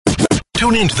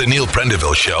Tune in to the Neil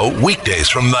Prendeville Show weekdays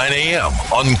from 9 a.m.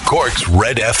 on Cork's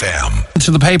Red FM.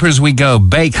 To the papers we go.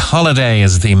 Bake holiday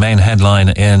is the main headline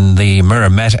in the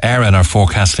Mirror. Met Éireann are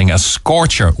forecasting a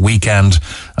scorcher weekend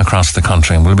across the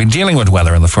country. And we'll be dealing with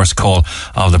weather in the first call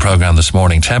of the programme this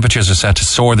morning. Temperatures are set to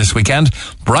soar this weekend,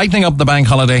 brightening up the bank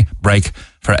holiday break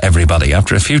for everybody.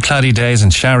 After a few cloudy days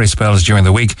and showery spells during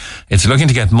the week, it's looking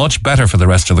to get much better for the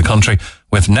rest of the country,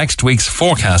 with next week's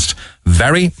forecast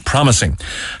very promising.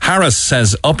 Harris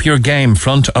says, up your game,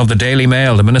 front of the Daily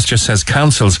Mail. The Minister says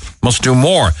councils must do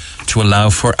more to allow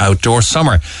for outdoor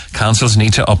summer. Councils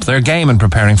need to up their game in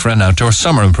preparing for an outdoor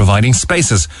summer and providing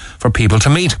spaces for people to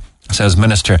meet, says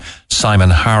Minister Simon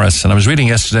Harris. And I was reading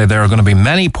yesterday there are going to be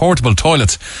many portable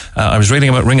toilets. I was reading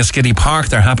about Ringaskiddy Park.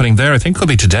 They're happening there. I think it could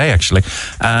be today, actually.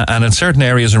 And in certain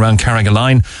areas around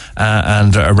Carrigaline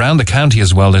and around the county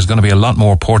as well, there's going to be a lot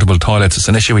more portable toilets. It's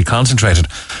an issue we concentrated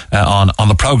on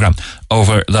the programme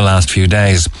over the last few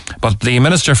days. But the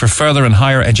Minister for Further and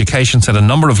Higher Education said a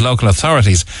number of local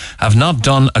authorities have not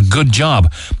done a good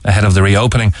job ahead of the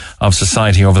reopening of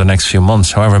society over the next few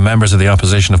months. However, members of the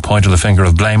opposition have pointed the finger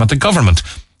of blame at the government,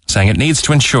 saying it needs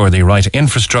to ensure the right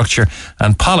infrastructure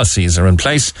and policies are in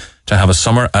place to have a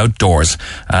summer outdoors,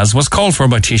 as was called for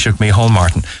by Taoiseach Micheál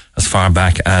Martin as far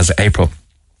back as April.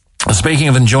 Speaking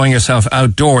of enjoying yourself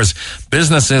outdoors,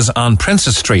 businesses on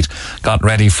Princess Street got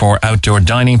ready for outdoor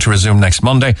dining to resume next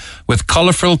Monday with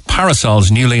colourful parasols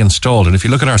newly installed. And if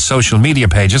you look at our social media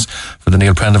pages for the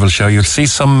Neil Prendeville Show, you'll see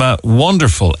some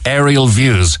wonderful aerial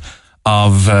views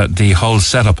of the whole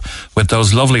setup with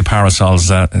those lovely parasols,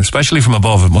 especially from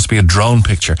above. It must be a drone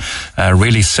picture,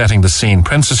 really setting the scene.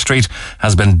 Princess Street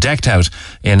has been decked out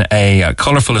in a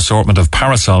colourful assortment of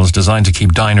parasols designed to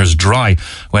keep diners dry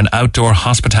when outdoor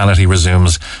hospitality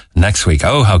resumes next week.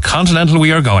 Oh, how continental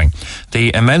we are going.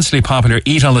 The immensely popular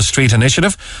Eat on the Street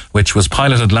initiative, which was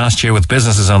piloted last year with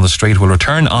businesses on the street, will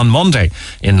return on Monday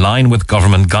in line with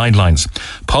government guidelines.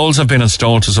 Poles have been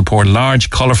installed to support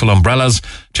large, colourful umbrellas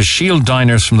to shield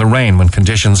diners from the rain when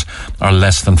conditions are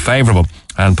less than favourable.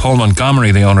 And Paul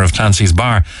Montgomery, the owner of Clancy's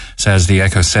Bar, says the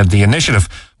Echo said the initiative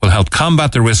will help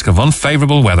combat the risk of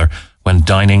unfavourable weather when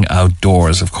dining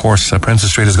outdoors. Of course,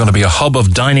 Princess Street is going to be a hub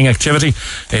of dining activity.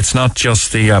 It's not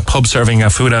just the pub serving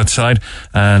food outside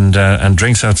and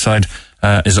drinks outside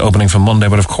is opening from Monday,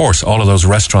 but of course all of those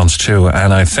restaurants too.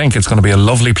 And I think it's going to be a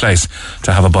lovely place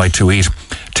to have a bite to eat.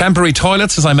 Temporary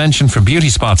toilets, as I mentioned, for beauty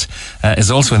spots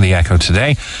is also in the Echo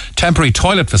today. Temporary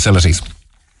toilet facilities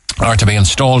are to be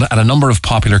installed at a number of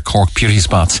popular Cork beauty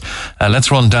spots.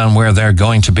 Let's run down where they're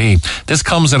going to be. This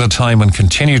comes at a time when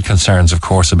continued concerns, of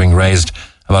course, are being raised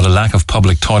about a lack of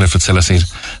public toilet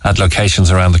facilities at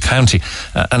locations around the county,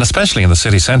 and especially in the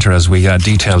city centre, as we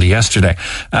detailed yesterday.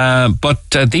 But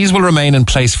these will remain in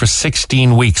place for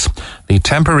 16 weeks. The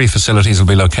temporary facilities will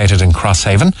be located in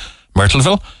Crosshaven,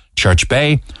 Myrtleville, Church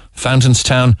Bay,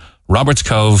 Fountainstown, Roberts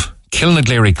Cove,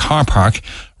 Kilnagleary Car Park,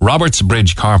 Roberts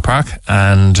Bridge Car Park,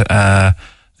 and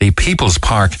the People's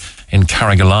Park in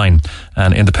Carrigaline.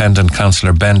 And Independent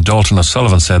Councillor Ben Dalton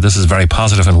O'Sullivan said this is very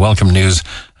positive and welcome news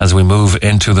as we move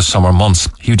into the summer months.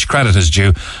 Huge credit is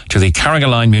due to the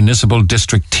Carrigaline Municipal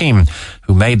District team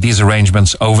who made these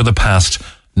arrangements over the past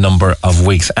number of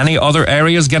weeks. Any other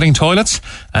areas getting toilets?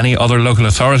 Any other local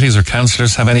authorities or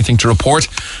councillors have anything to report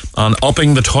on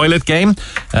upping the toilet game?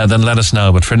 Then let us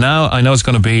know. But for now, I know it's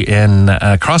going to be in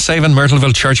Crosshaven,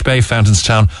 Myrtleville, Church Bay,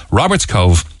 Fountainstown, Roberts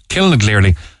Cove,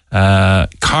 Kilnagleary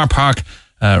Car Park,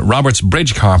 Roberts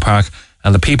Bridge Car Park,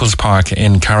 and the People's Park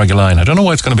in Carrigaline. I don't know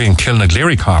why it's going to be in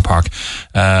Kilnagleary Car Park.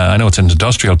 I know it's an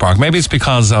industrial park. Maybe it's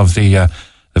because of the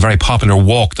very popular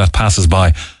walk that passes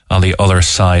by on the other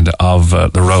side of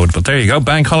the road. But there you go.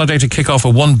 Bank holiday to kick off a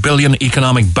 1 billion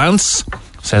economic bounce,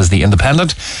 says the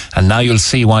Independent. And now you'll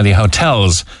see why the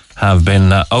hotels have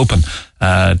been open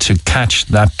to catch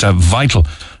that vital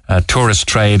tourist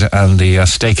trade and the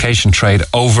staycation trade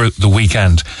over the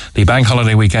weekend. The bank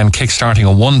holiday weekend kickstarting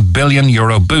a €1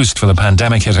 billion boost for the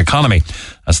pandemic hit economy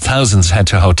as thousands head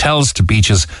to hotels, to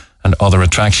beaches and other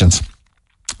attractions.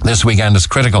 This weekend is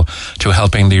critical to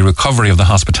helping the recovery of the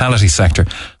hospitality sector,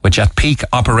 which at peak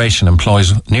operation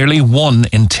employs nearly 1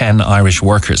 in 10 Irish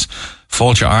workers.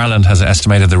 Fáilte Ireland has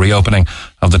estimated the reopening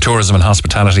of the tourism and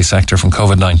hospitality sector from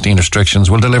COVID-19 restrictions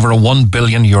will deliver a €1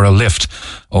 billion lift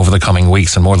over the coming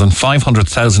weeks, and more than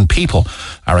 500,000 people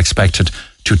are expected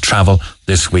to travel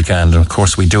this weekend. And of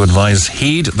course, we do advise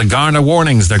heed the Garda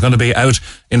warnings. They're going to be out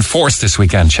in force this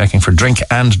weekend, checking for drink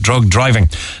and drug driving.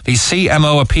 The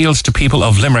CMO appeals to people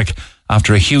of Limerick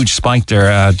after a huge spike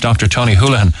there. Dr. Tony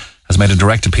Houlihan has made a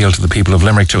direct appeal to the people of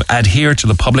Limerick to adhere to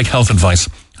the public health advice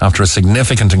after a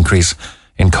significant increase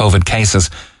in COVID cases.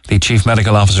 The Chief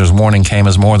Medical Officer's warning came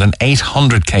as more than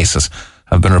 800 cases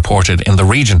have been reported in the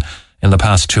region in the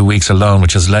past 2 weeks alone,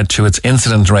 which has led to its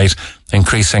incident rate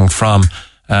increasing from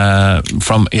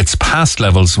its past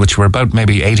levels, which were about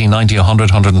maybe 80, 90,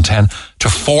 100, 110, to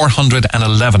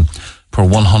 411 per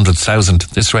 100,000.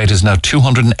 This rate is now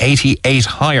 288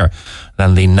 higher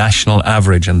than the national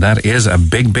average, and that is a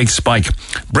big, big spike.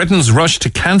 Britain's rush to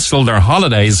cancel their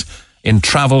holidays in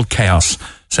travel chaos,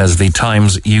 says the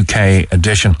Times UK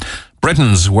edition.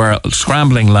 Britons were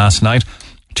scrambling last night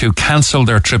to cancel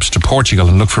their trips to Portugal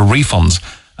and look for refunds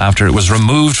after it was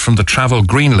removed from the travel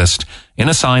green list in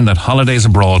a sign that holidays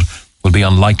abroad will be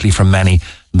unlikely for many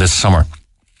this summer.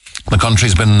 The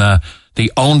country's been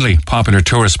the only popular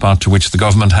tourist spot to which the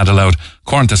government had allowed,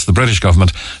 Qantas, the British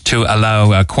government, to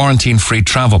allow quarantine-free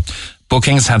travel.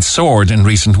 Bookings had soared in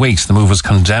recent weeks. The move was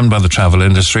condemned by the travel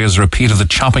industry as a repeat of the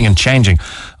chopping and changing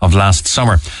of last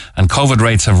summer. And COVID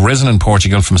rates have risen in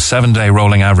Portugal from a 7-day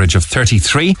rolling average of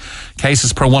 33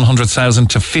 cases per 100,000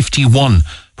 to 51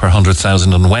 per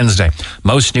 100,000 on Wednesday.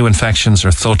 Most new infections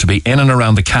are thought to be in and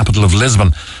around the capital of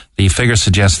Lisbon. The figure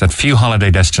suggests that few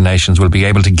holiday destinations will be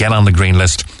able to get on the green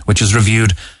list, which is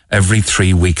reviewed every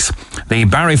 3 weeks. The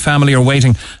Barry family are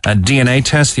waiting a DNA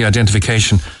test. The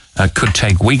identification could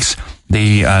take weeks.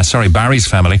 Barry's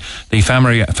family, the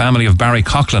family of Barry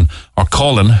Coughlin, or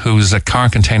Colin, whose car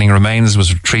containing remains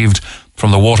was retrieved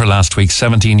from the water last week,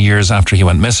 17 years after he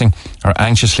went missing, are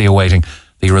anxiously awaiting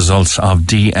the results of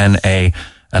DNA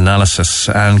analysis.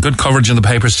 And good coverage in the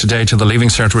papers today to the Leaving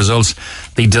Cert results.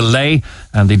 The delay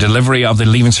and the delivery of the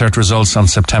Leaving Cert results on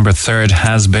September 3rd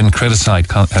has been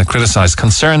criticised.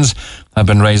 Concerns have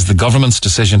been raised. The government's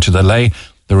decision to delay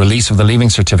the release of the Leaving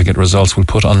Certificate results will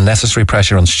put unnecessary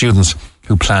pressure on students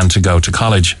who plan to go to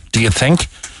college. Do you think?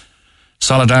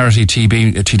 Solidarity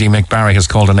TD Mick Barry has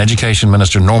called on Education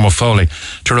Minister Norma Foley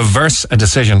to reverse a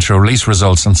decision to release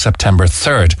results on September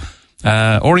 3rd.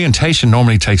 Orientation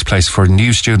normally takes place for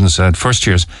new students, first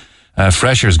years,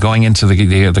 freshers going into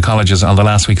the colleges on the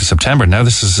last week of September. Now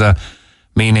this is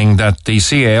meaning that the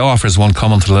CAO offers won't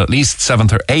come until at least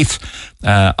 7th or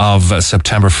 8th of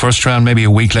September. First round, maybe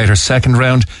a week later, second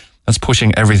round. That's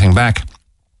pushing everything back.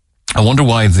 I wonder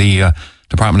why the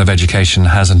Department of Education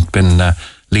hasn't been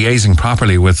liaising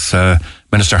properly with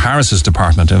Minister Harris's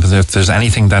department, if there's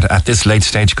anything that at this late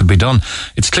stage could be done.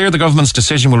 It's clear the government's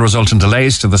decision will result in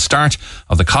delays to the start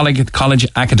of the college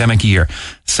academic year,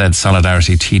 said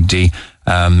Solidarity TD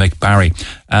Mick Barry.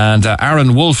 And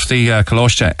Aaron Wolfe, the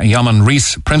Colóiste Yaman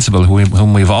Rees principal,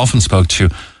 whom we've often spoke to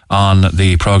on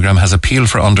the programme, has appealed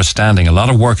for understanding. A lot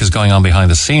of work is going on behind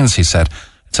the scenes, he said.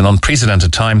 It's an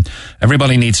unprecedented time.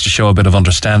 Everybody needs to show a bit of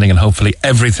understanding, and hopefully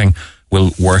everything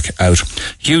will work out.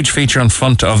 Huge feature on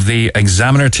front of the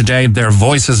Examiner today. Their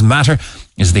voices matter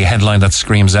is the headline that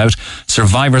screams out.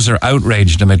 Survivors are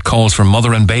outraged amid calls for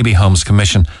Mother and Baby Homes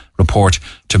Commission report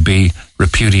to be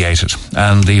repudiated.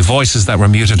 And the voices that were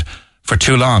muted for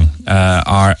too long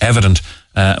are evident,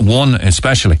 one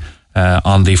especially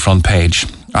on the front page.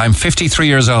 I'm 53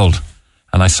 years old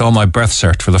and I saw my birth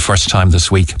cert for the first time this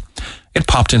week. It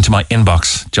popped into my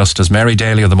inbox just as Mary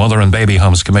Daly of the Mother and Baby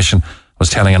Homes Commission was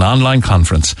telling an online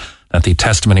conference that the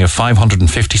testimony of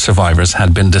 550 survivors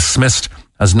had been dismissed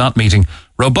as not meeting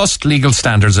robust legal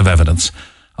standards of evidence.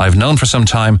 I've known for some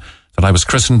time that I was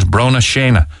christened Brona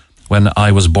Shana when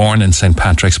I was born in St.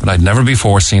 Patrick's, but I'd never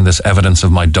before seen this evidence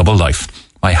of my double life,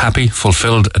 my happy,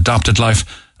 fulfilled, adopted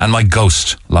life and my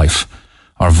ghost life.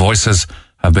 Our voices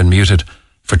have been muted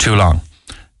for too long.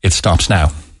 It stops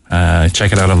now.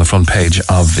 Check it out on the front page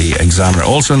of the Examiner.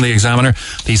 Also in the Examiner,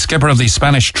 the skipper of the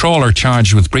Spanish trawler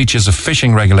charged with breaches of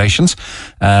fishing regulations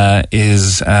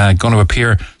is going to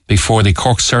appear before the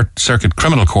Cork Circuit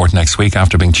Criminal Court next week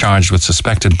after being charged with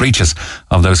suspected breaches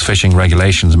of those fishing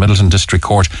regulations. Middleton District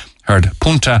Court heard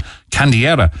Punta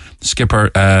Candiera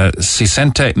skipper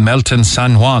Cicente Melton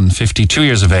San Juan, 52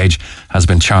 years of age, has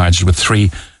been charged with 3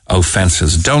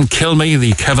 offences. Don't kill me.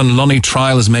 The Kevin Lunny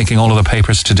trial is making all of the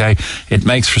papers today. It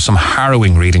makes for some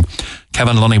harrowing reading.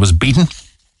 Kevin Lunny was beaten,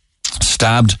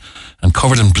 stabbed and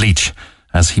covered in bleach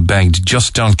as he begged,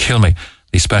 "Just don't kill me."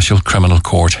 The Special Criminal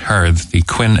Court heard. The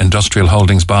Quinn Industrial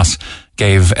Holdings boss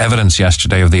gave evidence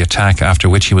yesterday of the attack, after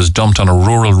which he was dumped on a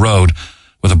rural road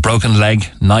with a broken leg,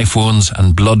 knife wounds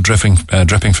and blood dripping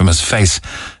from his face.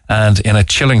 And in a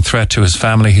chilling threat to his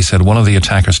family, he said one of the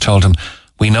attackers told him,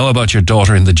 "We know about your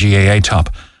daughter in the GAA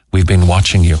top. We've been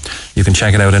watching you." You can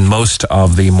check it out in most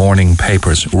of the morning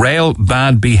papers. Rail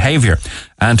bad behaviour.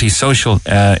 Antisocial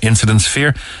incidents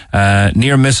fear.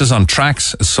 Near misses on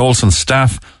tracks, assaults on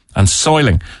staff and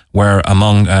soiling were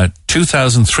among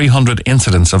 2,300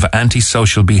 incidents of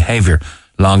antisocial behaviour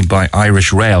logged by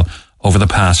Irish Rail over the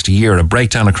past year. A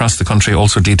breakdown across the country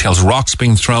also details rocks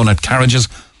being thrown at carriages,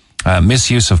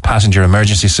 misuse of passenger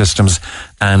emergency systems,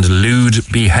 and lewd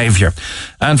behaviour.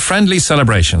 And friendly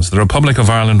celebrations. The Republic of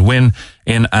Ireland win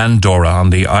in Andorra on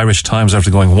the Irish Times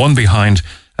after going one behind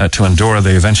to Andorra.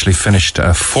 They eventually finished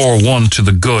 4-1 to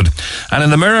the good. And in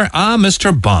the Mirror,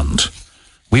 Mr. Bond.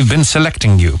 We've been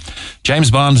selecting you. James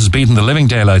Bond has beaten the living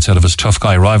daylights out of his tough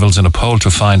guy rivals in a poll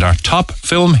to find our top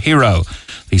film hero.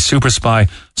 The super spy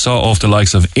saw off the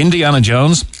likes of Indiana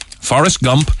Jones, Forrest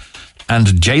Gump,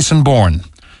 and Jason Bourne.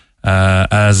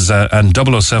 And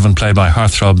 007, played by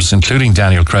heartthrobs, including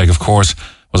Daniel Craig, of course,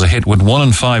 was a hit with 1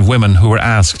 in 5 women who were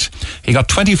asked. He got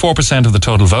 24% of the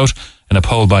total vote in a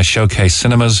poll by Showcase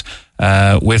Cinemas,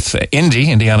 with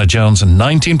Indiana Jones,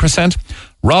 19%,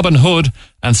 Robin Hood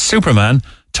and Superman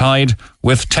tied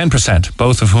with 10%,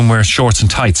 both of whom wear shorts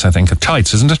and tights, I think.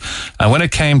 Tights, isn't it? And when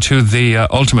it came to the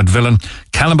ultimate villain,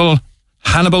 Hannibal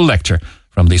Lecter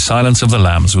from The Silence of the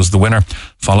Lambs was the winner,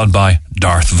 followed by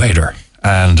Darth Vader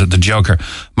and the Joker.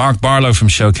 Mark Barlow from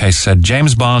Showcase said,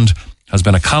 James Bond has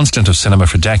been a constant of cinema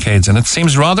for decades, and it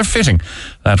seems rather fitting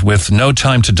that with No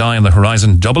Time to Die on the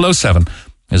horizon, 007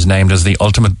 is named as the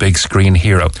ultimate big screen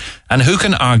hero. And who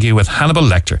can argue with Hannibal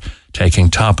Lecter taking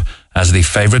top as the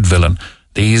favourite villain?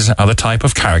 These are the type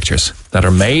of characters that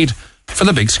are made for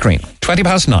the big screen.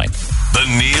 9:20. The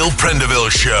Neil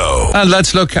Prendeville Show. And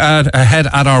let's look ahead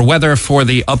at our weather for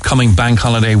the upcoming bank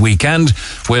holiday weekend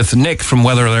with Nick from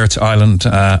Weather Alerts Ireland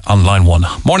on line 1.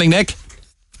 Morning, Nick.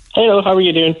 Hello, how are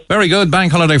you doing? Very good.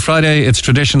 Bank holiday Friday. It's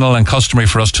traditional and customary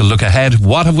for us to look ahead.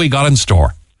 What have we got in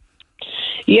store?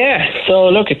 Yeah, so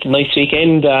look, it's a nice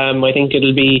weekend. I think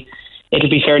it'll be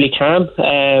fairly calm.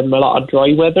 A lot of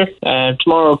dry weather.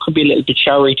 Tomorrow could be a little bit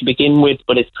showery to begin with,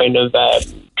 but it's kind of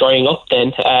drying up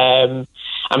then.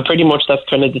 And pretty much that's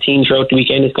kind of the theme throughout the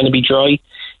weekend. It's going to be dry.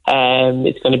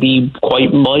 It's going to be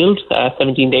quite mild,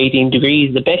 17 to 18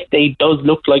 degrees. The best day does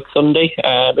look like Sunday.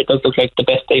 It does look like the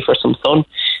best day for some sun.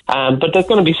 But there's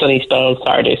going to be sunny spells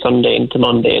Saturday, Sunday into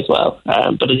Monday as well.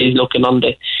 But it is looking on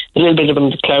a little bit on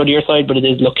the cloudier side, but it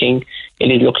is looking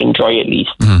dry at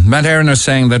least. Mm-hmm. Matt Aaron are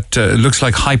saying that it looks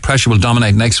like high pressure will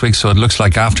dominate next week, so it looks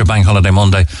like after Bank Holiday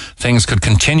Monday, things could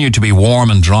continue to be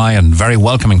warm and dry and very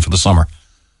welcoming for the summer.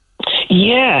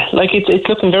 Yeah, like it's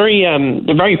looking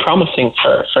very promising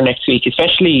for next week,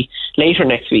 especially later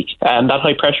next week. That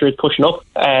high pressure is pushing up.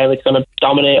 It's going to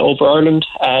dominate over Ireland.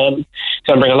 It's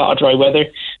going to bring a lot of dry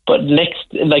weather. But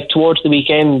towards the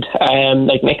weekend,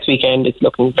 next weekend, it's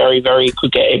looking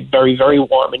could get very, very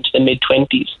warm into the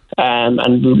mid-20s,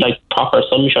 and like proper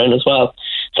sunshine as well.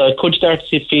 So it could start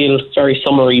to feel very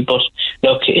summery, but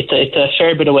look, it's a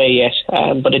fair bit away yet,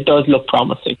 but it does look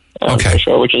promising, for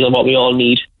sure, which is what we all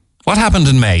need. What happened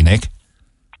in May, Nick?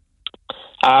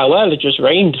 Well, it just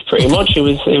rained pretty much. It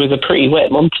was a pretty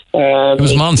wet month. It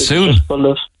was monsoon. It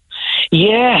was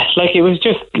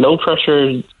just low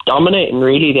pressure dominating,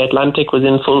 really. The Atlantic was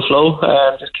in full flow.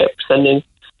 Just kept sending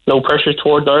low pressure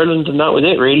towards Ireland, and that was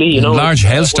it, really. Large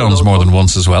hailstones more than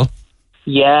once as well.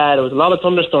 Yeah, there was a lot of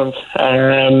thunderstorms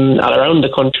around the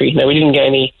country. Now, we didn't get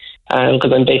any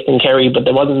because I'm based in Kerry, but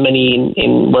there wasn't many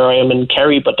in where I am in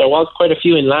Kerry, but there was quite a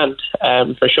few inland,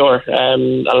 for sure. A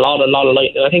lot of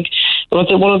lightning. I think it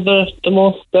was one of the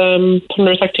most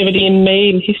thunderous activity in May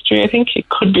in history. I think it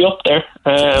could be up there.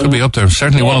 Could be up there.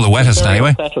 Certainly one of the wettest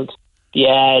anyway. Settled.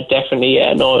 Yeah, definitely.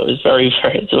 Yeah, no, it was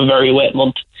it's a very wet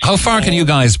month. How far can you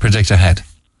guys predict ahead?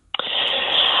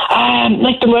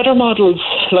 The weather models,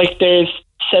 there's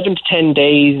 7 to 10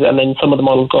 days, and then some of the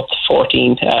models go up to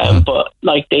 14. But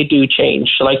they do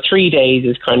change. So 3 days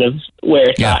is kind of where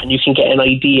it's at, and you can get an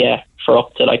idea for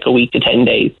up to a week to 10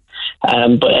 days.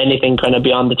 But anything kind of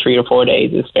beyond the 3 or 4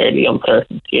 days is fairly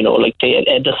uncertain.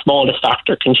 The smallest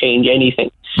factor can change anything.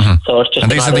 Mm-hmm. So it's just.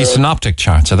 And these are these synoptic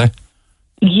charts, are they?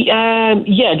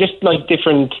 Yeah, just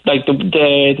different, there's 6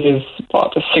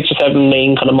 or 7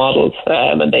 main kind of models,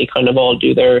 and they kind of all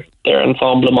do their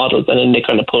ensemble models, and then they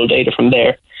kind of pull data from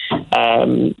there.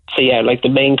 The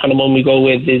main kind of one we go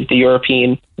with is the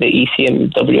European, the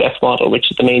ECMWS model,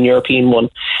 which is the main European one,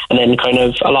 and then kind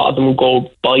of a lot of them go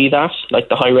by that,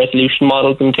 the high resolution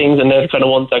models and things, and they're the kind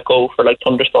of ones that go for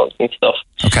thunderstorms and stuff.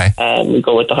 Okay. We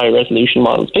go with the high resolution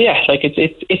models, but yeah,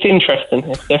 it's interesting.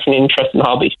 It's definitely an interesting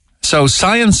hobby. So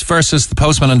science versus the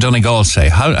postman in Donegal, say.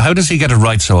 How does he get it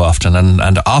right so often,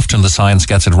 and often the science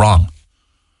gets it wrong?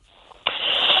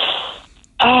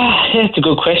 It's a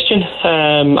good question.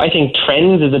 I think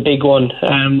trends is a big one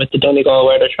with the Donegal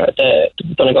weather, the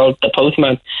Donegal, the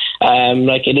postman.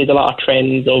 Like it is a lot of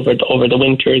trends over the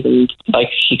winters, and like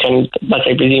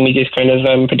I presume he just kind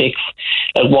of predicts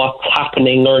what's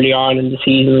happening early on in the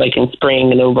season, like in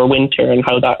spring and over winter, and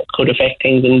how that could affect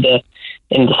things in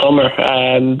the summer.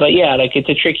 But yeah, like it's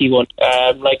a tricky one.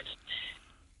 Like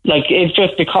it's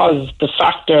just because the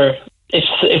factor.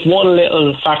 If one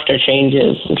little factor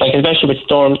changes, like especially with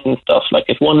storms and stuff, like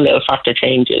if one little factor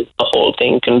changes, the whole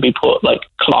thing can be put like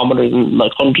kilometers and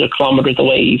like hundreds of kilometers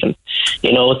away, even.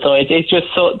 So it's just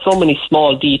so many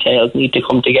small details need to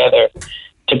come together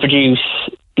to produce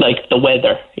like the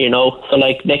weather. So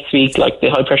like next week, like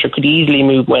the high pressure could easily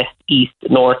move west, east,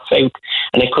 north, south,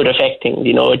 and it could affect things.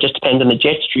 It just depends on the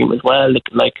jet stream as well,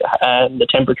 like the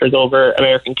temperatures over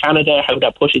American Canada, how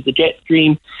that pushes the jet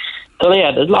stream. So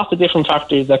yeah, there's lots of different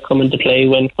factors that come into play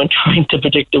when trying to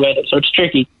predict the weather. So it's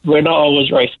tricky. We're not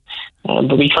always right,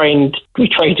 but we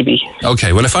try to be.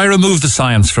 Okay, well, if I remove the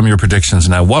science from your predictions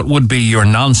now, what would be your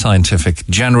non-scientific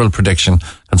general prediction,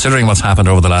 considering what's happened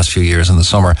over the last few years in the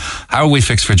summer? How are we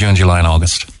fixed for June, July and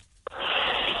August?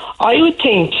 I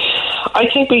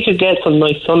think we could get some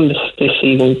nice sun this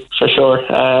season for sure.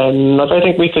 I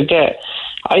think we could get.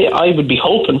 I would be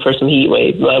hoping for some heat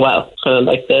wave. Well, kind of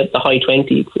like the high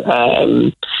 20s.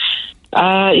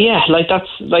 Yeah, like that's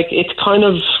like it's kind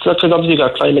of because obviously you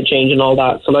got climate change and all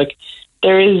that. So like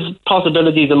there is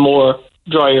possibilities of more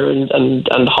drier and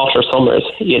hotter summers.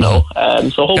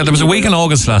 So there was a week in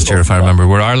August last year, if I remember,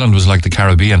 where Ireland was like the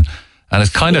Caribbean, and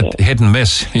it's kind of hit and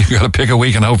miss. You got to pick a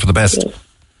week and hope for the best.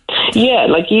 Yeah,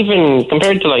 like even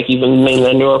compared to like even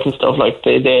mainland Europe and stuff, like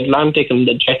the Atlantic and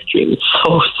the jet stream, it's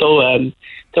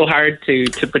so hard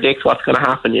to predict what's going to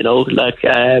happen,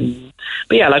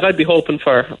 but yeah, like I'd be hoping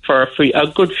for a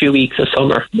good few weeks of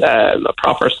summer, a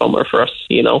proper summer for us,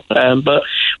 but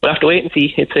we'll have to wait and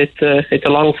see. It's a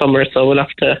long summer, so we'll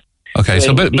have to. Okay,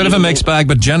 so bit of a mixed bag,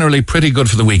 but generally pretty good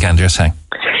for the weekend, you're saying?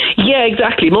 Yeah,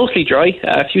 exactly. Mostly dry.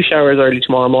 A few showers early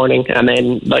tomorrow morning, and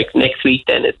then like next week,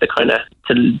 then it's the kind of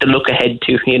the look ahead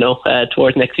to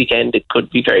towards next weekend. It could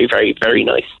be very, very, very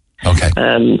nice. Okay.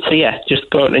 So yeah, just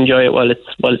go out and enjoy it while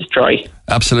it's dry.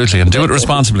 Absolutely, and do it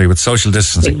responsibly with social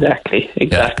distancing. Exactly.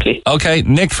 Yeah. Okay,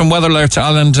 Nick from Weather Alert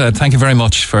Ireland, thank you very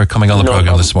much for coming on the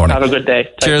programme this morning. Have a good day.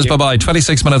 Cheers, bye-bye.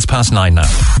 26 minutes past 9 now.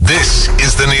 This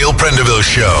is the Neil Prendeville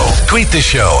Show. Tweet the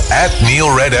show at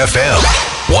Neil Red FM.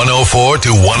 104 to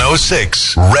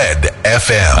 106 Red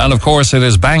FM. And of course it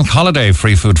is Bank Holiday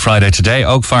Free Food Friday today.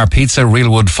 Oak Fire Pizza,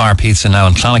 Real Fire Pizza now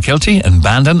in Clonakilty, in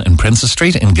Bandon, in Princess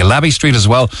Street, in Gillaby Street as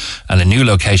well, and a new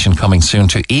location coming soon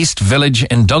to East Village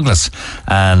in Douglas,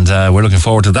 and we're looking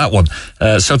forward to that one.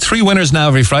 So 3 winners now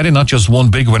every Friday, not just one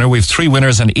big winner. We have 3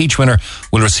 winners, and each winner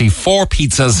will receive 4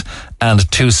 pizzas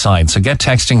and 2 sides. So get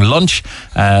texting lunch,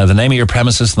 the name of your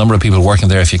premises, the number of people working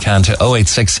there if you can, to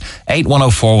 086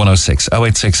 8104 106,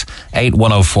 086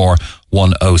 8104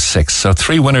 106. So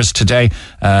 3 winners today,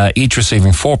 each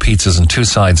receiving 4 pizzas and 2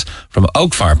 sides from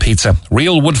Oak Fire Pizza,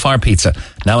 Real Wood Fire Pizza,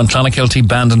 now in Clonakilty,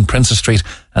 Bandon, Princess Street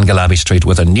and Gillaby Street,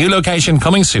 with a new location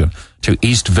coming soon to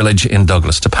East Village in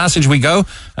Douglas. To Passage we go,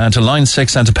 and to line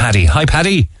 6 and to Paddy. Hi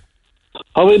Paddy.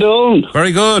 How are we doing?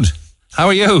 Very good. How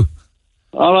are you?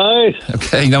 All right.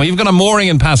 Okay, now you've got a mooring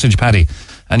in Passage, Paddy,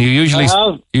 and you usually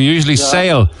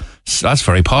sail. That's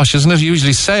very posh, isn't it? You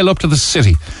usually sail up to the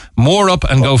city, moor up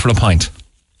and go for a pint.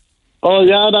 Oh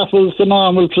yeah, that was the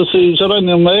normal procedure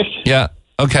anyway. Yeah,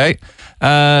 okay.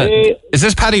 Is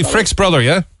this Paddy Frick's brother,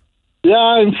 yeah? Yeah,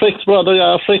 I'm Frick's brother,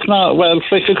 yeah. Frick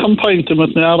will come pint him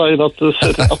with me, all right, up to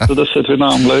the city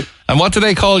normally. And what do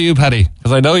they call you, Paddy?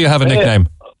 Because I know you have a nickname.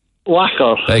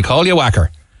 Whacker. They call you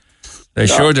Whacker. They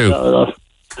sure do. Yeah.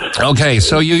 Okay,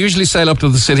 so you usually sail up to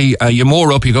the city, you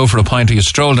moor up, you go for a pint, or you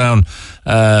stroll down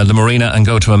the marina and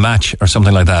go to a match or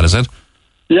something like that, is it?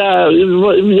 Yeah,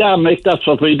 Mick, that's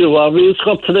what we do. We used to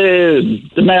go up to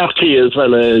the marquee as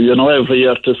well, every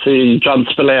year to see John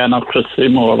Spillane or Chris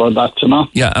Seymour or that,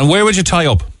 Yeah, and where would you tie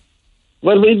up?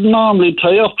 Well, we'd normally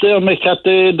tie up there, Mick, at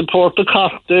the Port of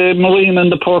Cork, the marina in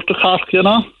the Port of Cork,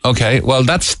 Okay, well,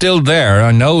 that's still there.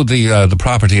 I know the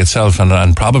property itself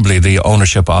and probably the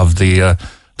ownership of the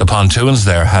pontoons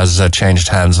there has changed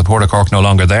hands. The Port of Cork no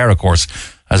longer there, of course,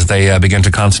 as they begin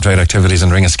to concentrate activities in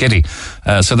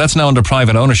Ringaskiddy. So that's now under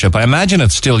private ownership. I imagine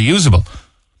it's still usable.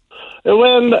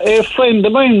 Well, a friend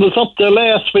of mine was up there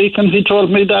last week and he told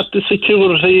me that the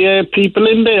security people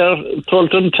in there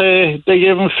told him they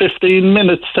gave him 15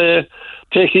 minutes to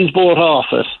take his boat off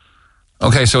it.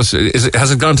 Okay, so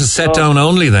has it gone to set down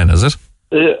only then, is it?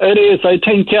 It is, I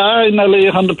think, I'm nearly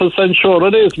 100% sure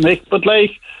it is, Mick, but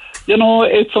you know,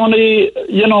 it's only,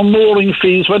 you know, mooring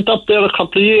fees went up there a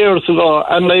couple of years ago,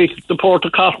 and like the Port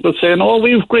of Cork was saying, oh,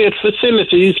 we've great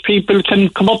facilities, people can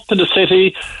come up to the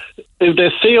city. If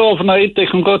they stay overnight, they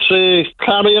can go to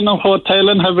Clarion Hotel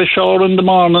and have a shower in the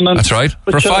morning. And, that's right.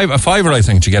 For a fiver, I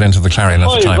think, to get into the Clarion at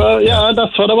the time. Yeah,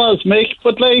 that's what it was, Mick.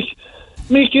 But like,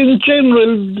 Mick, in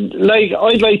general, like,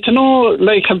 I'd like to know,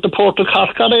 like, have the Port of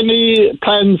Cork got any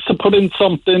plans to put in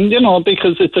something, you know,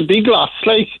 because it's a big loss,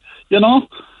 like, you know.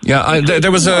 Yeah,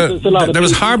 there was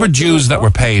harbour dues that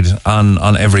were paid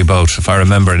on every boat, if I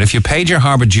remember. And if you paid your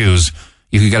harbour dues,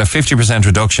 you could get a 50%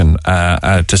 reduction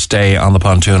to stay on the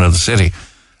pontoon of the city.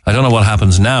 I don't know what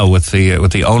happens now with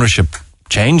the ownership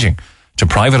changing to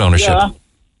private ownership.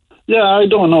 Yeah, I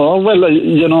don't know. Well,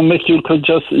 you know, Mick,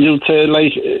 you'd say,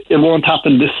 like, it won't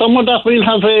happen this summer that we'll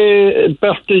have a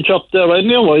berthage up there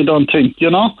anyway, I don't think,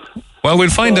 you know. Well, we'll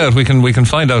find out. We can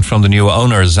find out from the new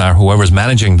owners or whoever's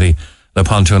managing the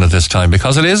pontoon at this time,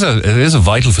 because it is a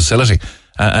vital facility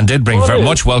and did bring very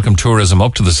much welcome tourism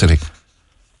up to the city.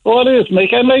 Oh, it is,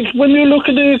 Mick. And like, when you look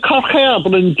at the Cork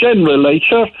Harbour in general, like,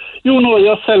 sure, you know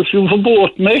yourself, you've a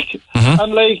boat, Mick. Mm-hmm.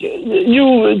 And like,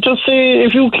 you just say,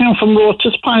 if you came from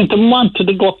Roach's Point and wanted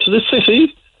to go up to the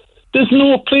city, there's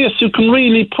no place you can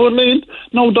really pull in.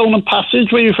 No, down in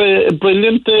Passage, we've a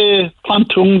brilliant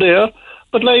pontoon there.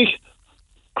 But like,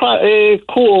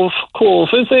 Cove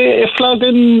is a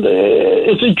flagging,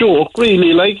 is a joke,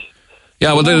 really, like.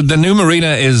 Yeah, well, the new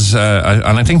marina is,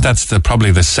 and I think that's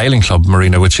probably the Sailing Club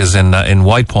marina, which is in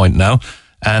White Point now.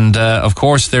 And, of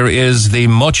course, there is the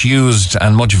much used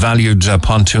and much valued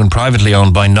pontoon privately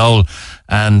owned by Noel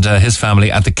and his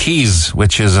family at the Quays,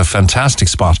 which is a fantastic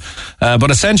spot. But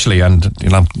essentially, and you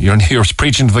know, you're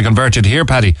preaching to the converted here,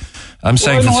 Paddy. I'm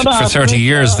saying for 30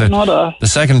 years the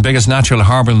second biggest natural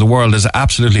harbour in the world is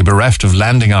absolutely bereft of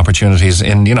landing opportunities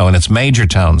in its major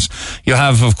towns. You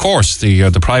have, of course, the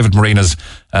private marinas,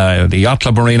 the Yacht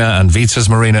Club Marina and Vitz's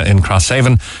Marina in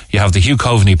Crosshaven. You have the Hugh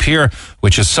Coveney Pier,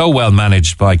 which is so well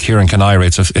managed by Kieran Canary.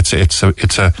 It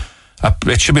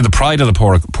should be the pride of the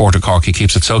Port of Cork. He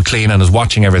keeps it so clean and is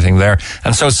watching everything there,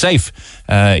 and so safe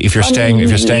if you're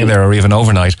staying there or even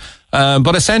overnight.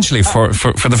 But essentially, for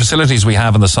the facilities we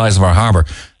have and the size of our harbour,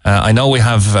 I know we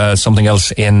have something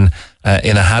else in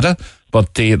Ahada,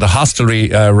 but the hostelry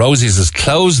Rosie's is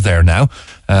closed there now.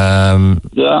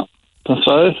 Yeah, that's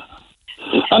right.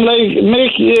 And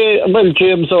like,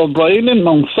 James O'Brien in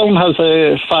Monkstown has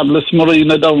a fabulous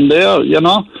marina down there, you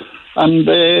know. And,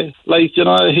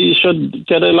 he should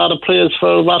get a lot of praise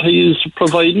for what he's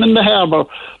providing in the harbour.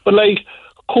 But, like,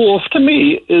 Cove, to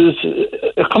me, is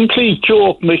a complete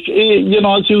joke, Mick. You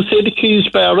know, as you say, the Quays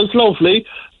Bar is lovely,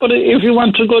 but if you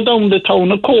want to go down the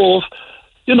town of Cove,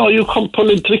 you know, you can pull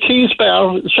into the Quays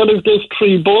Bar. Sure, if there's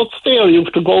 3 boats there, you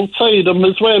have to go outside them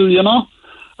as well, you know.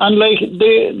 And, like,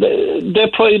 they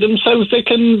pride themselves, they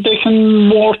can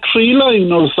moor 3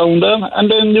 liners down there, and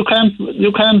then you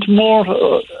can't moor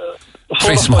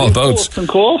 3 small boats in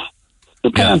Cove.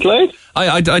 You can't, like.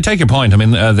 I take your point. I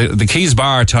mean, the Quays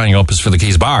Bar tying up is for the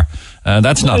Quays Bar.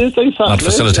 That's not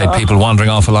facilitate people wandering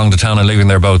off along the town and leaving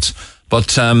their boats.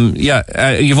 But,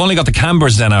 you've only got the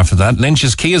Cambers then after that.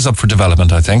 Lynch's Quay is up for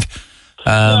development, I think.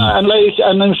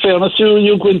 And in fairness,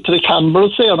 you go into the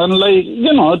Cambers there, and like,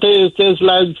 you know, there's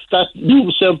lads that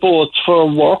use their boats for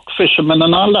work, fishermen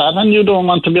and all that, and you don't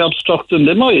want to be obstructing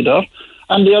them either.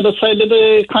 And the other side of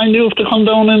the kind, you have to come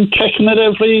down and checking it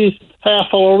every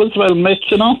half hour as well, Mick,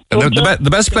 you know. The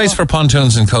best place for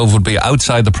pontoons in Cove would be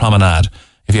outside the promenade.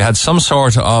 If you had some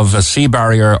sort of a sea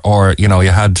barrier, or, you know,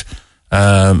 you had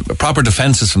proper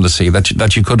defences from the sea,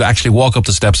 that you could actually walk up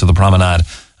the steps of the promenade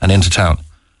and into town.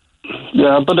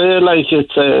 Yeah, but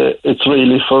it's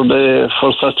really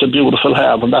for such a beautiful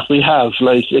harbour that we have.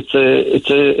 Like, it's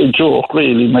a joke,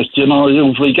 really. Like, you know,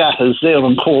 you've regattas there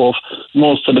in Cove.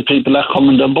 Most of the people that come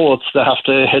in their boats, they have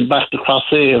to head back to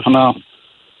Crosshaven or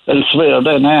elsewhere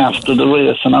then after the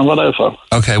race and whatever.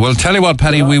 Okay, well, tell you what,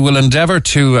 Paddy, we will endeavour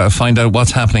to find out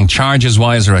what's happening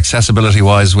charges-wise or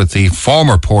accessibility-wise with the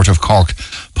former Port of Cork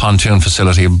pontoon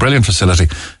facility, a brilliant facility,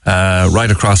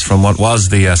 right across from what was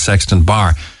the Sexton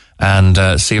Bar,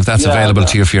 and see if that's available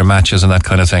to you for your matches and that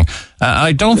kind of thing.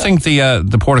 I don't think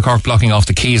the Port of Cork blocking off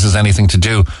the Quays has anything to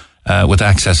do with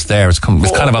access there. It's kind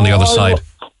of on the other side.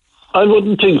 I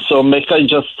wouldn't think so, Mick.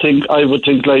 I would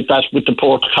think like that with the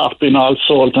Port of Cork being all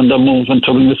sold and they're moving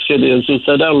to Liscilly, as you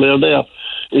said earlier there.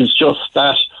 It's just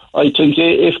that I think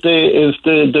if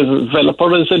the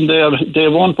developer is in there, they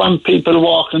won't want people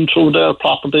walking through their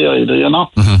property either, you know.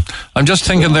 Mm-hmm. I'm just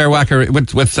thinking there, Wacker,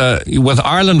 with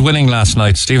Ireland winning last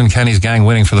night, Stephen Kenny's gang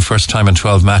winning for the first time in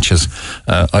 12 matches,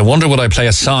 I wonder would I play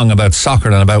a song about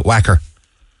soccer and about Wacker?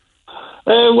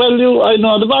 I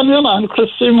know the man, your man,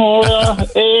 Christy Moore.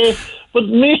 But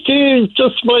Mickey,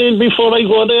 just while before I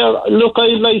go there, look,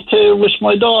 I'd like to wish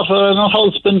my daughter and her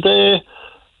husband,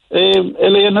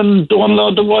 Elaine and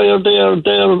Donald the Wire,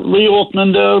 they're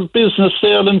reopening their business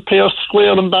there in Pearse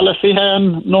Square in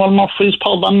Ballyfihan, Noel Murphy's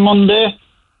pub on Monday.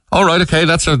 All right, okay,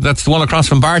 that's the one across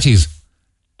from Barty's.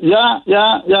 Yeah.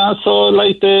 So,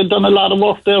 they've done a lot of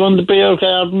work there on the beer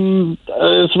garden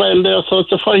as well there, so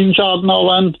it's a fine job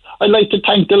now. And I'd like to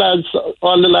thank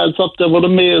all the lads up there were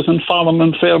amazing for them,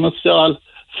 in fairness to all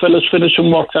fellas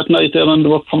finishing work that night there, and they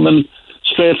were coming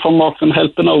straight from work and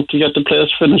helping out to get the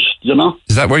place finished, you know.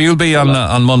 Is that where you'll be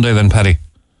on Monday then, Paddy?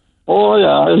 Oh, yeah,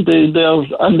 I'll be there,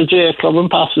 and the GA Club and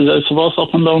Passage, I suppose,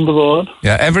 up and down the road.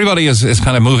 Yeah, everybody is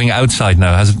kind of moving outside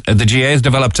now. Has the GA has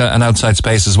developed an outside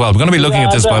space as well? We're going to be looking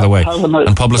at this, by the way,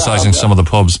 and publicising some of the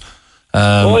pubs.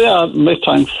 Big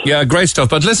thanks. Yeah, great stuff.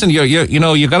 But listen,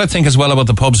 you got to think as well about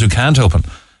the pubs who can't open.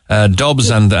 Dubs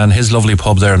and his lovely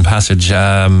pub there in Passage,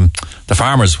 the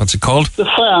Farmers, what's it called? The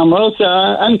Farmers,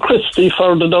 yeah, and Christie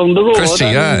further down the road. Christie,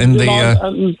 yeah, in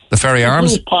the Ferry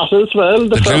Arms. The Blue Pot as well.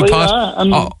 The Blue Pot. Yeah,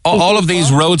 and all of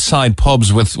these roadside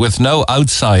pubs with no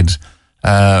outside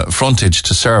frontage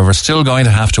to serve are still going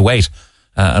to have to wait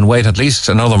and wait at least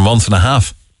another month and a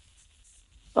half.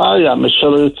 Oh yeah,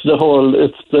 Michelle, the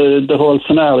whole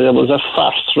scenario was a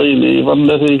farce, really.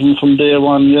 Even from day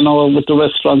one, you know, with the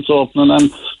restaurants opening and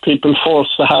people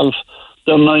forced to have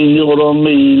their €9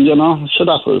 meal, you know. So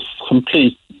that was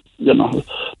complete, you know.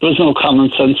 There was no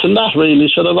common sense in that, really.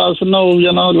 So there was no,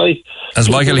 you know, as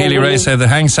Michael Healy-Rae said, the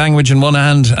hang sandwich in one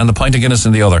hand and the pint of Guinness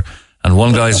in the other. And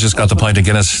one guy's just got the pint of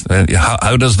Guinness.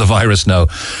 How does the virus know?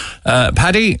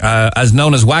 Paddy, as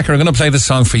known as Whacker, I'm going to play this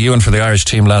song for you and for the Irish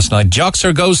team last night.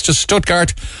 Joxer Goes to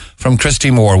Stuttgart from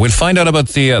Christy Moore. We'll find out about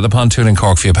the pontoon in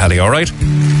Cork for you, Paddy, all right?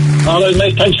 All right,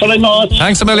 mate. Thanks very much.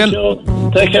 Thanks a million.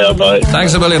 Take care, bye.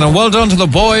 Thanks a million, and well done to the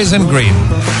boys in green.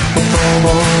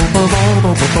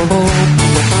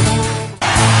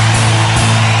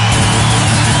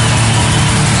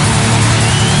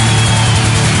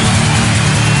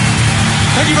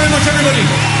 Thank you very much, everybody.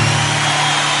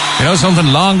 You know something?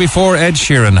 Long before Ed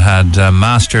Sheeran had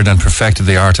mastered and perfected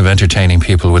the art of entertaining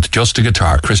people with just a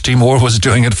guitar, Christy Moore was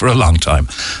doing it for a long time.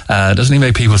 Doesn't he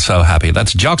make people so happy?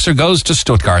 That's Joxer Goes to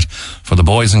Stuttgart for the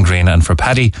boys in green, and for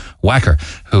Paddy Whacker,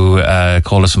 who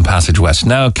called us from Passage West.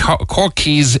 Now, Cork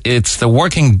Quays, it's the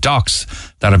working docks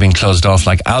that are being closed off,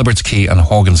 like Albert's Quay and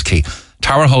Horgan's Quay.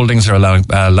 Tower Holdings are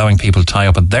allowing people to tie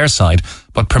up at their side,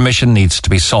 but permission needs to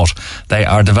be sought. They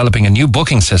are developing a new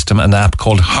booking system, an app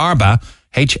called Harba,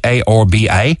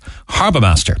 Harba, Harbour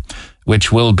Master,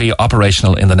 which will be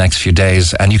operational in the next few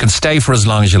days, and you can stay for as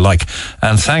long as you like.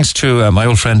 And thanks to my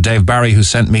old friend Dave Barry, who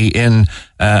sent me in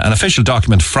an official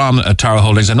document from Tower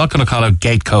Holdings. I'm not going to call out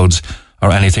gate codes or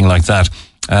anything like that,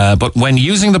 but when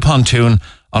using the pontoon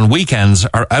on weekends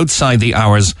or outside the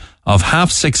hours of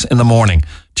 6:30 in the morning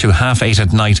to 8:30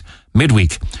 at night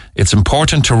midweek, it's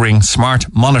important to ring Smart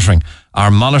Monitoring,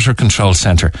 our monitor control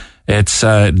centre. It's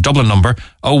Dublin number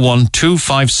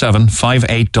 01257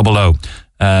 5800.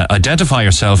 Identify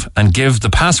yourself and give the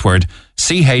password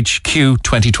CHQ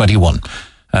 2021.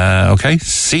 Okay,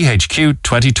 CHQ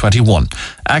 2021.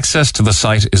 Access to the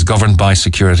site is governed by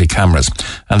security cameras,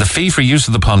 and the fee for use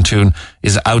of the pontoon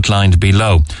is outlined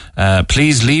below.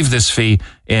 Please leave this fee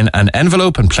in an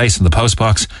envelope and place in the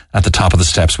postbox at the top of the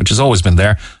steps, which has always been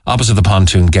there, opposite the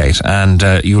pontoon gate. And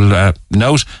you'll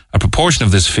note a proportion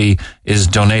of this fee is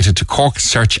donated to Cork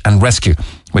Search and Rescue,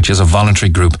 which is a voluntary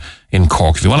group in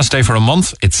Cork. If you want to stay for a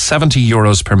month, it's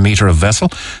 €70 per metre of vessel.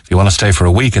 If you want to stay for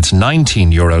a week, it's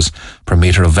 €19 per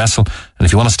metre of vessel. And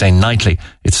if you want to stay nightly,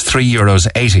 it's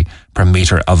 €3.80 per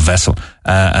metre of vessel.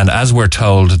 And as we're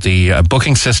told, the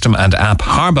booking system and app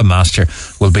Harbour Master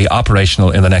will be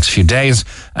operational in the next few days,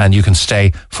 and you can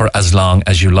stay for as long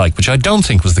as you like, which I don't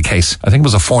think was the case. I think it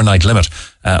was a 4-night limit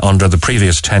under the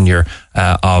previous tenure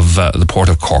of the Port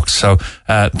of Cork. So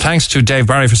thanks to Dave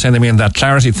Barry for sending me in that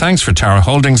clarity. Thanks for Tower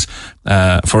Holdings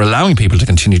for allowing people to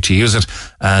continue to use it.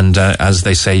 And as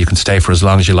they say, you can stay for as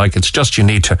long as you like. It's just you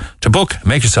need to book,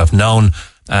 make yourself known.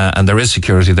 And there is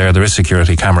security there. There is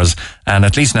security cameras. And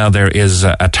at least now there is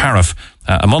a tariff,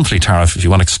 a monthly tariff if you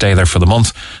want to stay there for the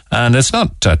month. And it's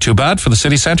not too bad for the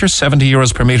city centre,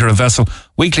 €70 per metre of vessel.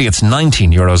 Weekly it's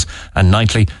 €19 and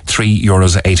nightly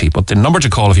 €3.80. But the number to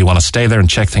call if you want to stay there and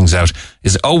check things out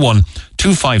is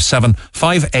 01257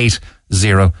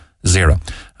 5800.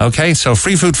 Okay, so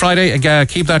Free Food Friday,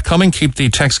 keep that coming. Keep the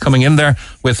text coming in there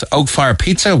with Oak Fire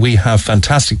Pizza. We have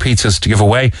fantastic pizzas to give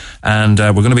away, and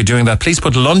we're going to be doing that. Please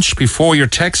put lunch before your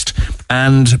text,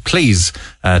 and please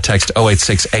text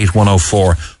 086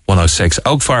 8104 106.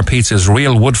 Oak Fire Pizza is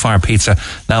real wood fire pizza,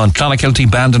 now in Clonakilty,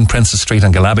 Bandon, Princess Street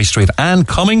and Galaby Street, and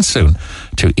coming soon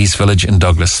to East Village in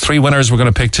Douglas. 3 winners we're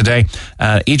going to pick today.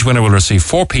 Each winner will receive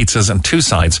 4 pizzas and 2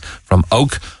 sides from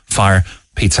Oak Fire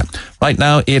Pizza. Right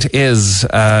now it is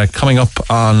coming up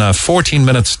on 14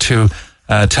 minutes to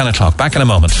 10 o'clock. Back in a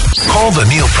moment. Call the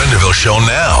Neil Prendeville Show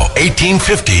now.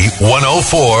 1850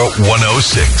 104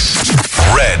 106.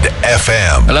 Red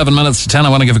FM. 11 minutes to 10. I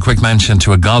want to give a quick mention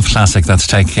to a golf classic that's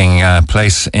taking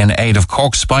place in aid of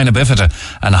Cork Spina Bifida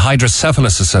and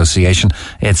Hydrocephalus Association.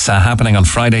 It's happening on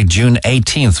Friday, June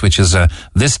 18th, which is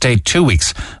this day 2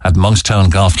 weeks at Monkstown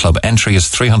Golf Club. Entry is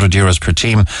 €300 per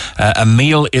team. A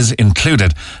meal is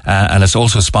included, and it's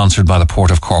also sponsored by the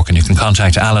Port of Cork. And you can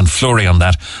contact Alan Fleury on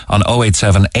that on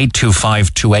 087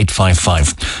 825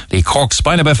 2855. The Cork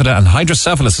Spina Bifida and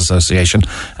Hydrocephalus Association,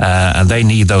 and they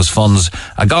need those funds.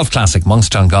 A golf classic,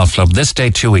 Monkstown Golf Club, this day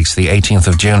 2 weeks, the 18th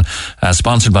of June,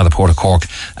 sponsored by the Port of Cork.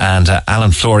 And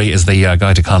Alan Fleury is the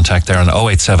guy to contact there on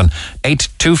 087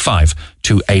 825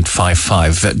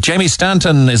 2855. Jamie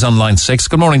Stanton is on line 6.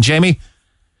 Good morning, Jamie.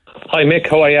 Hi Mick,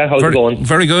 how are you? How's it going?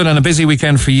 Very good, and a busy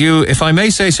weekend for you. If I may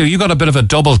say so, you got a bit of a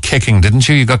double kicking, didn't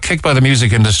you? You got kicked by the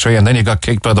music industry and then you got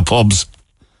kicked by the pubs.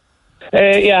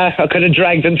 Yeah, I kind of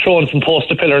dragged and thrown from post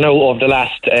to pillar now over the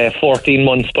last 14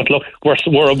 months. But look,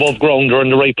 we're above ground, we're in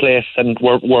the right place, and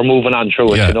we're moving on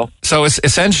through it. You know. So it's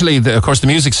essentially, of course, the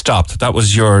music stopped. That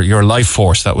was your life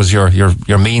force. That was your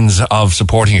means of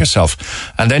supporting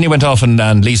yourself. And then you went off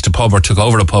and leased a pub or took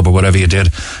over a pub or whatever you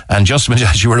did. And just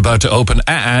as you were about to open,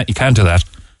 you can't do that.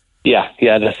 Yeah,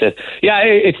 that's it. Yeah,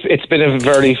 it's been a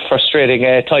very frustrating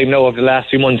time now over the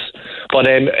last few months. But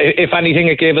if anything,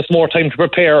 it gave us more time to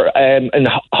prepare and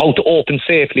how to open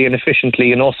safely and efficiently,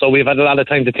 you know. So we've had a lot of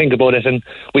time to think about it, and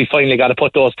we finally got to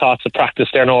put those thoughts to practice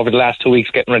there now over the last 2 weeks,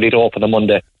 getting ready to open on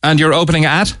Monday. And you're opening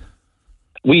at?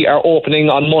 We are opening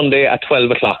on Monday at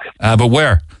 12 o'clock. But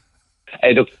where?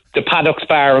 The Paddocks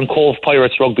Bar and Cove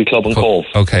Pirates Rugby Club in Cove.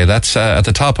 Okay, that's at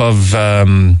the top of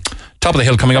the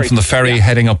hill, coming up from the ferry,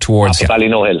 heading up towards... Top of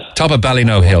Ballyknoe Hill. Top of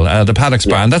Ballyknoe Hill, the Paddocks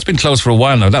Bar. And that's been closed for a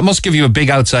while now. That must give you a big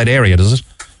outside area, does it?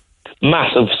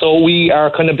 Massive. So we are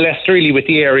kind of blessed really with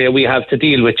the area we have to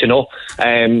deal with, you know.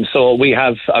 So we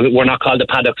have, we're not called the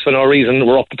Paddocks for no reason.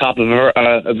 We're up the top of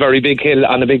a very big hill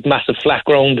on a big massive flat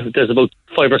ground. There's about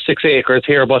 5 or 6 acres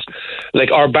here, but like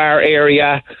our bar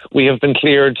area, we have been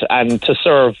cleared and to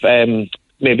serve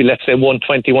maybe let's say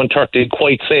 120, 130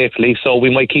 quite safely. So we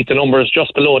might keep the numbers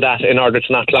just below that in order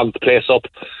to not clog the place up.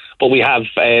 But we have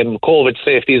COVID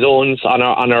safety zones on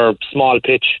our small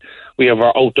pitch. We have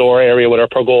our outdoor area with our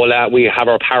pergola. We have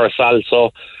our parasol.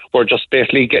 So we're just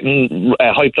basically getting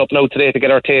hyped up now today to get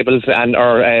our tables and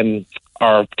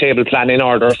our table plan in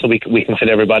order so we can fit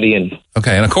everybody in.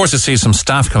 Okay, and of course it sees some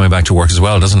staff coming back to work as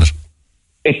well, doesn't it?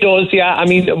 It does, yeah. I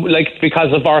mean, like,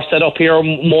 because of our setup here,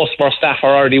 most of our staff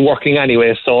are already working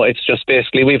anyway. So it's just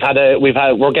basically we're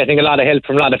getting a lot of help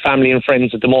from a lot of family and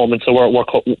friends at the moment. So we're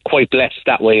quite blessed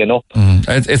that way, you know.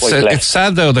 It's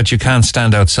sad though that you can't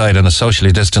stand outside in a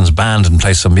socially distanced band and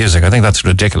play some music. I think that's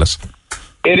ridiculous.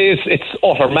 It is. It's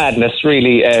utter madness,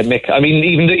 really, Mick. I mean,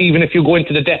 even if you go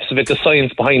into the depths of it, the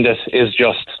science behind it is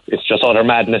just utter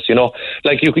madness, you know.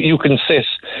 Like you can sit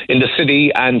in the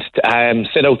city and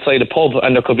sit outside a pub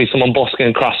and there could be someone busking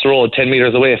across the road 10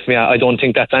 metres away from you. I don't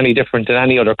think that's any different than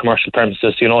any other commercial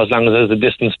premises, you know, as long as there's a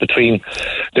distance between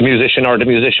the musician or the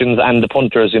musicians and the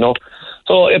punters, you know.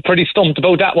 So pretty stumped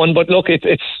about that one, but look,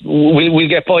 we'll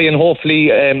get by, and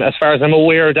hopefully, as far as I'm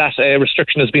aware, that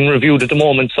restriction has been reviewed at the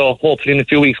moment. So hopefully, in a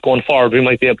few weeks going forward, we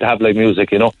might be able to have live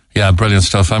music, you know. Yeah, brilliant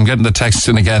stuff. I'm getting the texts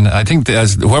in again. I think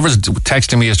whoever's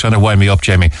texting me is trying to wind me up,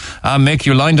 Jamie. Mick,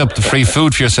 you lined up the free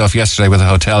food for yourself yesterday with the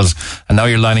hotels, and now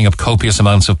you're lining up copious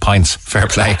amounts of pints. Fair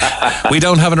play. We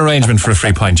don't have an arrangement for a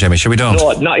free pint, Jamie. Sure, we don't.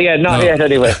 No, not yet. Not yet.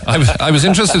 Anyway, I was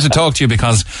interested to talk to you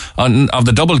because of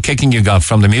the double kicking you got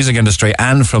from the music industry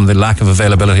and from the lack of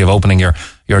availability of opening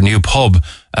your new pub.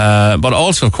 But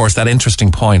also, of course, that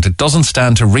interesting point. It doesn't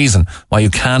stand to reason why you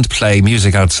can't play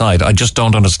music outside. I just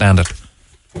don't understand it.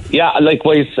 Yeah,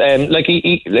 likewise.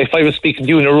 If I was speaking to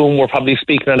you in a room, we're probably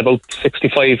speaking at about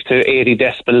 65 to 80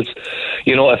 decibels.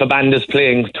 You know, if a band is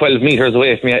playing 12 metres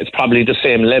away from you, it's probably the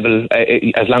same level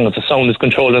as long as the sound is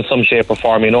controlled in some shape or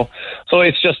form, you know. So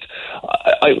it's just,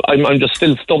 I'm just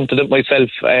still stumped at it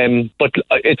myself. But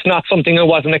it's not something I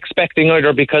wasn't expecting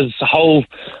either, because how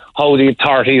the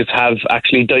authorities have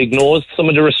actually diagnosed some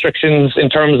of the restrictions in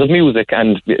terms of music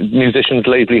and musicians'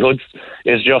 livelihoods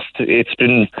is just, it's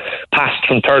been passed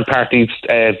from third parties,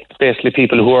 basically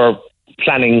people who are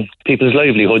planning people's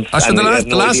livelihoods. So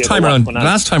the last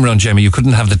time around, Jamie, you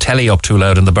couldn't have the telly up too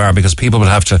loud in the bar because people would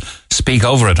have to speak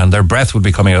over it and their breath would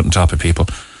be coming out on top of people.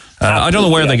 I don't know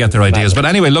where they get their ideas, but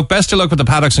anyway, look, best of luck with the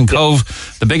paddocks in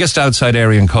Cove. The biggest outside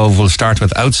area in Cove will start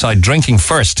with outside drinking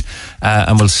first,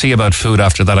 and we'll see about food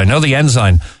after that. I know the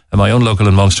Ensign, my own local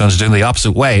in Monkstown, is doing the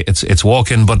opposite way. It's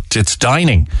walk-in, but it's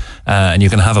dining, and you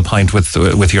can have a pint with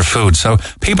your food. So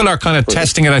people are kind of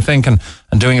testing it, I think, and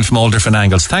doing it from all different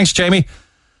angles. Thanks, Jamie.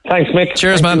 Thanks, Mick.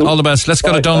 Cheers, man. All the best. Let's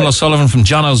go to Donald O'Sullivan from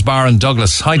John O's Bar in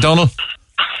Douglas. Hi, Donald.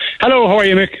 Hello, how are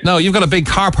you, Mick? No, you've got a big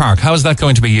car park. How is that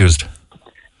going to be used?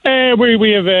 We've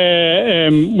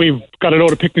got a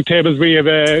load of picnic tables. We have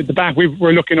the back.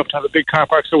 We're lucky enough to have a big car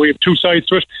park, so we have two sides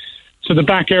to it. So the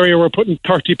back area, we're putting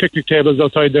 30 picnic tables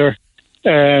outside there,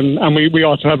 and we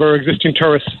also have our existing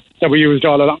terrace that we used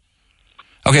all along.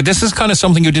 Okay, this is kind of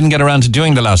something you didn't get around to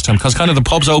doing the last time, because kind of the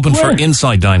pubs opened for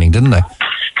inside dining, didn't they?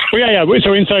 Well, yeah.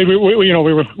 So inside, we were,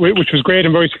 which was great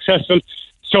and very successful.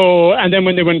 So, and then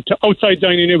when they went to outside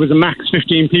dining, it was a max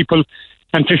 15 people.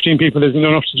 And 15 people isn't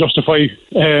enough to justify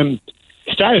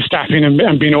staffing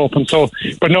and being open. So,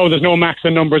 but no, there's no max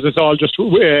in numbers. It's all just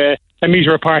a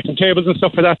metre apart in tables and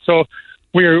stuff like that. So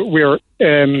we're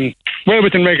well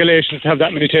within regulations to have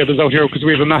that many tables out here because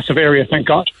we have a massive area, thank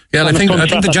God. Yeah, and I think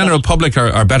the general public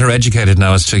are better educated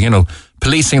now as to,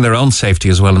 policing their own safety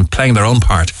as well and playing their own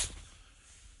part.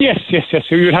 Yes.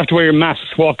 So you'd have to wear your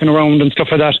masks walking around and stuff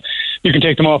like that. You can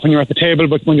take them off when you're at the table,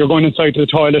 but when you're going inside to the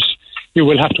toilet, you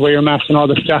will have to wear your mask, and all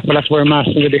the staff will have to wear masks,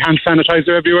 and there'll be hand sanitizer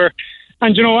everywhere.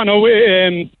 And I know,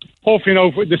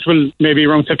 hopefully, this will maybe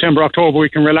around September, October, we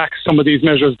can relax some of ththese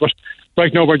measures. But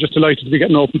right now, we're just delighted to be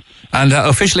getting open. And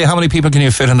officially, how many people can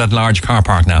you fit in that large car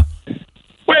park now?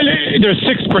 Well, there's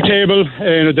 6 per table.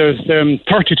 There's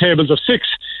 30 tables of 6.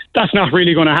 That's not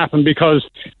really going to happen because,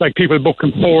 people book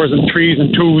in 4s and 3s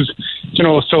and 2s.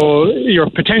 So your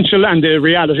potential and the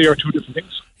reality are two different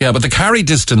things. Yeah, but the carry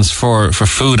distance for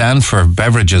food and for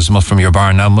beverages from your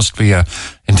bar now must be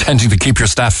intending to keep your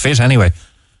staff fit anyway.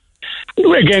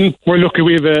 Again, we're lucky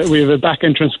we have a back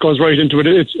entrance goes right into it.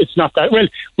 It's not that well.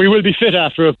 We will be fit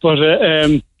after it, but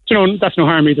that's no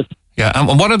harm either. Yeah,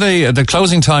 and what are the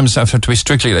closing times have to be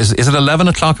strictly? Is it 11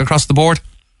 o'clock across the board?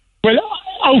 Well,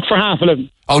 out for 11:30.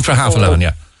 Out for 11:30,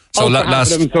 yeah. So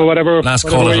last 11, so whatever. Last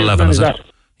call at 11, is it?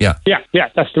 Yeah. Yeah.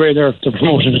 That's the way they're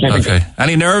promoting it. Okay.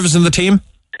 Any nerves in the team?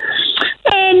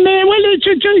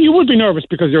 You would be nervous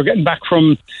because you're getting back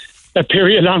from a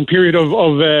long period of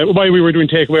why we were doing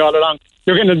takeaway all along.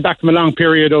 You're getting back from a long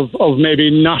period of maybe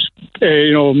not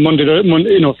Monday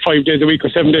 5 days a week or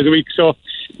 7 days a week. So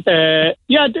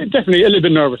definitely a little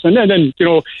bit nervous. And then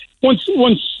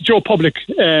once Joe Public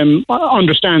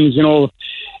understands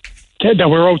that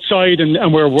we're outside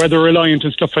and we're weather reliant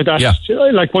and stuff like that. Yeah.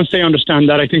 Once they understand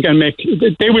that, I think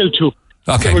they will too.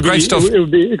 Okay, great stuff.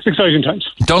 It's exciting times.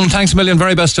 Donald, thanks a million.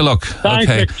 Very best of luck. Thanks,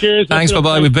 okay. Nick. Cheers. Thanks,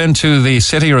 bye-bye. We've been to the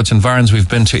city or its environs. We've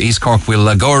been to East Cork.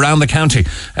 We'll go around the county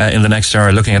in the next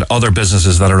hour looking at other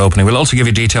businesses that are opening. We'll also give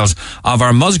you details of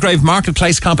our Musgrave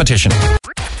Marketplace competition.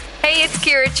 Hey, it's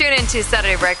Ciara. Tune in to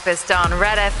Saturday Breakfast on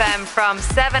Red FM from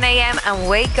 7 a.m. and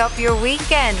wake up your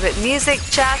weekend with music,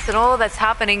 chats and all that's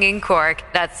happening in Cork.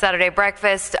 That's Saturday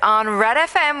Breakfast on Red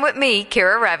FM with me,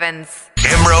 Ciara Revens.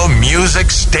 Imro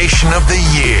Music Station of the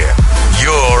Year.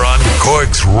 You're on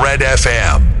Cork's Red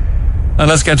FM. And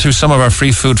let's get to some of our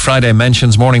Free Food Friday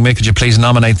mentions. Morning, Mick, could you please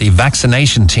nominate the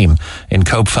vaccination team in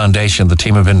Cope Foundation? The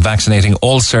team have been vaccinating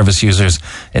all service users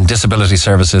in disability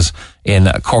services in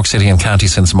Cork City and County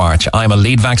since March. I'm a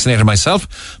lead vaccinator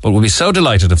myself, but we'll be so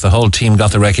delighted if the whole team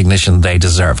got the recognition they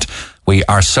deserved. We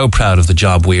are so proud of the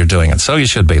job we are doing, and so you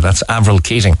should be. That's Avril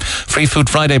Keating. Free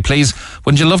Food Friday, please.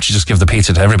 Wouldn't you love to just give the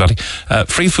pizza to everybody?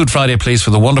 Free Food Friday, please,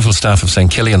 for the wonderful staff of St.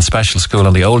 Killian Special School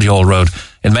on the Old Yall Road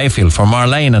in Mayfield, for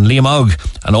Marlene and Liam Og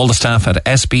and all the staff at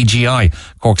SBGI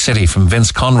Cork City, from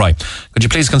Vince Conroy. Could you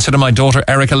please consider my daughter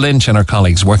Erica Lynch and her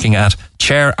colleagues working at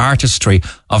Chair Artistry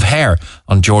of Hair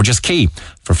on George's Quay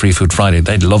for Free Food Friday?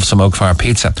 They'd love some Oak Fire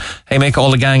pizza. Hey, Mick, all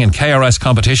the gang in KRS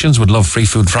Competitions would love Free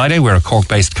Food Friday. We're a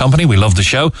Cork-based company. We love the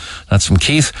show. That's from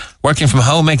Keith. Working from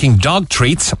home, making dog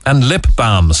treats and lip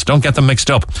balms. Don't get them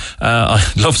mixed up. I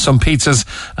love some pizzas,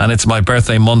 and it's my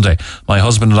birthday Monday. My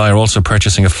husband and I are also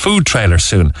purchasing a food trailer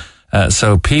soon.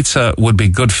 So pizza would be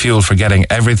good fuel for getting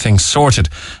everything sorted.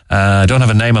 I don't have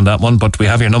a name on that one, but we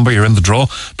have your number. You're in the draw.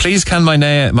 Please can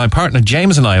my partner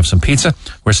James and I have some pizza?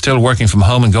 We're still working from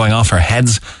home and going off our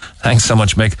heads. Thanks so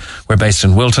much, Mick. We're based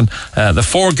in Wilton. The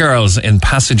 4 girls in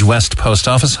Passage West Post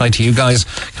Office. Hi to you guys.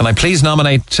 Can I please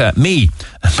nominate me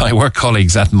and my work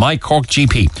colleagues at My Cork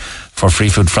GP for Free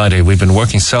Food Friday? We've been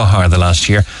working so hard the last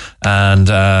year and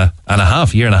a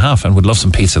half, and would love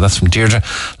some pizza. That's from Deirdre.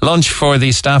 Lunch for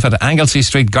the staff at Anglesey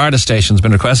Street Garda Station has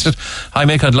been requested. Hi,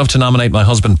 Mick. I'd love to nominate my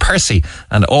husband Percy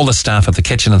and all the staff at the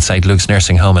kitchen in St. Luke's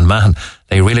Nursing Home in Mahon.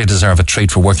 They really deserve a treat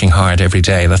for working hard every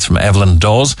day. That's from Evelyn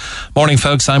Dawes. Morning,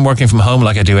 folks. I'm working from home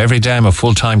like I do every day. I'm a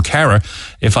full-time carer.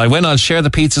 If I win, I'll share the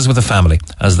pizzas with the family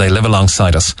as they live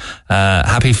alongside us.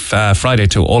 Happy Friday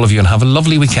to all of you and have a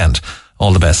lovely weekend.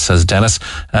 All the best, says Dennis.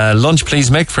 Lunch, please,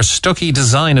 Mick, for Stuckey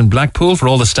Design in Blackpool, for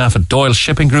all the staff at Doyle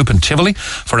Shipping Group in Tivoli,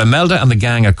 for Imelda and the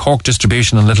gang at Cork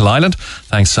Distribution in Little Island.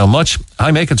 Thanks so much.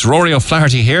 Hi, Mick, it's Rory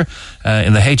O'Flaherty here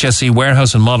in the HSE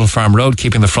warehouse in Model Farm Road,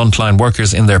 keeping the frontline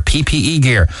workers in their PPE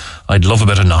gear. I'd love a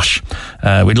bit of nosh.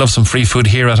 We'd love some free food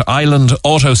here at Island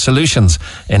Auto Solutions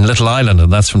in Little Island,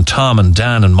 and that's from Tom and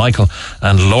Dan and Michael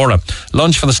and Laura.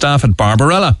 Lunch for the staff at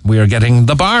Barbarella. We are getting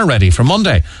the bar ready for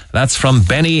Monday. That's from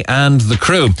Benny and the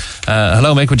crew.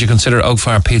 Hello, Mick. Would you consider Oak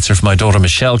Fire Pizza for my daughter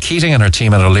Michelle Keating and her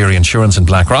team at O'Leary Insurance in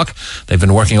Blackrock? They've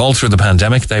been working all through the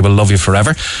pandemic. They will love you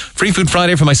forever. Free Food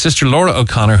Friday for my sister Laura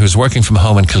O'Connor, who's working from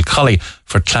home in Kilcully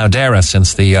for Cloudera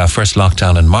since the first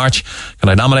lockdown in March. Can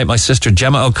I nominate my sister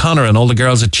Gemma O'Connor and all the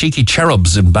girls at Cheeky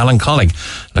Cherubs in Ballincollig,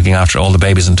 looking after all the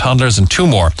babies and toddlers, and 2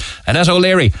 more. Annette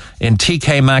O'Leary in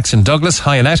TK Maxx in Douglas.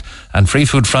 Hi, Annette. And Free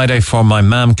Food Friday for my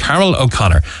mam Carol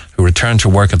O'Connor, who returned to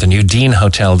work at the new Dean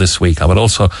Hotel this week. I would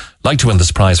also like to win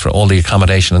this prize for all the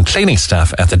accommodation and cleaning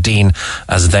staff at the Dean,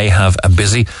 as they have a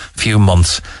busy few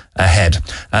months ahead.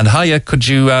 And hiya, could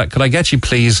I get you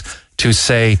please to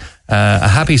say a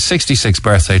happy 66th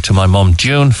birthday to my mum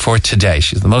June for today.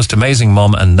 She's the most amazing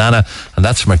mum and nana, and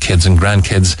that's from her kids and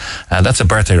grandkids. And that's a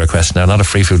birthday request now, not a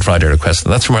Free Food Friday request.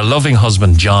 And that's from her loving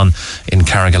husband John in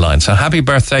Carrigaline. So happy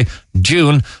birthday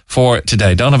June for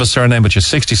today. Don't have a surname, but you're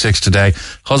 66 today.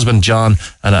 Husband John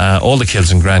and all the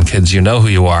kids and grandkids, you know who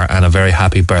you are, and a very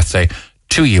happy birthday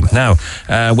to you. Now,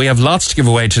 we have lots to give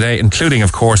away today, including,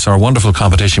 of course, our wonderful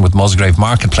competition with Musgrave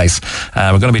Marketplace.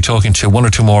 We're going to be talking to 1 or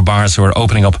 2 more bars who are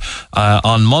opening up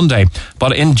on Monday.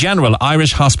 But in general,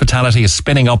 Irish hospitality is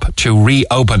spinning up to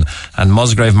reopen, and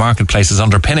Musgrave Marketplace is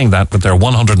underpinning that with their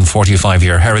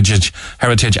 145-year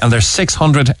heritage and their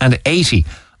 680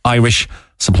 Irish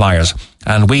suppliers.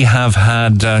 And we have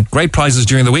had great prizes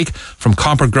during the week from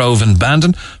Copper Grove in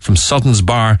Bandon, from Sutton's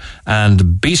Bar and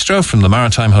Bistro, from the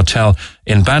Maritime Hotel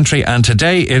in Bantry. And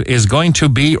today it is going to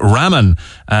be ramen.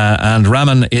 And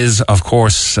ramen is, of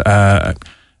course,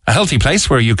 a healthy place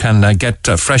where you can get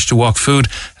fresh to walk food,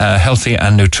 healthy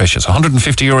and nutritious.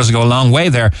 €150 go a long way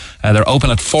there. They're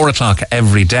open at 4:00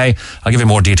 every day. I'll give you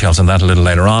more details on that a little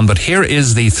later on. But here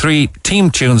is the 3 team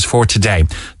tunes for today.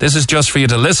 This is just for you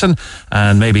to listen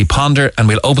and maybe ponder, and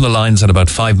we'll open the lines at about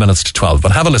 5 minutes to 12.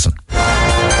 But have a listen.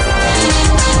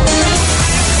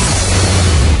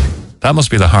 That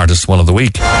must be the hardest one of the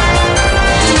week.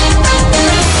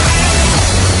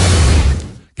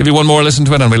 Give you one more listen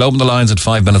to it and we'll open the lines at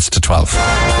 5 minutes to 12.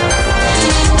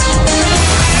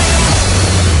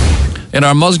 In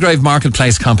our Musgrave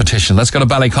Marketplace competition, let's go to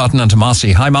Ballycotton and to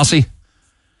Mossy. Hi, Mossy.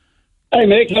 Hey,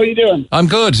 Mick, how are you doing? I'm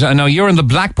good. I know you're in the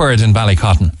Blackbird in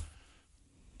Ballycotton.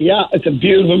 Yeah, it's a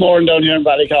beautiful morning down here in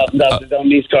Ballycotton. That's down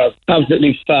in East Cork.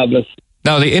 Absolutely fabulous.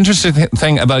 Now, the interesting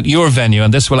thing about your venue,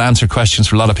 and this will answer questions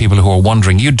for a lot of people who are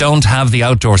wondering, you don't have the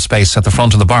outdoor space at the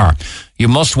front of the bar. You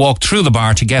must walk through the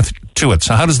bar to get to it.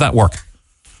 So how does that work?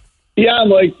 Yeah,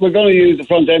 Mike, we're going to use the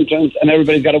front entrance and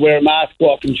everybody's got to wear a mask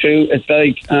walking through. It's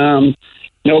like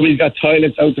nobody's got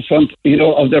toilets out the front,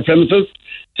 of their premises.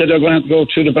 So they're going to have to go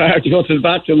through the bar to go to the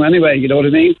bathroom anyway, you know what I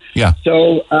mean? Yeah.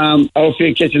 So our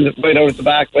field kitchen is right out at the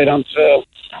back, right onto the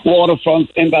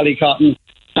waterfront in Ballycotton.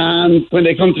 And when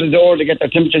they come to the door, they get their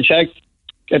temperature checked,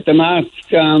 get the mask,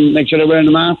 make sure they're wearing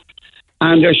a mask,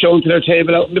 and they're shown to their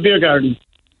table out in the beer garden.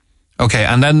 Okay,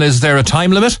 and then is there a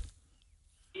time limit?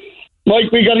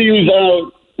 Mike, we got to use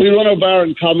we run our bar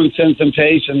in common sense and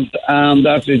patience, that's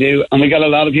what we do. And we got a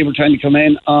lot of people trying to come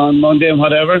in on Monday and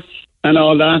whatever, and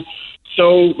all that.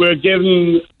 So we're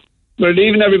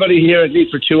leaving everybody here at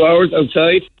least for 2 hours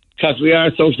outside, because we are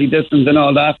socially distanced and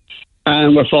all that,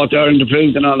 and we're fought there and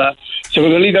approved and all that. So we're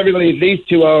going to leave everybody at least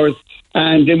 2 hours,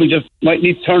 and then we just might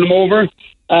need to turn them over. It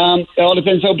all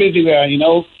depends how busy we are, You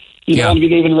don't want to be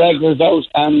leaving regulars out,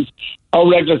 and our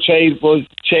regular trade was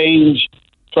changed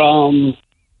from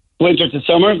winter to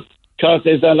summer. because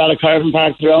there's a lot of caravan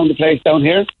parks around the place down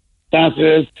here. That's it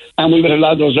is. And we would have a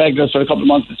lot of those regulars for a couple of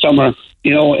months of summer,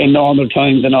 you know, in normal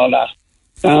times and all that.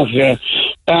 That's it.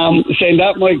 Saying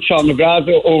that, Mike, Sean McGrath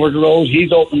over the road,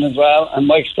 he's open as well. And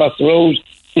Mike's across the road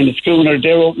in the schooner,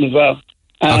 they're open as well.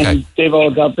 And they've all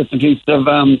got bits and pieces of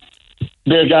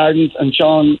beer gardens and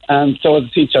Sean, and so is the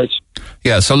Sea Church.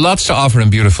 Yeah, so lots to offer in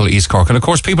beautiful East Cork. And of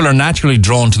course, people are naturally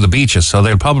drawn to the beaches, so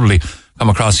they'll probably come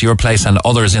across your place and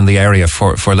others in the area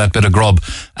for that bit of grub.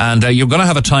 And you're going to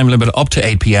have a time limit up to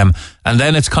 8 p.m. And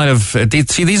then it's kind of,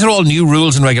 see, these are all new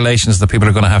rules and regulations that people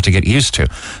are going to have to get used to.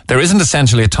 There isn't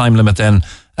essentially a time limit then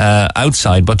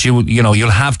outside, but you'll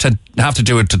have to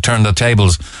do it to turn the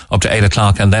tables up to 8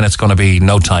 o'clock, and then it's going to be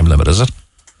no time limit, is it?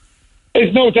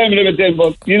 It's no time limit then,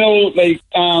 but, you know, like,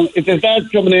 if there's lads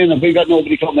coming in, if we've got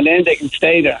nobody coming in, they can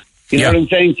stay there. You know what I'm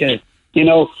saying to you? You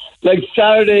know, like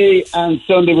Saturday and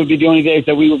Sunday would be the only days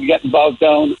that we would be getting bogged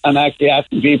down and actually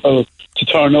asking people to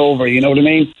turn over, you know what I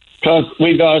mean? Because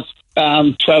we've got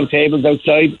 12 tables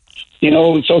outside, you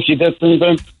know, social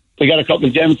distancing. We got a couple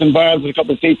of Jameson bars with a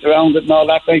couple of seats around it and all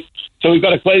that thing. So we've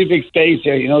got a quite a big space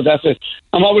here, you know, that's it.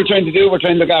 And what we're trying to do, we're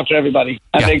trying to look after everybody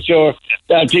and make sure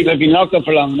that people have been locked up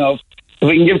for long enough. If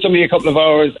we can give somebody a couple of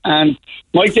hours, and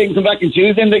Mike, they can come back on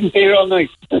Tuesday and they can stay here all night.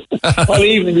 All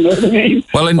evening, you know what I mean?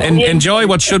 Well, enjoy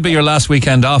what should be your last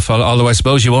weekend off, although I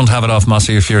suppose you won't have it off,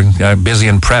 Mossy, if you're busy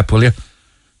in prep, will you?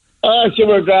 Sure,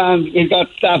 we're grand. We've got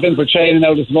staff in for training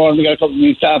now this morning. We got a couple of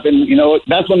new staff in. You know,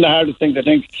 that's one of the hardest things, I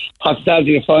think,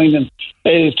 hospitality of finding,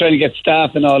 is trying to get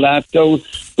staff and all that. So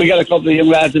we got a couple of young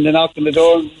lads and they knocked on the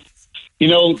door. You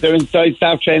know, they're inside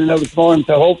staff training now this morning,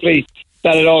 so hopefully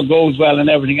that it all goes well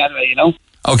and everything anyway, you know.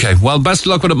 Okay, well, best of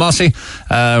luck with it, Mossy.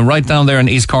 Right down there in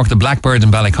East Cork, the Blackbird in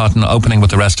Ballycotton, opening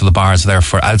with the rest of the bars there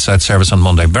for outside service on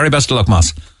Monday. Very best of luck,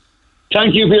 Moss.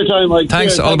 Thank you for your time, Mike.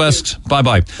 Thanks, all the best.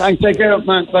 Bye-bye. Thanks, take care,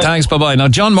 man. Bye. Thanks, bye-bye. Now,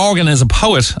 John Morgan is a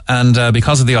poet, and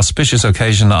because of the auspicious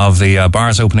occasion of the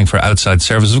bars opening for outside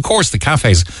service, of course, the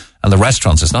cafes and the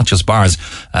restaurants, it's not just bars,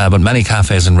 but many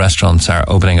cafes and restaurants are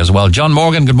opening as well. John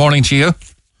Morgan, good morning to you.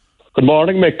 Good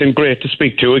morning, Mick, and great to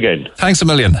speak to you again. Thanks a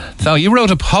million. Now, you wrote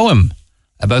a poem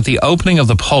about the opening of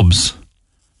the pubs.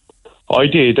 I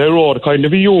did. I wrote a kind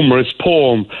of a humorous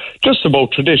poem just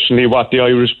about traditionally what the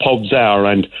Irish pubs are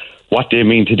and what they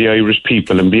mean to the Irish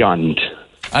people and beyond.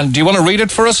 And do you want to read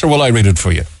it for us, or will I read it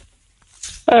for you?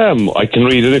 I can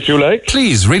read it if you like.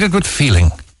 Please, read it with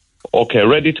feeling. Okay,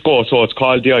 ready to go. So it's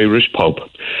called the Irish pub.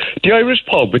 The Irish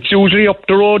pub, it's usually up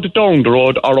the road, down the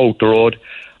road, or out the road,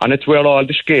 and it's where all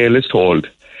the scale is told.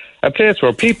 A place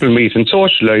where people meet and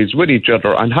socialise with each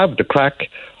other and have the crack.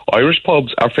 Irish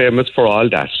pubs are famous for all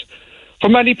that. For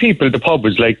many people, the pub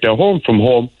is like their home from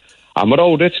home, and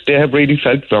without it, they have really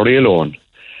felt very alone.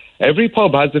 Every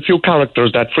pub has a few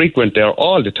characters that frequent there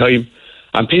all the time,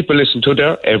 and people listen to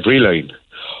their every line.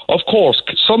 Of course,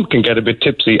 some can get a bit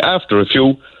tipsy after a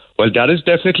few. Well, that is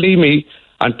definitely me,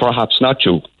 and perhaps not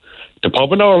you. The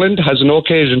pub in Ireland has an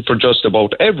occasion for just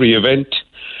about every event.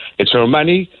 It's where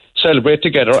many celebrate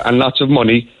together and lots of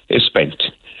money is spent.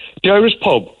 The Irish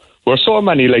pub, where so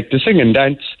many like to sing and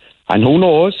dance, and who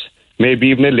knows, maybe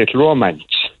even a little romance.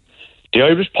 The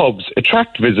Irish pubs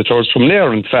attract visitors from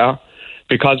near and far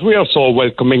because we are so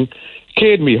welcoming.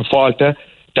 Céad Míle Fáilte,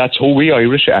 that's who we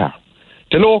Irish are.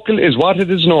 The local is what it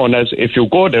is known as if you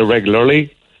go there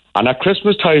regularly, and at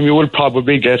Christmas time you will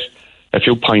probably get a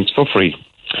few pints for free.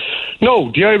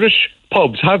 No, the Irish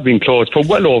pubs have been closed for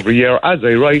well over a year as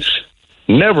I write.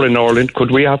 Never in Ireland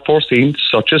could we have foreseen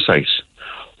such a sight.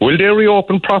 Will they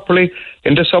reopen properly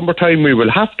in the summertime? We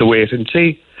will have to wait and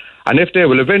see, and if they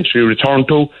will eventually return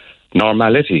to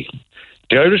normality.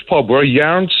 The Irish pub where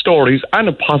yarns, stories and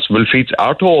impossible feats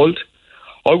are told.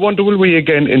 I wonder will we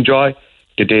again enjoy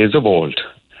the days of old.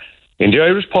 In the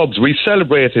Irish pubs we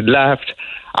celebrated, laughed,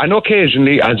 and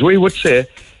occasionally, as we would say,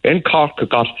 in Cork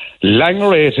got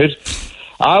langerated.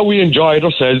 We enjoyed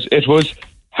ourselves. It was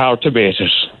hard to beat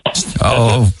it.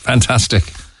 Oh, fantastic.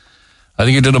 I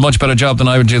think you did a much better job than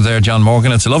I would do there, John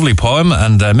Morgan. It's a lovely poem,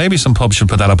 and maybe some pubs should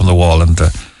put that up on the wall, and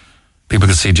people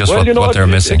could see just what they're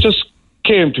missing. It just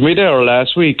came to me there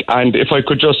last week, and if I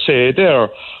could just say there,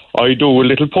 I do a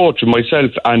little poetry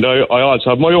myself, and I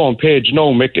also have my own page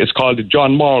now, Mick. It's called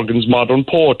John Morgan's Modern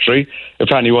Poetry.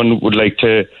 If anyone would like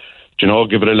to,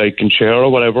 give it a like and share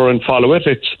or whatever and follow it.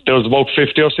 There's about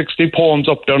 50 or 60 poems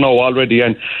up there now already,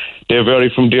 and they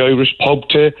vary from the Irish pub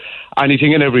to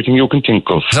anything and everything you can think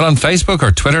of. Is it on Facebook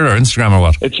or Twitter or Instagram or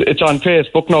what? It's on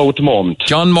Facebook now at the moment.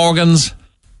 John Morgan's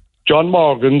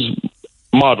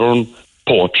Modern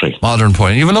Poetry. Modern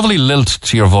Poetry. You have a lovely lilt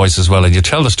to your voice as well, and you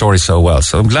tell the story so well,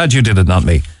 so I'm glad you did it, not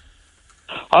me.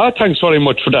 Thanks very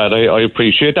much for that. I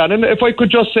appreciate that. And if I could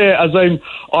just say, as I'm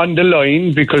on the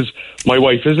line, because my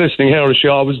wife is listening here, as she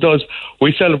always does,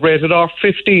 we celebrated our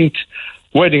 15th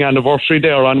wedding anniversary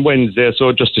there on Wednesday.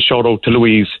 So just a shout out to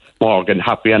Louise Morgan.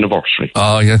 Happy anniversary.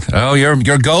 Oh, yeah. Oh,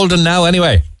 you're golden now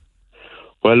anyway.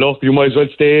 Well, look, you might as well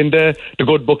stay in the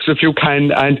good books if you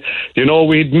can. And, you know,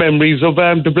 we had memories of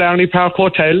the Blarney Park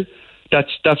Hotel.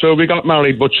 That's where we got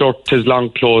married, but sure, 'tis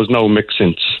long closed now, makes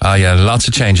sense. Oh, yeah, lots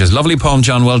of changes. Lovely poem,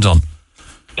 John. Well done.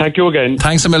 Thank you again.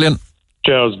 Thanks a million.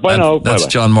 Cheers. Bye now. That's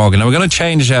Bye-bye. John Morgan. Now, we're going to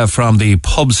change from the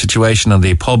pub situation and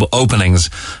the pub openings.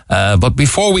 But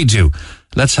before we do,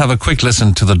 let's have a quick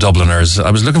listen to the Dubliners.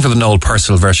 I was looking for the Noel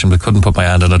Purcell version, but couldn't put my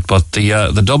hand on it. But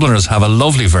the Dubliners have a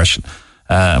lovely version.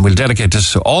 And we'll dedicate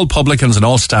this to all publicans and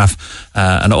all staff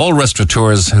and all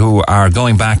restaurateurs who are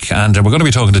going back. And we're going to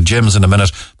be talking to gyms in a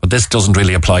minute, but this doesn't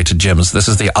really apply to gyms. This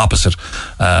is the opposite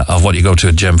of what you go to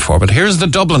a gym for. But here's the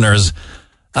Dubliners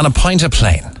and a pint of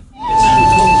plain.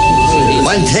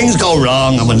 When things go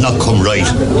wrong and will not come right,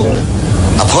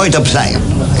 a pint of plain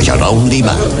is your only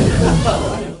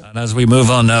man. And as we move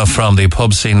on now from the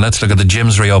pub scene, let's look at the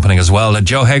gyms reopening as well.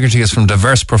 Joe Hegarty is from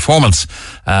Diverse Performance,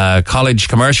 College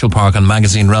Commercial Park on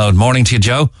Magazine Road. Morning to you,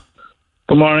 Joe.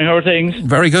 Good morning, how are things?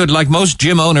 Very good. Like most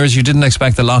gym owners, you didn't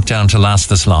expect the lockdown to last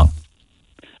this long.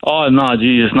 Oh, no,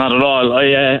 Jesus, not at all.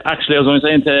 I was only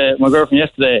saying to my girlfriend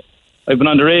yesterday, I've been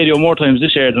on the radio more times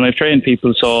this year than I've trained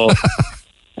people, so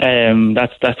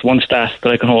that's one stat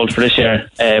that I can hold for this year.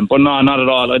 But no, not at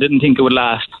all. I didn't think it would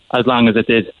last as long as it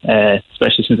did,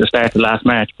 especially since it started last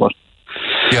March. But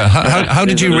yeah, how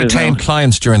did you retain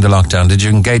clients during the lockdown? Did you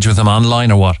engage with them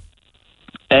online or what?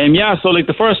 So like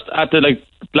the first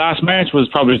last March was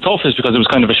probably the toughest because it was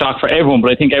kind of a shock for everyone.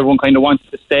 But I think everyone kind of wanted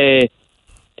to stay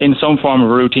in some form of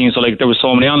a routine. So like there was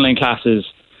so many online classes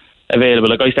available.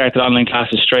 Like I started online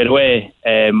classes straight away.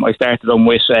 I started them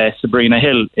with Sabrina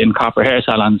Hill in Copper Hair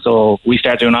Salon. So we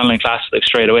started doing online classes like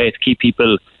straight away to keep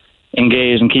people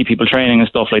engaged and keep people training and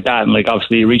stuff like that. And like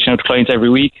obviously reaching out to clients every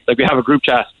week. Like we have a group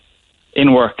chat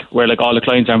in work where like all the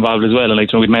clients are involved as well. And like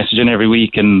so we'd message in every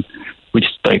week and we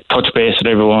just like touch base with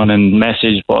everyone and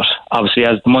message. But obviously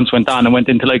as the months went on and went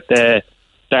into like the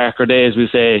darker days, we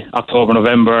say October,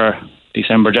 November,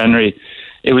 December, January,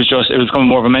 it was becoming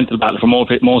more of a mental battle for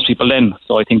most people then.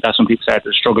 So I think that's when people started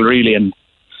to struggle really. And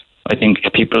I think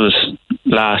people's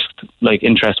last like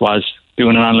interest was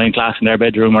doing an online class in their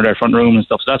bedroom or their front room and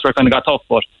stuff. So that's where it kind of got tough.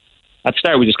 But at the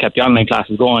start, we just kept the online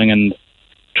classes going and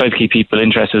tried to keep people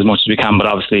interested as much as we can. But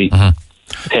obviously, it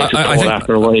takes its toll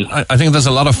after a while. I think there's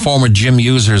a lot of former gym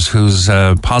users whose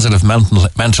positive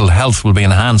mental health will be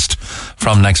enhanced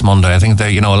from next Monday. I think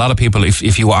that, a lot of people,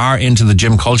 if you are into the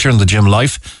gym culture and the gym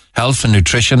life, health and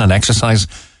nutrition and exercise,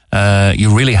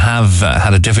 you really have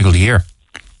had a difficult year.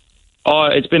 Oh,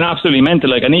 it's been absolutely mental.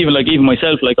 Like, and even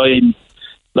myself,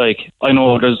 I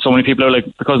know there's so many people are like,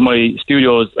 because my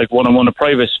studio is like one-on-one, a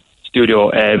private studio.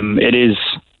 It is,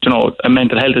 a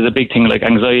mental health is a big thing, like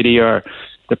anxiety or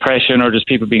depression or just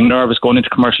people being nervous going into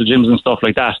commercial gyms and stuff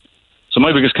like that. So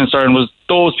my biggest concern was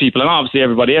those people and obviously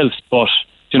everybody else, but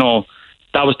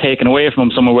that was taken away from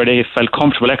them somewhere where they felt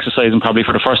comfortable exercising probably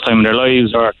for the first time in their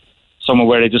lives, or somewhere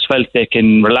where they just felt they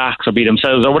can relax or be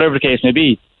themselves or whatever the case may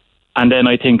be. And then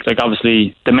I think like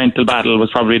obviously the mental battle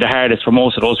was probably the hardest for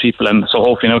most of those people, and so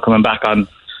hopefully now coming back on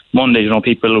Monday,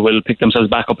 people will pick themselves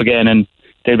back up again and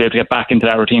they'll be able to get back into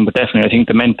that routine. But definitely I think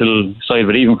the mental side of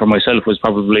it, even for myself, was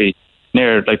probably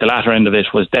near like the latter end of it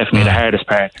was definitely the hardest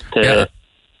part to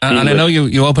and I know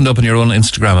you opened up on your own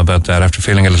Instagram about that after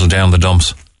feeling a little down the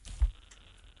dumps.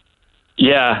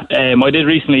 Yeah, I did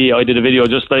recently. I did a video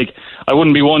just like I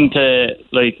wouldn't be one to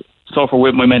like suffer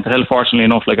with my mental health. Fortunately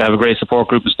enough, like I have a great support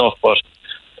group and stuff. But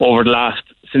over the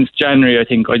since January, I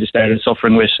think I just started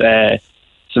suffering with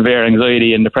severe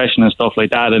anxiety and depression and stuff like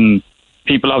that. And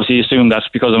people obviously assume that's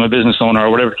because I'm a business owner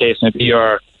or whatever the case may be,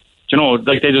 or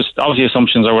like they just obviously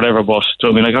assumptions or whatever. But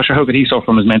I mean, like, oh, sure, how could he suffer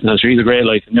from his mental health? He's a great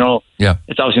life, and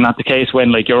it's obviously not the case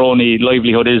when like your only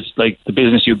livelihood is like the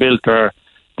business you built or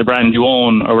the brand you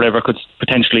own or whatever could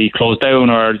potentially close down,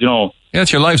 or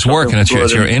it's your life's work and it's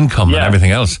your income and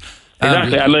everything else.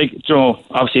 Exactly. And like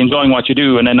obviously enjoying what you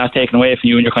do, and then that's taken away from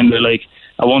you, and you're kind of like,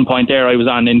 at one point there I was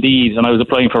on Indeed and I was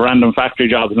applying for random factory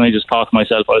jobs, and I just thought to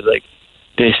myself, I was like,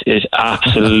 this is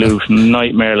absolute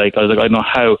nightmare. Like I was like, I don't know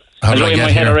how in my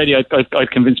head already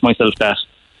I'd convinced myself that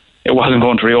it wasn't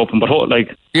going to reopen. But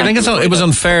you think it was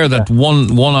unfair that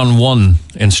one-on-one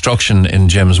instruction in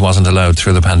gyms wasn't allowed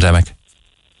through the pandemic?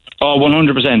 Oh,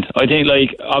 100%. I think,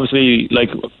 like, obviously,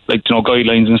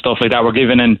 guidelines and stuff like that were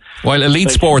given. And while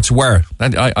elite sports were.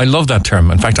 I love that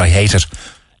term. In fact, I hate it.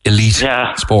 Elite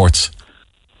sports.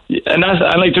 And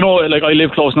like, you know, like I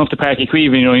live close enough to Parky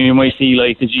Quays, you know, you might see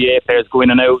like the GA players go in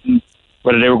and out, and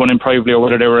whether they were going in privately or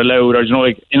whether they were allowed, or, you know,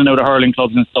 like in and out of hurling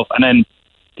clubs and stuff. And then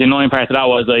the annoying part of that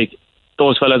was like,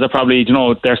 those fellas are probably, you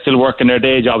know, they're still working their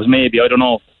day jobs, maybe, I don't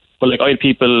know. But like, I had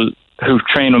people who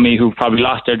trained with me who probably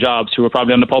lost their jobs, who were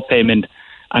probably on the pup payment,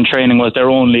 and training was their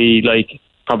only, like,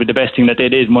 probably the best thing that they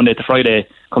did Monday to Friday,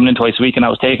 coming in twice a week, and that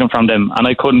was taken from them. And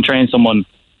I couldn't train someone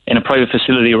in a private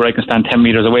facility where I can stand 10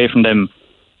 metres away from them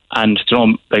and, you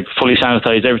know, like fully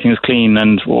sanitised, everything is clean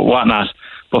and whatnot.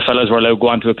 But fellas were allowed to go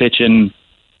onto a pitch and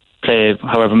play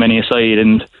however many a side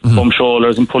and bump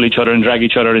shoulders and pull each other and drag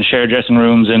each other and share dressing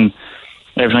rooms and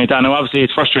everything like that. Now, obviously,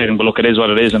 it's frustrating, but look, it is what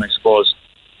it is, and I suppose,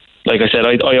 like I said,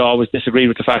 I always disagreed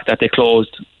with the fact that they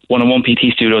closed 1-on-1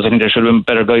 PT studios. I think there should have been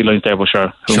better guidelines there, but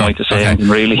sure, who am I to say anything,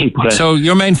 really? But, so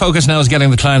your main focus now is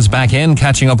getting the clients back in,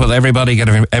 catching up with everybody,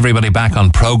 getting everybody back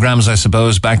on programs, I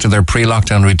suppose, back to their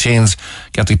pre-lockdown routines,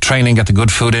 get the training, get the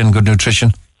good food in, good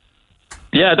nutrition.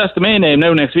 Yeah, that's the main aim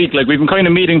now next week. Like, we've been kind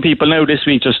of meeting people now this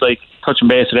week, just like touching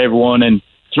base with everyone and,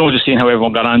 you know, just seeing how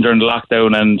everyone got on during the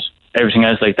lockdown and everything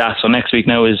else like that. So next week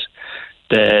now is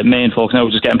the main focus now,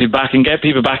 just getting people back and get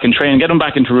people back in training, get them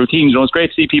back into routines. You know, it's great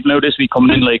to see people now this week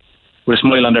coming in like with a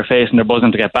smile on their face and they're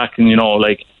buzzing to get back. And, you know,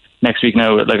 like next week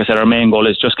now, like I said, our main goal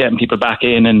is just getting people back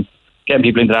in and getting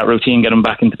people into that routine, getting them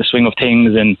back into the swing of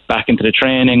things and back into the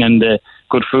training and the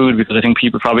good food, because I think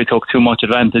people probably took too much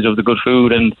advantage of the good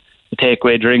food and the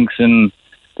takeaway drinks and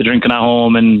the drinking at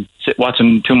home and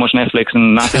watching too much Netflix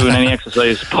and not doing any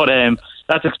exercise. But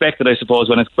that's expected, I suppose,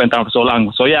 when it went on for so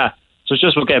long. So yeah, so it's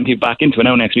just about getting people back into it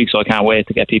now next week, so I can't wait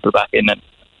to get people back in. And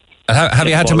have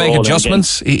you had to make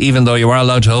adjustments, even though you are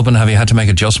allowed to open? Have you had to make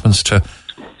adjustments to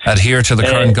adhere to the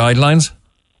current guidelines?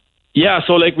 Yeah,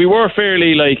 so like we were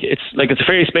fairly it's a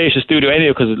very spacious studio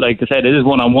anyway, because like I said, it is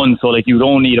 1-on-1, so like you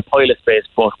don't need a pilot space,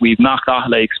 but we've knocked off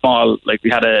like small, like we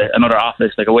had another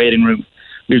office, like a waiting room.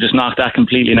 We've just knocked that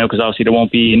completely now, because obviously there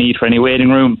won't be a need for any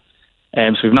waiting room.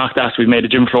 So we've knocked that, so we've made the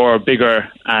gym floor bigger,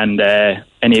 and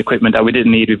any equipment that we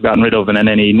didn't need we've gotten rid of, and then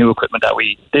any new equipment that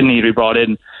we didn't need we brought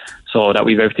in, so that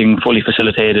we've everything fully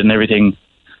facilitated and everything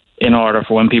in order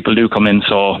for when people do come in.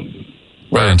 So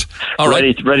brilliant. All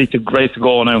right, ready to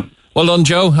go now. Well done,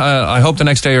 Joe. I hope the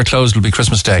next day you're closed will be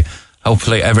Christmas Day.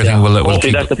 Hopefully everything will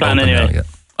keep. That's the plan anyway. Now, yeah.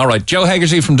 All right, Joe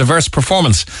Hegarty from Diverse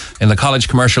Performance in the College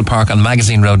Commercial Park on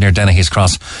Magazine Road near Dennehy's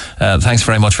Cross. Thanks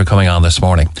very much for coming on this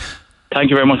morning. Thank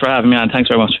you very much for having me on. Thanks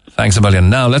very much. Thanks a million.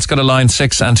 Now, let's go to line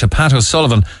 6 and to Pat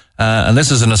O'Sullivan. And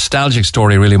this is a nostalgic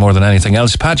story, really, more than anything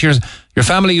else. Pat, your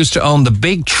family used to own the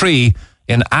big tree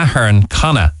in Ahern,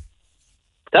 Connacht.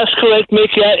 That's correct, Mick.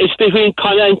 Yeah, it's between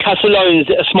Connacht and Castlelyons,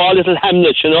 a small little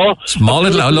hamlet, you know. Small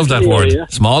little, I love that word. Yeah.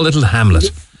 Small little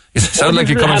hamlet. It sounds like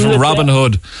you're coming from Robin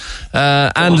Hood.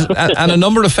 And a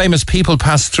number of famous people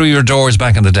passed through your doors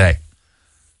back in the day.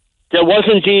 There was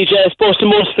indeed, I suppose the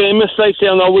most famous, like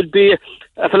there now, would be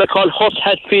a fella called Hut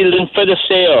Hatfield and Fred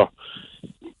Astaire.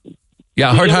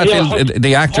 Yeah, Hut Hatfield,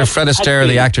 the actor, Fred Astaire,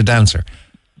 the actor dancer.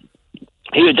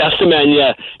 That's the man,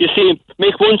 yeah. You see,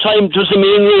 Mick, one time there was the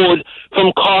main road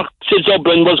from Cork to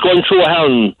Dublin was going through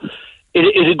Ahern.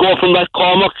 It'd go from that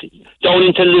Cormac down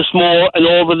into Lismore and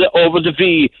over the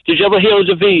V. Did you ever hear of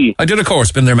the V? I did, of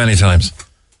course. Been there many times.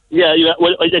 Yeah.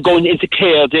 Well, they're going into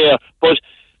Care there, but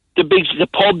the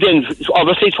pub then,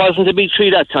 obviously it wasn't a big tree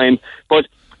that time, but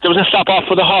there was a stop off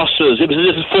for the horses. It was a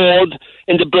little ford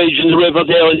in the bridge in the river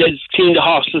there, and they'd clean the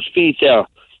horses' feet there,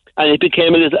 and it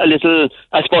became a little,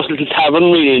 I suppose, a little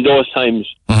tavern really in those times.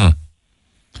 Mm-hmm.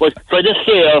 But Fred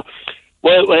Astaire,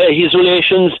 well, his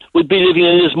relations would be living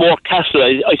in Lismore Castle.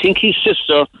 I think his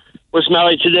sister was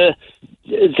married to the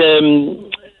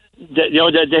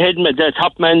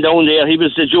top man down there. He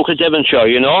was the Duke of Devonshire,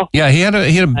 you know. Yeah,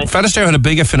 Fred Astaire had a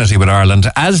big affinity with Ireland,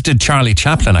 as did Charlie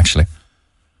Chaplin, actually.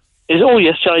 Oh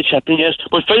yes, Charlie Chaplin, yes.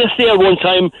 But Fred Astaire one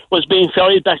time was being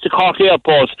ferried back to Cork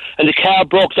Airport, and the car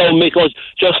broke down because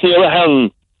just near Ahern.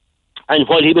 And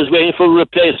while he was waiting for a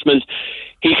replacement,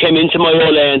 he came into my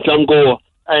old aunt long ago,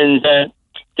 and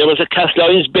there was a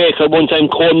Castlelyons baker one time,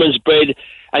 Coleman's bread,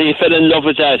 and he fell in love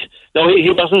with that. Now,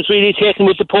 he wasn't really taken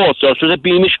with the porter. It was a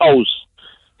Beamish house.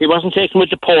 He wasn't taken with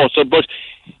the porter, but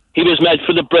he was mad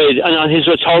for the bread, and on his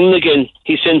return again,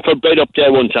 he sent for bread up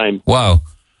there one time. Wow.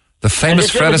 The famous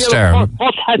Fred Astaire.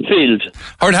 Hut Hatfield.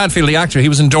 Hut Hatfield, the actor. He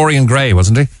was in Dorian Gray,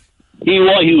 wasn't he? He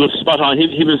was spot on.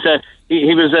 He was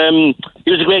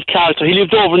a great character. He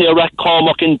lived over near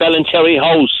Rathcormac in Ballanterry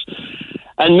House.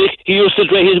 And Mick, he used to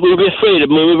dress, we were afraid of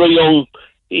him when we were young.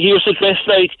 He used to dress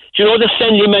like, do you know the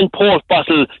Sandlyman port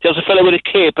bottle? There's a fellow with a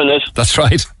cape in it. That's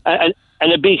right. And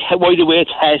a big wide-awake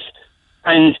hat.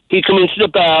 and he'd come into the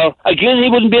bar. Again, he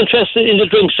wouldn't be interested in the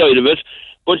drink side of it,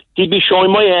 but he'd be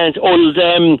showing my aunt old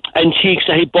antiques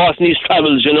that he bought in his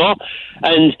travels, you know.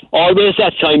 And always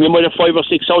that time, you might have 5 or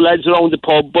 6 old lads around the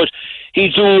pub, but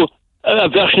he'd do a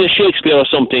version of Shakespeare or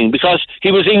something, because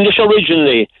he was English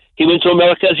originally. He went to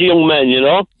America as a young man, you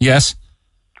know. Yes.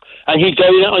 And he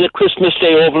died on a Christmas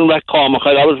day over in Rathcormac.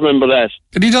 I always remember that.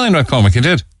 Did he die in Rathcormac? He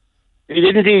did? He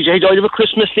did indeed. He died of a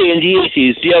Christmas day in the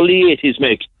 80s, the early 80s,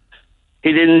 Mick.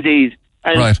 He did indeed.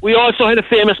 And right. We also had a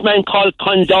famous man called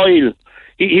Con Doyle.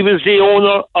 He was the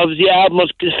owner of the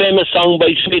Ardmouth, the famous song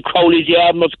by Jimmy Crowley, the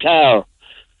Ardmouth Car.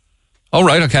 Oh,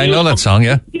 right, okay, I know that song,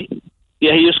 yeah.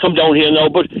 Yeah, he used to come down here now,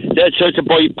 but they tried to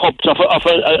buy pups off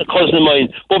a cousin of mine.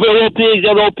 But they're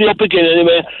opening up again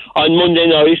anyway on Monday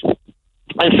night.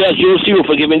 And thank you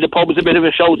for giving the pub a bit of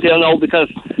a shout there now, because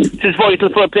it's vital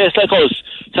for a place like us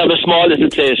to have a small little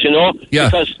place, you know? Yeah.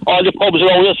 Because all the pubs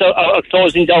around us are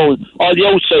closing down, all the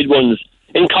outside ones.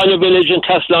 In Connor Village and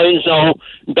Castlines now,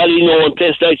 Ballyno and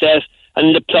places like that,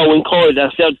 and the Plough and Cork,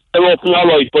 they're open all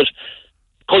right, but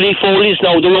Cuddy Foley's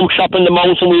now, the rum shop in the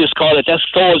mountain, we used to call it, that's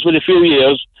closed with a few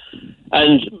years,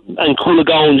 and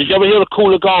Coolagown. Did you ever hear of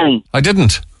Coolagown? I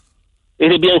didn't.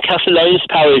 It'll be in Castlines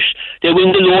Parish. They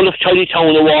win the Lord of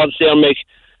Charlie-Town Awards there, Mick.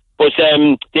 But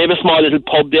they have a small little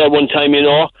pub there one time, you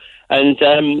know, and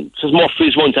it was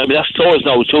Murphy's one time, but that's closed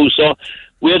now too, so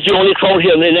we're the only crowd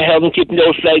here in the Heaven keeping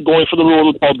those flag going for the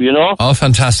rural pub, you know. Oh,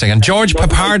 fantastic. And George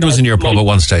Peppard was in your pub at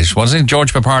one stage, wasn't he?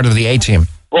 George Peppard of the A-Team.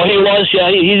 Oh, he was, yeah.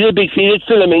 He's a big field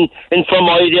filming in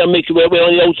Fermoy there, Mick. We're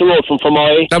on the outer road from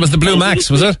Fermoy. That was the Blue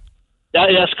Max, was it?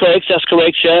 That's correct,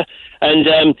 yeah.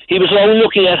 And he was only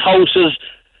looking at houses.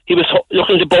 He was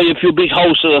looking to buy a few big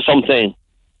houses or something.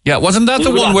 Yeah, wasn't that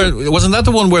the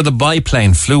one where the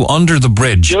biplane flew under the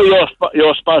bridge? You're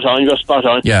spot on.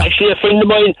 Yeah. Actually, a friend of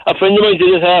mine did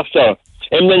it after.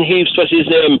 Emlyn Heaps was his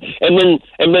name. Emlyn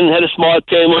had a small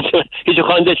plane. He took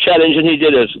on the challenge and he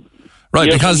did it.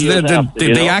 Right, because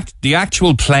the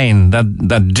actual plane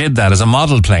that did that is a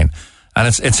model plane. And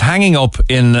it's hanging up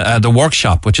in the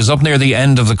workshop, which is up near the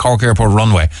end of the Cork Airport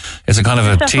runway. It's a kind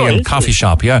of a tea and coffee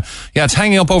shop. Yeah, it's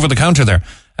hanging up over the counter there.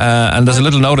 And there's a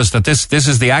little notice that this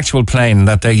is the actual plane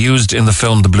that they used in the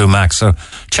film The Blue Max. So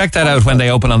check that out when they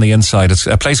open on the inside. It's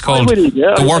a place called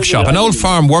The Workshop, an old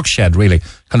farm work shed, really,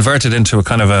 converted into a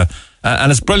kind of a...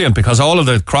 and it's brilliant because all of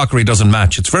the crockery doesn't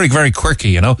match. It's very, very quirky,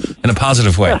 you know, in a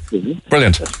positive way.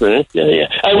 Brilliant. That's brilliant. Yeah.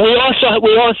 And we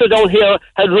also down here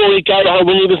had Rory Gallagher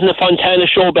when he was in the Fontana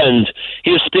show band.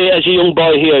 He used to play as a young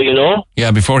boy here, you know.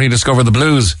 Yeah, before he discovered the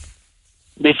blues.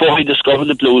 Before he discovered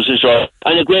the blues, is right.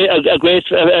 And a great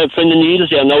friend of Neil's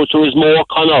there now, so is More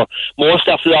Connor. More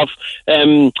Stafford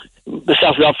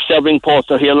serving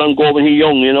porter here long ago when he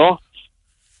young, you know.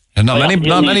 And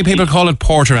not many people call it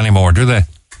porter anymore, do they?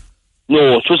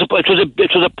 No, it was a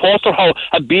porterhouse,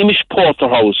 a Beamish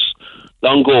porterhouse,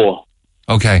 long ago.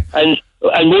 Okay. And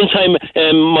one time,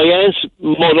 my aunt's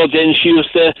mother then, she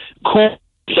used to cook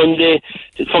from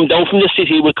down from the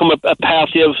city would come a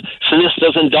party of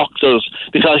solicitors and doctors,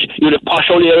 because you had a posh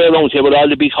old area around here with all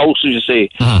the big houses, you see.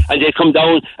 Mm-hmm. And they'd come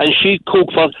down and she'd cook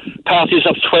for parties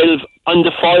of 12 on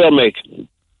the fire, Mick.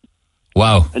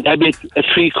 Wow. And that'd be a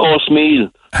 3-course meal.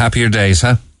 Happier days,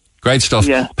 huh? Great stuff.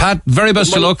 Yeah. Pat, very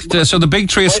best of luck. So the Big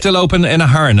Tree is still open in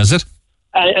Ahern, is it?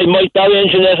 And Mike Barry,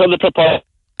 engineer of the proposal.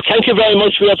 Thank you very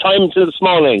much for your time this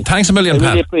morning. Thanks a million, Pat. I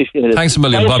really appreciate it. Thanks a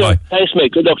million. Bye-bye. Thanks,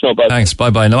 mate. Good luck now. Bye. Thanks.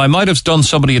 Bye-bye. Now, I might have done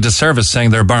somebody a disservice saying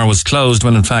their bar was closed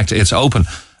when, in fact, it's open.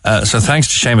 So thanks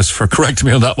to Seamus for correcting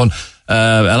me on that one.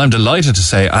 And I'm delighted to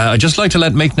say, I'd just like to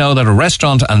let Mick know that a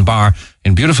restaurant and bar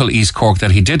in beautiful East Cork that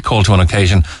he did call to on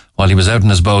occasion while he was out in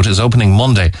his boat is opening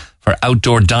Monday for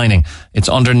outdoor dining. It's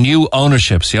under new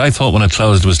ownership. See, I thought when it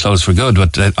was closed for good,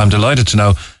 but I'm delighted to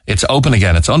know it's open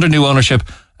again. It's under new ownership,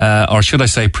 or should I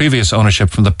say previous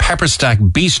ownership, from the Pepper Stack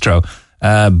Bistro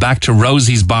back to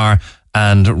Rosie's Bar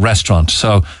and Restaurant.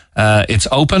 So it's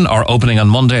open or opening on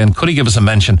Monday, and could he give us a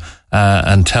mention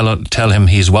and tell him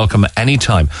he's welcome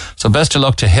anytime. So best of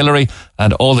luck to Hillary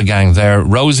and all the gang there.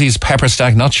 Rosie's Pepper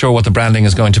Stack, not sure what the branding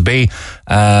is going to be,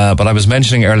 but I was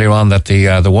mentioning earlier on that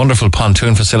the wonderful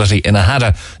pontoon facility in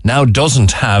Ahada now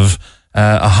doesn't have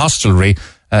a hostelry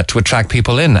to attract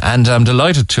people in, and I'm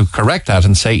delighted to correct that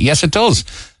and say yes, it does.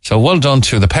 So well done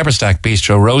to the Pepper Stack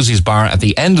Bistro, Rosie's Bar at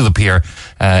the end of the pier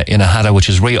in Ahada, which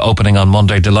is reopening on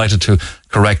Monday. Delighted to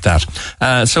correct that.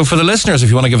 So for the listeners, if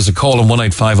you want to give us a call on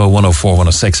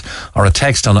 1850-104-106 or a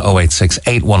text on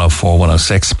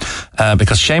 086-8104-106,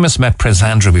 because Seamus met Prince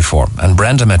Andrew before and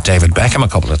Brenda met David Beckham a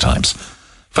couple of times.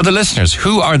 For the listeners,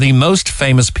 who are the most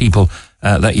famous people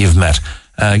that you've met?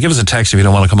 Give us a text if you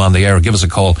don't want to come on the air, or give us a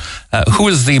call. Who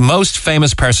is the most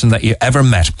famous person that you ever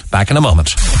met? Back in a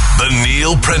moment. The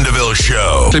Neil Prendeville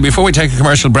Show. Before we take a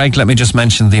commercial break, let me just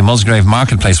mention the Musgrave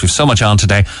Marketplace. We've so much on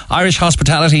today. Irish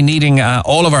hospitality needing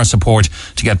all of our support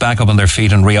to get back up on their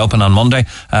feet and reopen on Monday.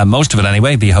 Most of it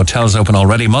anyway. The hotel's open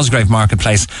already. Musgrave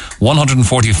Marketplace,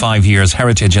 145 years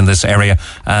heritage in this area,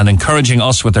 and encouraging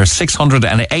us with their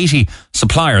 680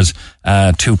 suppliers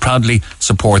to proudly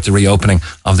support the reopening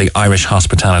of the Irish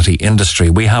hospitality industry.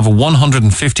 We have a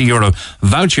 €150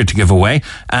 voucher to give away,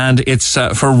 and it's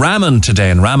for ramen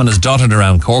today, and ramen is dotted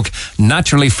around Cork,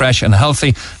 naturally fresh and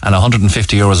healthy, and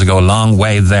 €150 go a long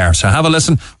way there. So have a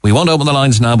listen. We won't open the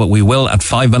lines now, but we will at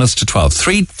 5 minutes to 12.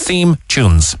 3 theme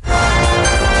tunes.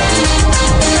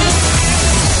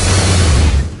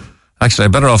 Actually,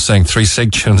 I'm better off saying 3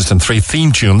 sig tunes than 3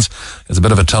 theme tunes. It's a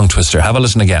bit of a tongue twister. Have a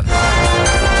listen again.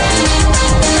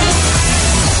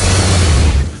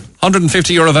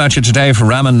 €150 voucher today for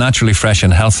ramen, naturally fresh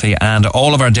and healthy, and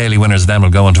all of our daily winners then will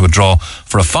go into a draw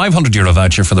for a €500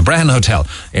 voucher for the Brehon Hotel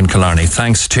in Killarney,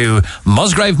 thanks to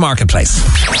Musgrave Marketplace.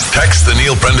 Text the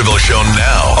Neil Prendeville Show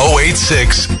now.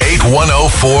 086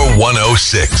 8104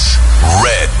 106.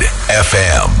 Red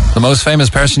FM. The most famous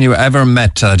person you ever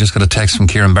met. I just got a text from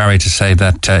Kieran Barry to say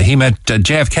that he met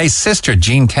JFK's sister,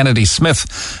 Jean Kennedy Smith.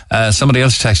 Somebody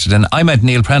else texted in, I met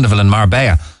Neil Prendeville in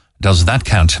Marbella. Does that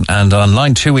count? And on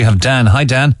line 2 we have Dan. Hi,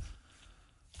 Dan.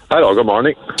 Hello, good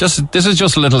morning. This is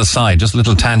just a little aside, just a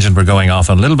little tangent we're going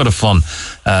off on, a little bit of fun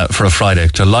for a Friday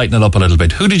to lighten it up a little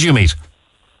bit. Who did you meet?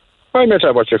 I met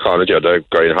what you call it, the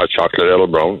guy in hot chocolate, Earl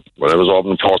Brown, when I was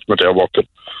over in Portsmouth there working.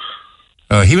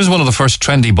 He was one of the first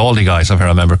trendy baldy guys, if I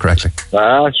remember correctly.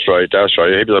 That's right.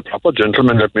 He was a proper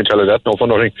gentleman, let me tell you that, no for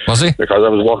nothing. Was he? Because I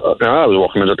was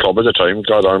working in the club at the time,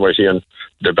 God almighty, and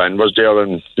the band was there,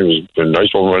 and it was a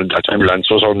nice one at that time, Lance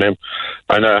was her name.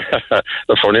 And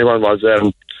the funny one was,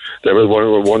 there was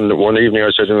one evening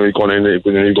I said, when you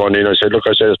going in, I said, look,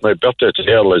 it's my birthday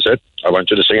today, I said, I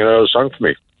want you to sing another song for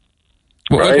me.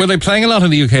 Were they playing a lot in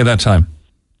the UK at that time?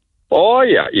 Oh,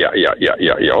 yeah.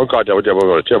 Oh, God, they were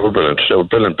brilliant. They were a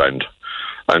brilliant band.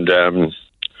 And,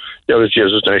 it was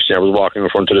Jesus. The next thing I was walking in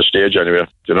front of the stage anyway,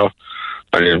 you know.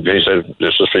 And he said,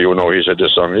 this is for you now. He said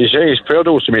this song. He's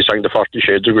produced to me, sang the 40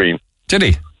 Shades of Green. Did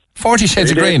he? 40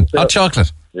 Shades of Green? Hot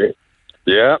chocolate?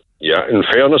 Yeah, in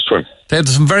fairness to him. They had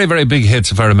some very, very big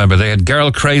hits, if I remember. They had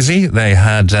Girl Crazy. They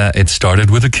had It Started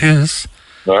With a Kiss.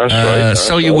 That's right.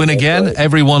 So You Win Again. Right.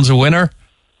 Everyone's a Winner.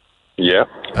 Yeah.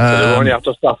 They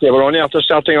were only after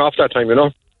starting off that time, you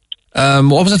know.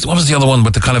 What was it? What was the other one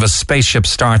with the kind of a spaceship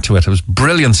start to it? It was a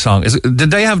brilliant song.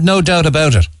 Did they have No Doubt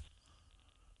About It?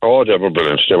 Oh, they were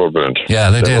brilliant. Yeah,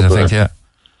 they did, I think, yeah.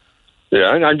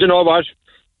 Yeah, and you know what?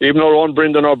 Even our own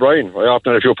Brendan O'Brien, I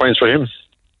often had a few points for him.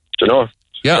 Do you know?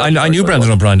 Yeah, I knew Brendan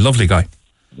O'Brien, lovely guy.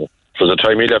 For the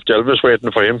time he left Elvis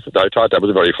waiting for him, I thought that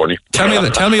was very funny.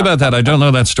 Tell me about that. I don't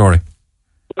know that story.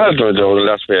 Well, they were in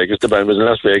Las Vegas. The band was in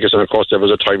Las Vegas, and of course there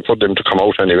was a time for them to come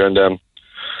out anyway.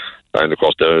 And of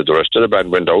course the rest of the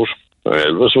band went out.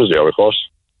 Elvis was there, of course.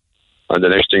 And the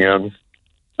next thing,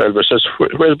 Elvis says,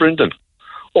 "Where's Brendan?"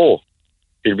 Oh,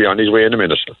 he'll be on his way in a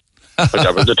minute. But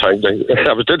that was the time.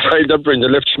 That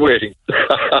Brendan left him waiting.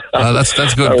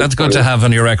 That's good. That's good to have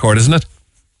on your record, isn't it?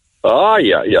 Oh,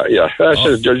 yeah.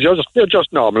 They're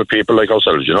just normal people like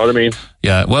ourselves, you know what I mean?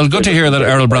 Yeah, well, good to hear that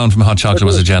Earl Brown from Hot Chocolate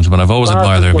was a gentleman. I've always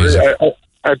admired their music.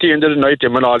 At the end of the night,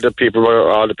 when all the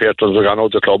patrons were gone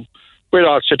out the club, we'd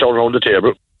all sit down around the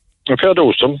table and fair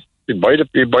dues them. We'd buy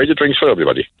the drinks for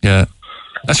everybody. Yeah.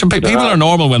 People are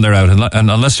normal when they're out,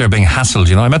 and unless they're being hassled,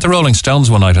 you know. I met the Rolling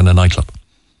Stones one night in a nightclub.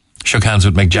 Shook hands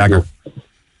with Mick Jagger.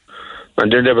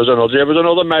 And then there was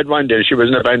another mad one. Then she was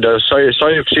in a band,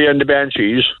 Sophie and the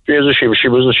Banshees. She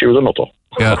was a nutter.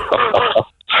 Yeah.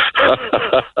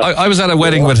 I was at a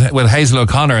wedding with Hazel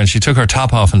O'Connor, and she took her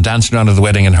top off and danced around at the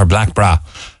wedding in her black bra.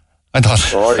 I thought,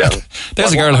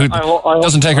 there's a girl who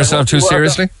doesn't take herself too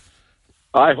seriously.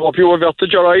 I hope you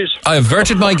averted your eyes. I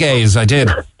averted my gaze. I did.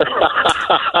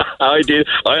 I did.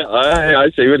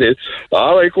 I see what it is.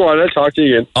 All right, go on. I'll talk to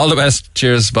you again. All the best.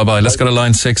 Cheers. Bye-bye. Let's go to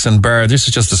line 6 and Bear. This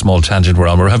is just a small tangent we're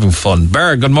on. We're having fun.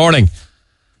 Bear, good morning.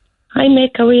 Hi,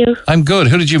 Mick. How are you? I'm good.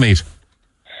 Who did you meet?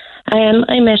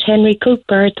 I met Henry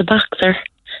Cooper, the boxer,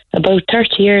 about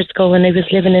 30 years ago when I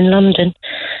was living in London.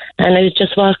 And I was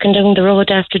just walking down the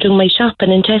road after doing my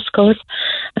shopping in Tesco's.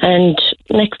 And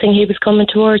next thing, he was coming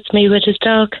towards me with his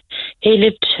dog. He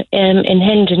lived in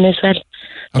Hendon as well.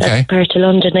 Okay. That's part of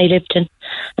London I lived in.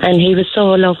 And he was so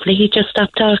lovely. He just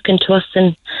stopped talking to us,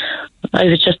 and I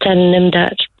was just telling him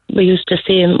that we used to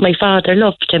see him. My father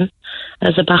loved him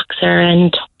as a boxer,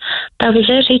 and that was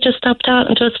it. He just stopped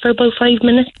talking to us for about 5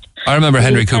 minutes. I remember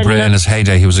Henry Cooper in his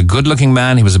heyday. He was a good-looking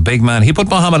man. He was a big man. He put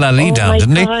Muhammad Ali down,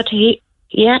 didn't he? God, he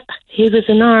was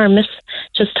enormous.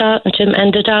 Just talking to him,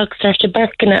 and the dog started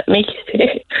barking at me.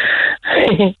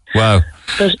 Wow.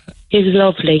 But he was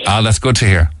lovely. Ah, that's good to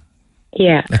hear.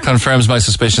 Yeah. It confirms my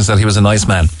suspicions that he was a nice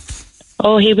man.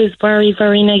 Oh, he was very,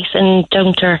 very nice and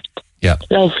down to earth. Yeah.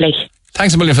 Lovely.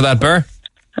 Thanks a million for that, Burr.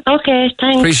 Okay,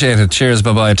 thanks. Appreciate it. Cheers,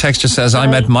 bye-bye. A texter says, I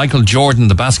met Michael Jordan,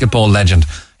 the basketball legend,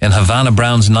 in Havana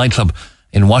Brown's nightclub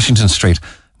in Washington Street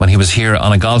when he was here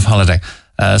on a golf holiday.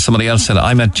 Somebody else said,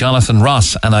 I met Jonathan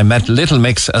Ross and I met Little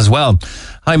Mix as well.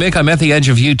 Hi, Mick. I met the Edge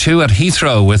of U2 at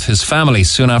Heathrow with his family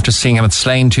soon after seeing him at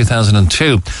Slane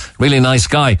 2002. Really nice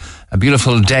guy. A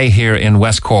beautiful day here in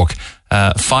West Cork.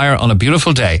 Fire on a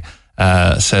beautiful day.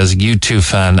 Says U2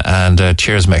 fan, and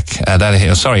cheers, Mick.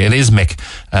 It is Mick,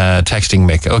 texting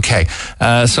Mick. Okay.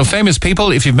 So famous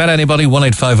people, if you've met anybody,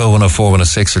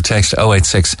 1-850-104-106 or text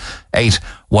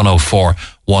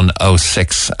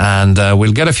 086-8104-106. And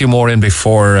we'll get a few more in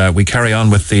before we carry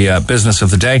on with the business of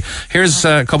the day. Here's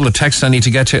a couple of texts I need to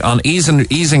get to on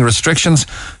easing restrictions.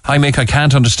 Hi, Mick. I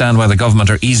can't understand why the government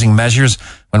are easing measures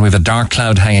when we've a dark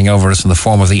cloud hanging over us in the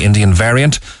form of the Indian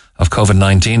variant of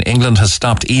COVID-19. England has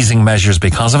stopped easing measures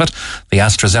because of it. The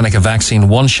AstraZeneca vaccine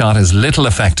one shot is little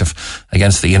effective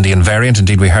against the Indian variant.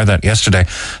 Indeed, we heard that yesterday.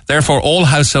 Therefore, all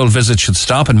household visits should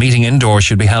stop and meeting indoors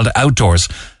should be held outdoors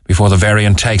before the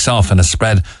variant takes off and is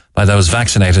spread by those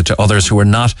vaccinated to others who are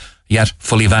not yet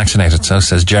fully vaccinated. So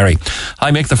says Jerry.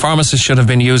 Hi, Mick. The pharmacist should have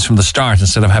been used from the start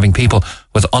instead of having people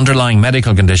with underlying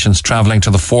medical conditions travelling to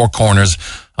the four corners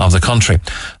of the country.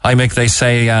 Hi, Mick. They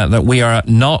say that we are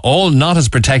not as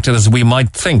protected as we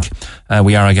might think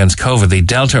we are against COVID. The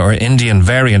Delta or Indian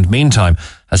variant, meantime,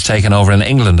 has taken over in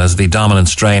England as the dominant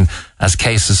strain as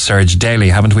cases surge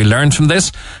daily. Haven't we learned from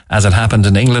this, as it happened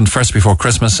in England first before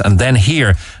Christmas and then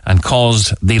here and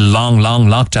caused the long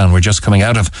lockdown we're just coming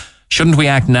out of? Shouldn't we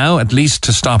act now, at least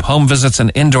to stop home visits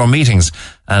and indoor meetings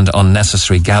and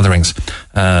unnecessary gatherings?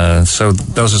 So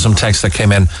those are some texts that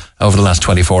came in over the last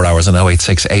 24 hours on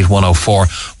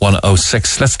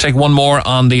 086-8104-106. Let's take one more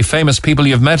on the famous people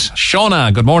you've met.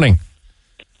 Shauna, good morning.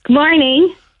 Good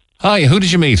morning. Hi, who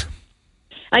did you meet?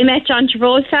 I met John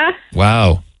Travolta.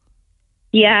 Wow.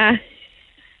 Yeah.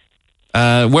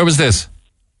 Where was this?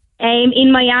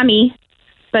 In Miami,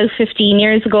 about 15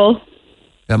 years ago.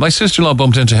 Yeah, my sister-in-law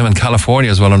bumped into him in California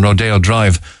as well on Rodeo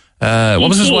Drive. What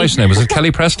was his wife's name? Was it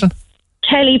Kelly Preston?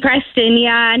 Kelly Preston,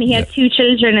 yeah, and he had 2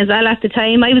 children as well at the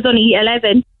time. I was only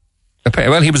 11.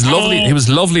 Well, he was lovely. He was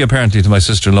lovely, apparently, to my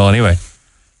sister-in-law anyway.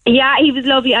 Yeah, he was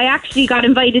lovely. I actually got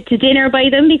invited to dinner by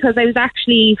them because I was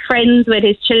actually friends with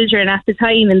his children at the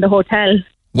time in the hotel.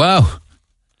 Wow.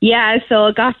 Yeah,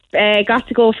 so got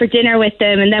to go for dinner with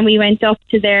them, and then we went up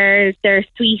to their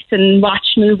suite and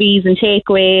watched movies and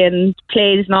takeaway and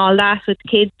plays and all that with the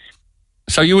kids.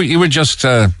 So you were just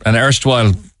an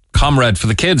erstwhile comrade for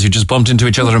the kids. You just bumped into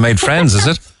each other and made friends, is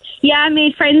it? Yeah, I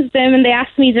made friends with them, and they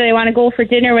asked me did I want to go for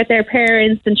dinner with their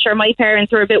parents, and sure, my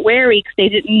parents were a bit wary because they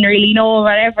didn't really know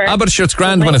whatever. Ah, but sure, it's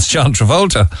grand when it's John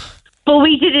Travolta. But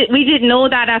we didn't know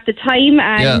that at the time,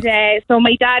 and so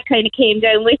my dad kind of came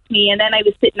down with me, and then I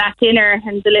was sitting at dinner,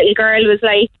 and the little girl was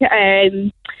like,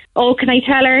 "Oh, can I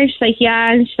tell her?" She's like,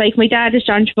 "Yeah." And she's like, "My dad is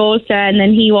John Travolta," and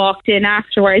then he walked in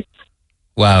afterwards.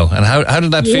 Wow! And how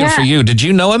did that feel for you? Did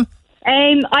you know him?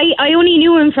 I only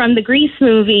knew him from the Grease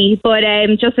movie, but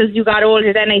just as you got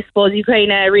older, then I suppose you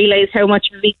kind of realised how much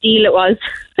of a big deal it was.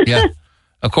 Yeah.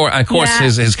 Of course,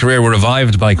 his career was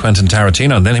revived by Quentin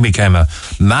Tarantino, and then he became a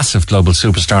massive global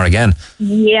superstar again.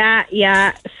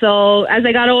 Yeah. So as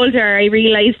I got older, I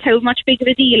realised how much big of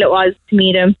a deal it was to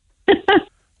meet him.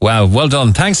 Wow, well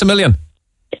done. Thanks a million.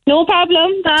 No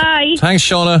problem. Bye. Thanks,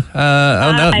 Shauna.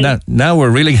 Now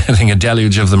we're really getting a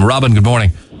deluge of them. Robin, good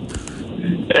morning.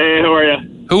 Hey, how are you?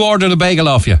 Who ordered a bagel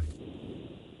off you?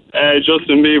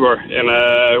 Justin Bieber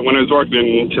when I was working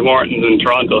in Tim Hortons in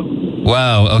Toronto.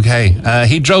 Wow. Okay.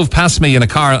 He drove past me in a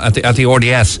car at the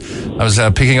RDS. I was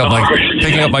picking up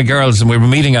my girls, and we were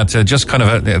meeting at just kind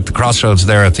of at the crossroads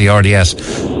there at the RDS.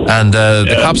 And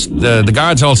the cops, the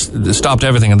guards all stopped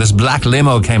everything, and this black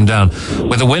limo came down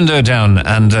with the window down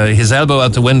and his elbow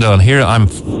out the window. And here I'm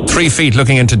 3 feet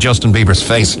looking into Justin Bieber's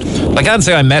face. I can't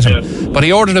say I met him, but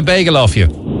he ordered a bagel off you.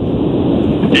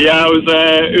 Yeah,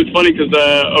 it was funny because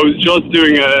I was just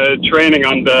doing training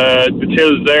on the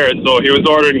tills there, so he was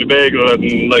ordering the bagel, and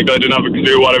I didn't have a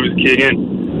clue what I was keying in.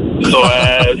 So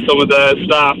some of the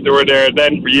staff that were there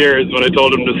then for years, when I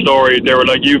told them the story, they were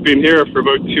like, "You've been here for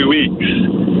about 2 weeks,"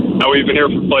 And we've been here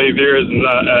for 5 years, and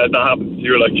that happened to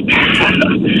you, like.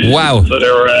 Wow. So they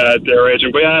were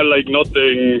aging. But yeah, like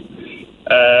nothing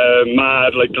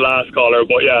mad like the last caller,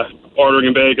 but yeah, ordering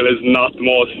a bagel is not the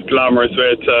most glamorous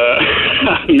way to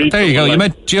meet. There you go. You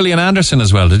met Gillian Anderson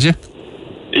as well, did you?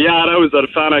 Yeah, that was at a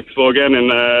fan expo again in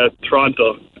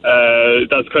Toronto.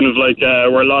 That's kind of like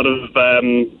where a lot of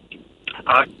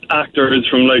actors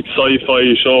from like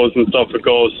sci-fi shows and stuff would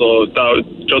go. So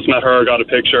just met her, got a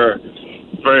picture.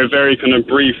 Very, very kind of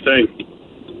brief thing.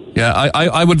 Yeah,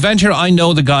 I would venture I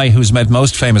know the guy who's met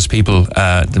most famous people,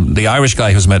 the Irish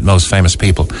guy who's met most famous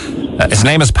people. His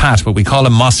name is Pat, but we call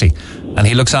him Mossy, and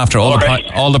he looks after all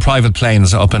the private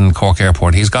planes up in Cork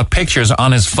Airport. He's got pictures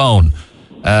on his phone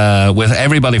with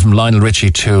everybody from Lionel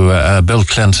Richie to Bill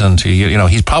Clinton to,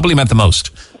 he's probably met the most.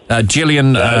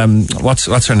 Gillian,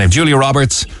 what's her name? Julia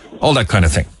Roberts, all that kind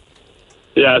of thing.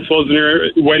 Yeah, I suppose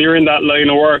when you're in that line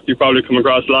of work, you probably come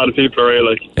across a lot of people,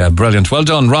 really. Yeah, brilliant. Well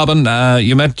done, Robin.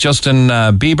 You met Justin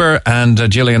Bieber and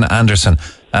Gillian Anderson.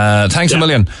 Thanks a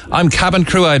million. I'm cabin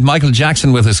crew. I had Michael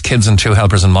Jackson with his kids and 2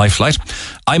 helpers on my flight.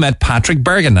 I met Patrick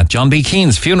Bergen at John B.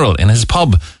 Keane's funeral in his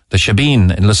pub, the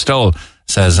Shabeen in Listowel.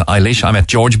 Says Eilish, I met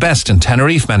George Best in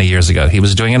Tenerife many years ago. He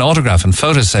was doing an autograph and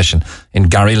photo session in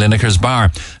Gary Lineker's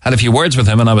bar. Had a few words with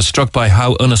him and I was struck by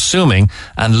how unassuming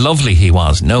and lovely he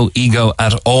was. No ego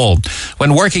at all.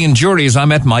 When working in juries, I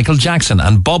met Michael Jackson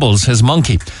and Bubbles, his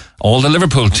monkey. All the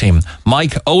Liverpool team,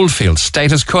 Mike Oldfield,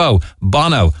 Status Quo,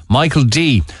 Bono, Michael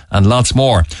D, and lots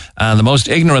more. And the most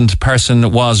ignorant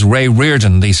person was Ray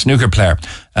Reardon, the snooker player.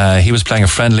 He was playing a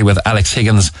friendly with Alex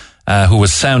Higgins, who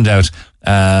was sound out.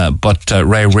 But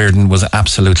Ray Reardon was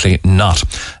absolutely not.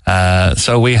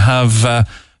 So we have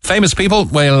famous people.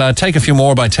 We'll take a few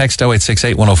more by text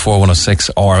 0868 104 106,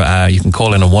 or you can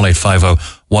call in on 1850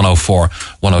 104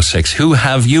 106. Who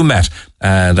have you met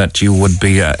that you would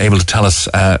be able to tell us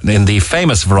in the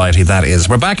famous variety that is?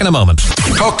 We're back in a moment.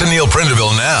 Talk to Neil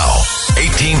Prendeville now.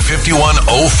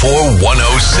 1851-04-106.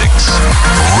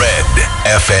 Red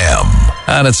FM.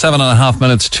 And it's 7.5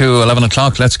 minutes to 11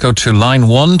 o'clock. Let's go to line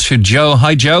 1 to Joe.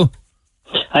 Hi, Joe.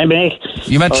 Hi, Mick.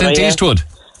 You met Clint Eastwood?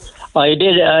 I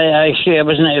did. I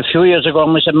was a few years ago.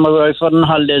 My wife was on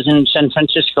holidays in San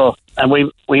Francisco, and we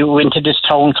went to this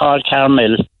town called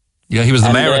Carmel. Yeah, he was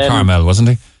the mayor of Carmel, wasn't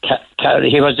he?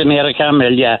 He was the mayor of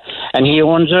Carmel, yeah. And he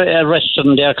owns a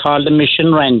restaurant there called the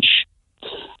Mission Ranch.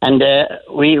 And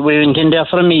we went in there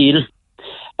for a meal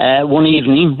one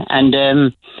evening,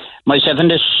 and myself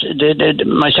and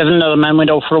another man went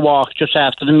out for a walk just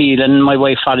after the meal, and my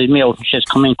wife followed me out and she says,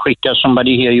 "Come in quick, there's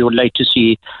somebody here you would like to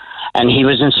see." And he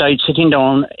was inside sitting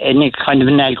down in a kind of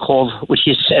an alcove with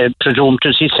his presumed to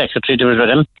his secretary that was with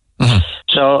him. Mm-hmm.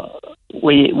 So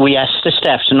we asked the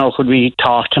staff to know, could we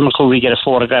talk to him, or could we get a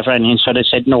photograph or anything? So they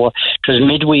said no. It was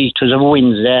midweek, it was a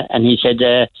Wednesday, and he said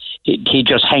he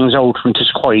just hangs out when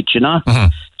it's quiet, Mm-hmm.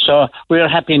 So we were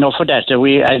happy enough for that. At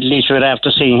least we were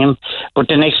after seeing him. But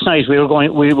the next night we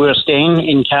were staying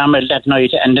in Carmel that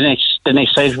night, and the next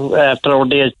night after our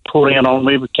day touring around,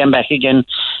 we came back again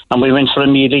and we went for a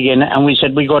meal again, and we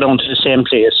said we go down to the same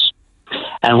place.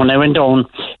 And when I went down,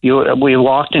 we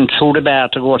walked in through the bar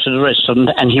to go to the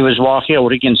restaurant, and he was walking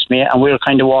out against me, and we were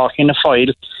kind of walking a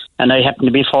file, and I happened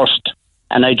to be first.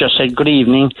 And I just said, "Good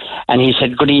evening." And he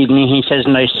said, "Good evening." He says,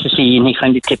 "Nice to see you." And he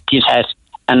kind of tipped his hat.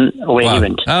 And away he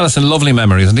went. Oh, that's a lovely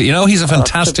memory, isn't it? He's a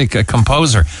fantastic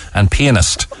composer and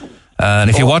pianist. And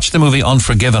if you watch the movie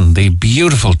Unforgiven, the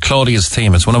beautiful Claudia's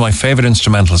theme, it's one of my favourite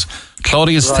instrumentals.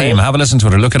 Claudia's theme, have a listen to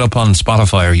it, or look it up on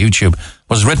Spotify or YouTube,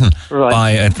 was written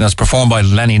by, it's performed by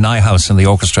Lenny Nyhouse in the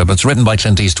orchestra, but it's written by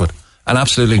Clint Eastwood. An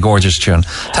absolutely gorgeous tune.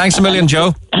 Thanks a million,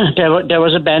 Joe. There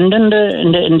was a band in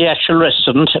the actual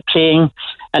restaurant playing,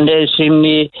 and they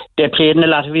played in a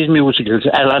lot of his musicals,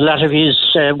 a lot of his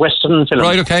Western films.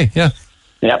 Right, okay, yeah.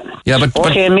 Yeah. Yeah, but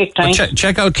Mick, thanks. But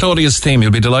check out Claudia's theme.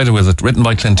 You'll be delighted with it. Written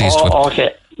by Clint Eastwood. Oh,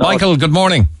 okay. Michael, good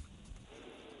morning.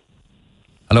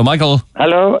 Hello, Michael.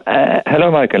 Hello,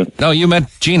 Michael. No, you met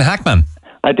Gene Hackman.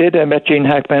 I did. I met Gene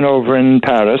Hackman over in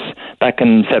Paris back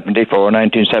in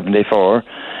 1974.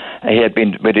 He had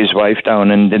been with his wife down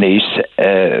in Nice,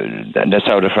 in the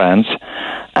south of France,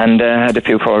 and had a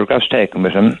few photographs taken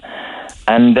with him.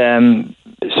 And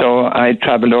so I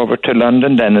travelled over to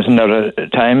London then as another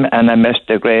time, and I met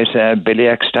the great Billy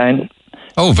Eckstine.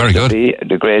 Oh, very good.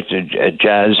 The great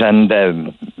jazz and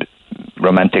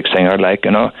romantic singer,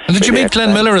 And did you meet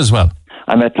Glenn Miller as well?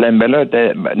 I met Glenn Miller,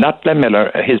 not Glenn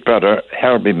Miller, his brother,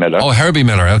 Herbie Miller. Oh, Herbie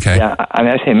Miller, okay. Yeah, I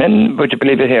met him would you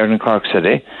believe it, here in Cork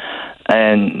City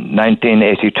in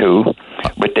 1982.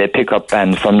 with the pickup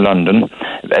band from London,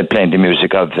 playing the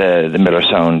music of the Miller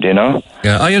Sound, you know.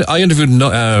 Yeah, I interviewed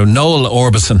Noel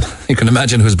Orbison. You can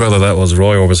imagine whose brother that was,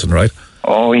 Roy Orbison, right?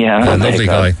 Oh, yeah. A lovely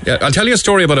guy. Yeah, I'll tell you a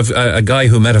story about a guy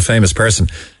who met a famous person.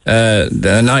 And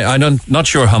I'm not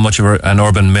sure how much of an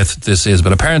urban myth this is,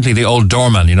 but apparently the old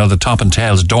doorman, you know, the top and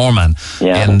tails doorman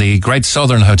in the Great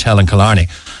Southern Hotel in Killarney,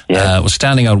 was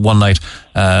standing out one night.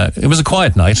 It was a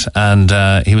quiet night, and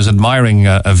he was admiring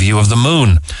a view of the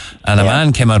moon. And a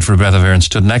man came out for a breath of air and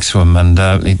stood next to him, and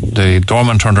the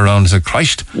doorman turned around and said,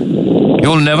 "Christ,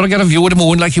 you'll never get a view of the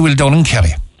moon like you will down in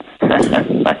Kerry."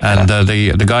 And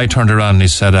the guy turned around and he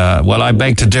said, "Well, I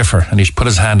beg to differ." And he put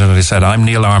his hand on it and he said, "I'm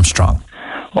Neil Armstrong."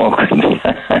 Oh,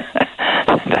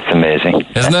 that's amazing.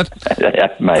 Isn't it? Yeah,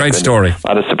 great story.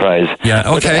 What a surprise. Yeah,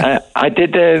 okay. But, I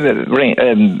did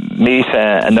meet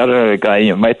another guy,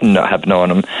 you might not have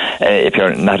known him if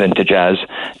you're not into jazz,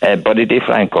 Buddy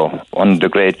DeFranco, one of the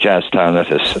great jazz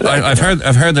talentists. I've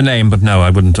heard the name, but no, I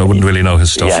wouldn't really know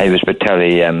his stuff. Yeah, he was with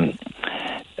Terry...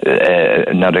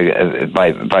 another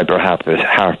Viber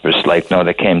harpers, like, no,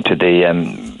 they came to the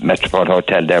Metropole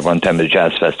Hotel there one time at the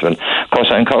Jazz Festival. Of course,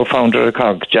 I'm co-founder of the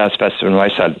Cork Jazz Festival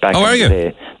myself back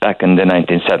in the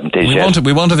 1970s.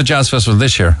 We wanted the Jazz Festival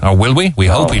this year, or will we? We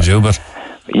hope we do, but...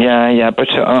 Yeah, but...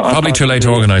 probably too late to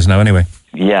organise now, anyway.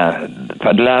 Yeah,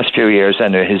 for the last few years,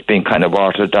 anyway, he's been kind of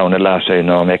watered down a lot, you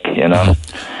know, Mick, you know.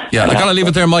 Yeah, I gotta leave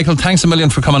it there, Michael. Thanks a million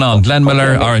for coming on. Glenn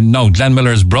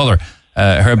Miller's brother,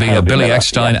 Herbie Billy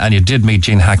Eckstein, and you did meet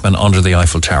Gene Hackman under the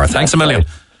Eiffel Tower. Thanks a million.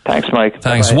 Thanks, Mike.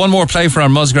 Thanks. Bye-bye. One more play for our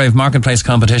Musgrave Marketplace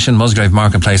competition. Musgrave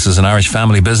Marketplace is an Irish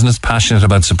family business passionate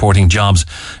about supporting jobs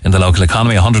in the local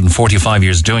economy. 145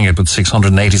 years doing it with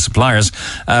 680 suppliers.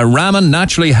 Ramen,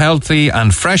 naturally healthy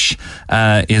and fresh,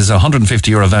 is a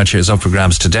 €150 voucher is up for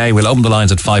grabs today. We'll open the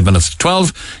lines at 5 minutes to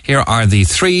 12. Here are the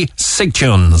 3 Sig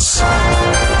tunes.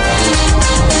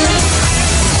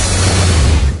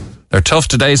 They're tough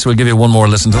today, so we'll give you one more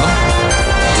listen to them.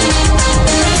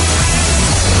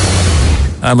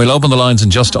 And we'll open the lines in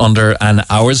just under an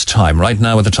hour's time. Right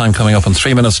now, with the time coming up in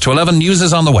 3 minutes to 11, news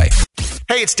is on the way.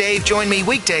 Hey, it's Dave. Join me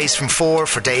weekdays from 4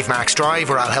 for Dave Max Drive,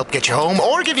 where I'll help get you home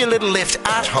or give you a little lift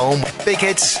at home. Big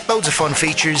hits, loads of fun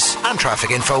features and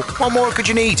traffic info. What more could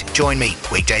you need? Join me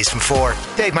weekdays from 4.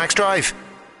 Dave Max Drive.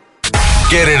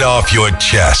 Get it off your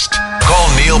chest. Call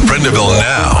Neil Prendeville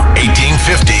now.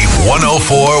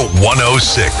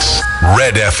 1850-104-106.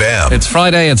 Red FM. It's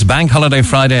Friday, it's Bank Holiday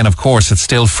Friday, and of course it's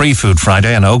still Free Food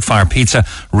Friday, and Oak Fire Pizza,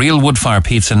 real wood fire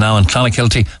pizza now in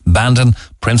Clonakilty, Bandon,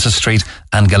 Princess Street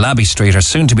and Galaby Street are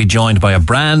soon to be joined by a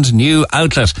brand new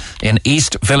outlet in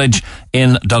East Village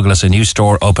in Douglas, a new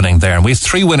store opening there. And we have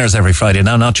 3 winners every Friday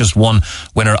now, not just one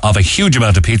winner of a huge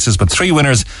amount of pizzas, but 3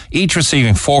 winners, each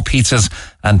receiving 4 pizzas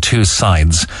and 2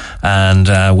 sides.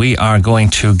 And we are going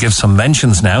to give some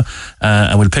mentions now,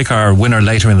 and we'll pick our winner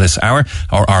later in this hour,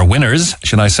 or our winners,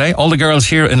 should I say. All the girls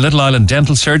here in Little Island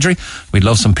Dental Surgery, we'd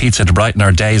love some pizza to brighten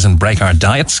our days and break our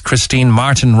diets. Christine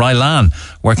Martin Rylan,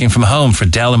 working from home for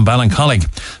Dell and Ballincollig.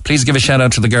 Please give a shout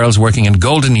out to the girls working in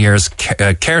Golden Years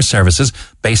Care Services,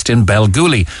 based in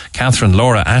Belgooly. Catherine,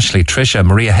 Laura, Ashley, Tricia,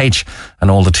 Maria H. and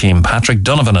all the team. Patrick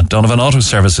Donovan at Donovan Auto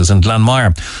Services in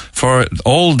Glanmire. For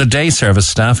all the day service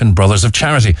staff in Brothers of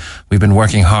Charity, we've been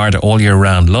working hard all year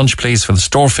round. Lunch, please, for the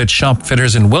Store Fit Shop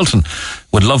Fitters in Wilton.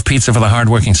 Would love pizza for the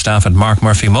hard-working staff at Mark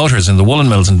Murphy Motors in the Woolen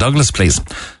Mills in Douglas, please.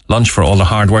 Lunch for all the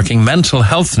hard-working mental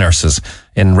health nurses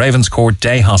in Ravenscourt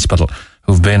Day Hospital,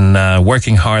 who've been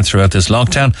working hard throughout this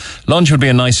lockdown. Lunch would be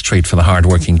a nice treat for the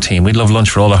hard-working team. We'd love lunch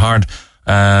for all the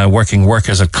working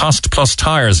workers at Cost Plus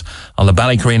Tyres on the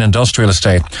Ballygreen Industrial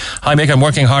Estate. Hi, Mick, I'm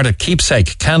working hard at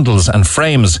Keepsake, Candles and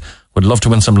Frames. Would love to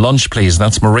win some lunch, please.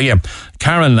 That's Maria.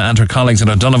 Karen and her colleagues at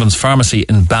O'Donovan's Pharmacy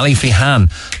in Ballyfihan.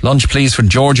 Lunch, please, for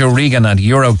George O'Regan at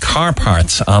Euro Car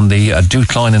Parts on the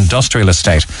Dukline Industrial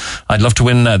Estate. I'd love to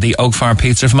win the Oak Fire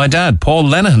Pizza for my dad, Paul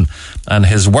Lenihan, and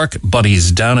his work buddies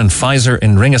down in Pfizer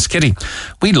in Ringaskiddy.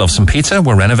 We'd love some pizza.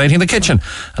 We're renovating the kitchen,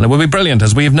 and it will be brilliant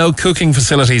as we have no cooking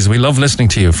facilities. We love listening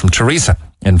to you. From Teresa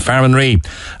in Farranree.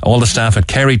 All the staff at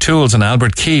Kerry Tools and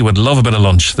Albert Key would love a bit of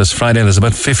lunch. This Friday there's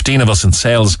about 15 of us in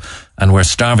sales and we're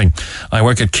starving. I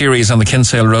work at Kiri's on the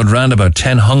Kinsale Road roundabout.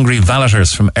 10 hungry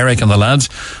valeters from Eric and the lads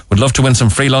would love to win some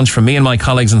free lunch from me and my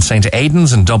colleagues in St.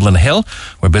 Aidan's in Dublin Hill.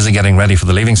 We're busy getting ready for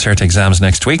the Leaving Cert exams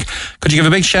next week. Could you give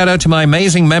a big shout out to my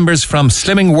amazing members from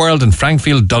Slimming World in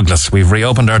Frankfield, Douglas? We've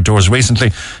reopened our doors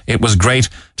recently. It was great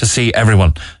to see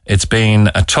everyone. It's been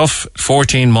a tough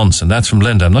 14 months, and that's from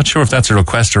Linda. I'm not sure if that's a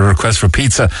request or a request for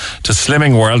pizza to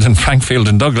Slimming World in Frankfield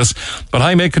and Douglas. But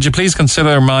hi, mate, could you please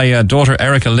consider my daughter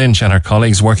Erica Lynch and her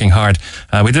colleagues working hard?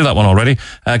 We did that one already.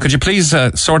 Could you please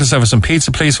sort us out with some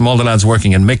pizza, please, from all the lads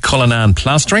working in Mick Cullinan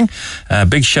Plastering?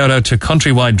 Big shout out to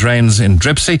Countrywide Drains in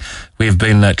Dripsey. We've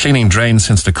been cleaning drains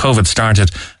since the COVID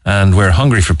started, and we're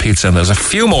hungry for pizza. And there's a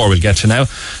few more we'll get to now.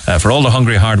 For all the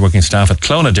hungry, hard-working staff at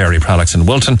Clona Dairy Products in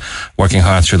Wilton, working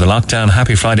hard through the lockdown.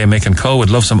 Happy Friday, Mick and Co. Would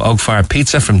love some Oak Fire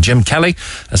pizza from Jim Kelly,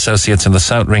 associates in the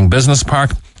South Ring Business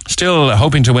Park. Still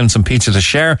hoping to win some pizza to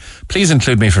share. Please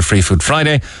include me for Free Food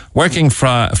Friday. Working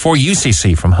for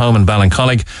UCC from home in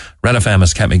Ballincollig. Red FM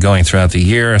has kept me going throughout the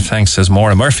year. Thanks, says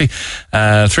Maura Murphy.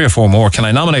 3 or 4 more. Can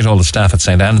I nominate all the staff at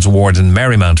St. Anne's Ward in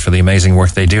Marymount for the amazing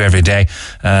work they do every day?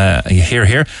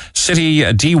 Here.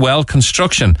 City D-Well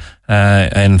Construction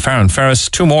in Farron Ferris.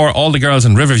 2 more. All the girls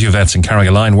in Riverview Vets in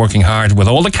Carrigaline working hard with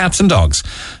all the cats and dogs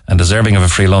and deserving of a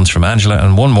free lunch from Angela.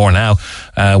 And 1 more now.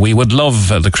 We would love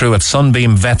the crew at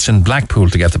Sunbeam Vets in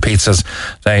Blackpool to get the pizzas.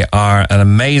 They are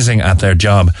amazing at their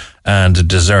job and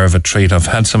deserve a treat. I've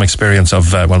had some experience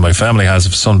of, my family has,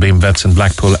 of Sunbeam Vets in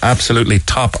Blackpool. Absolutely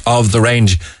top of the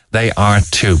range they are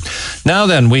too. Now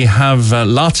then, we have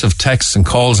lots of texts and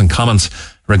calls and comments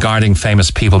regarding famous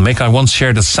people. Mick, I once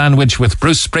shared a sandwich with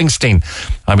Bruce Springsteen.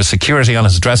 I was security on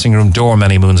his dressing room door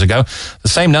many moons ago. The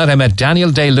same night I met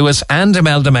Daniel Day-Lewis and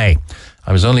Imelda May.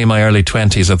 I was only in my early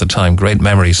 20s at the time. Great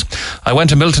memories. I went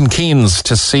to Milton Keynes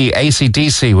to see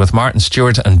AC/DC with Martin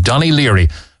Stewart and Donny Leary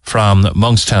from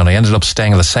Monkstown. I ended up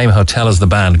staying in the same hotel as the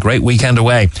band. Great weekend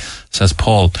away, says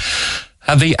Paul.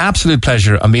 Had the absolute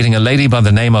pleasure of meeting a lady by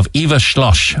the name of Eva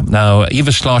Schloss. Now, Eva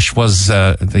Schloss was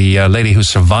the lady who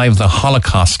survived the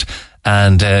Holocaust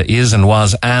and is and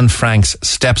was Anne Frank's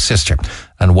stepsister.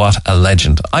 And what a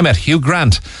legend. I met Hugh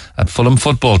Grant at Fulham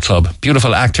Football Club.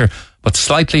 Beautiful actor, but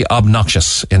slightly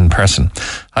obnoxious in person.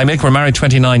 I Mick, we're married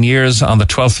 29 years on the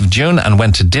 12th of June and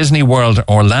went to Disney World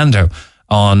Orlando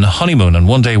on honeymoon, and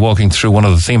one day walking through one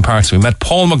of the theme parks we met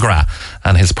Paul McGrath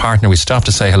and his partner. We stopped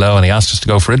to say hello and he asked us to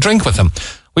go for a drink with him.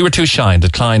 We were too shy and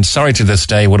declined. Sorry to this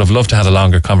day, would have loved to have a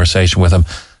longer conversation with him,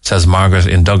 says Margaret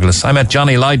in Douglas. I met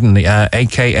Johnny Lydon,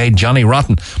 aka Johnny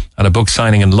Rotten, at a book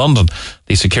signing in London.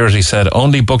 The security said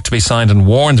only book to be signed and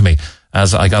warned me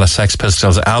as I got a Sex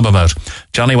Pistols album out.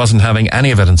 Johnny wasn't having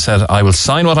any of it and said, I will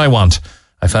sign what I want.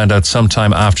 I found out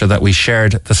sometime after that we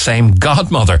shared the same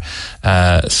godmother,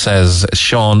 says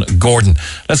Sean Gordon.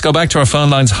 Let's go back to our phone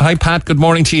lines. Hi, Pat. Good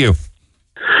morning to you.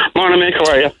 Morning, mate.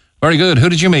 How are you? Very good. Who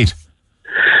did you meet?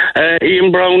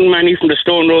 Ian Brown, Manny from the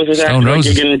Stone Roses. Stone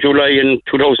Roses. In July in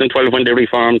 2012 when they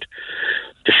reformed.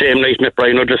 The same night met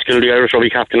Brian O'Driscoll, the Irish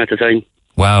rugby captain at the time.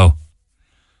 Wow.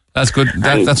 That's good.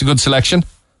 That's a good selection.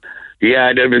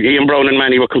 Yeah, Ian Brown and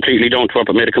Manny were completely down to earth,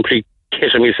 but made a complete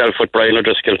kiss of myself with Brian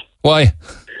O'Driscoll. Why?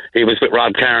 He was with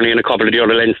Rob Carney and a couple of the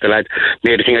other Leinster lads.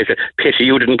 Made a thing. I said, pity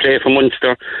you didn't play for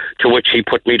Munster. To which he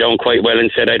put me down quite well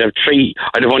and said I'd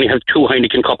only have 2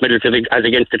 Heineken Cup medals as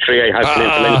against the 3 I have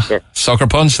playing for Leinster. Sucker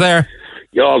punch there.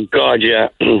 Oh God, yeah.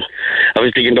 I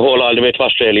was digging the hole all the way to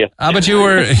Australia. But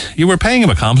you were paying him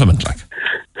a compliment, like.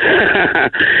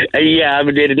 Yeah,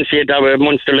 but they didn't see it that way.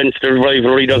 Munster-Leinster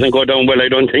rivalry doesn't go down well, I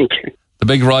don't think. The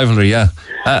big rivalry, yeah.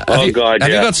 Have you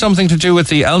got something to do with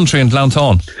the elm tree in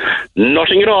Glanthorne?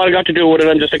 Nothing at all. I got to do with it.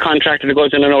 I'm just a contractor that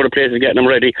goes in and out of places getting them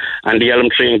ready, and the elm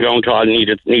tree in Glanthorne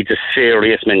needs a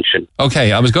serious mention.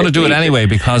 Okay, I was going to do it anyway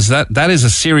because that is a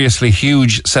seriously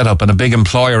huge setup and a big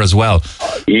employer as well.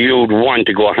 You'd want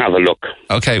to go have a look.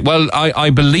 Okay, well, I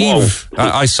believe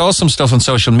I saw some stuff on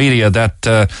social media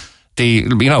that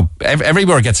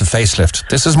everywhere gets a facelift.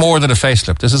 This is more than a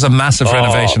facelift. This is a massive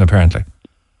renovation, apparently.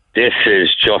 This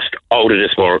is just out of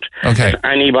this world. Okay. If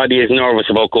anybody is nervous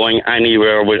about going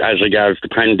anywhere as regards the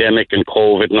pandemic and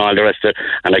COVID and all the rest of it,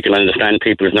 and I can understand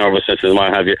people's nervousness and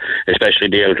what have you, especially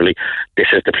the elderly, this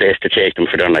is the place to take them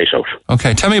for their night out.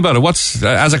 Okay, tell me about it. What's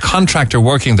as a contractor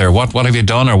working there, what have you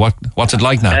done, or what's it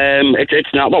like now?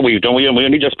 It's not what we've done. We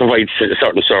only just provide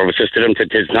certain services to them.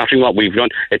 It's nothing what we've done.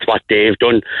 It's what they've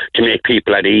done to make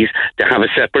people at ease. To have a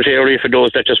separate area for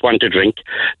those that just want to drink.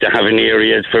 To have an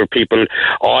area for people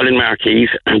all in marquees,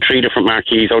 and 3 different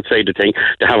marquees outside the thing.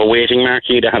 To have a waiting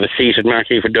marquee, to have a seated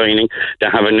marquee for dining, to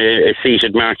have a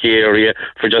seated marquee area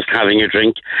for just having a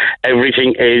drink.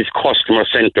 Everything is customer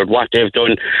centred. What they've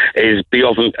done is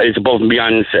above and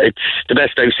beyond. It's the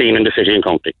best I've seen in the city and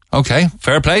county. Okay,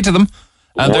 fair play to them.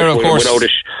 And they're, of course,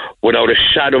 without a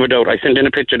shadow of a doubt. I sent in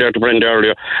a picture there to Brenda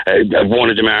earlier of one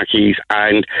of the marquees,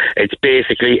 and it's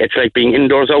like being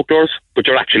indoors, outdoors, but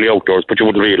you're actually outdoors, but you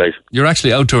wouldn't realise. You're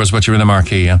actually outdoors, but you're in a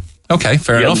marquee, yeah. Okay,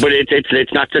 fair enough. But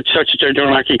it's not such a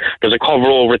dramatic. There's a cover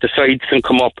over it. The sides can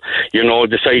come up.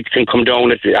 The sides can come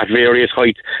down at various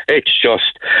heights. It's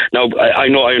just now. I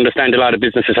understand a lot of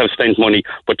businesses have spent money,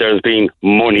 but there's been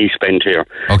money spent here.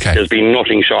 Okay. There's been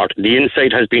nothing short. The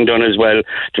inside has been done as well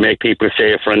to make people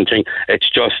safer and things.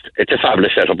 It's a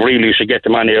fabulous setup. Really, you should get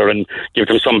them on here and give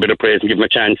them some bit of praise and give them a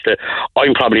chance to.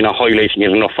 I'm probably not highlighting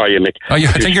it enough for you, Mick. Oh, yeah,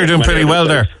 I think you're doing pretty well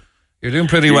there. You're doing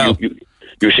pretty well.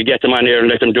 You should get them on here and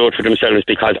let them do it for themselves,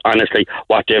 because honestly,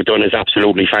 what they've done is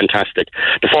absolutely fantastic.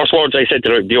 The first words I said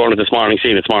to the owner this morning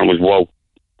was wow.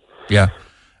 Yeah.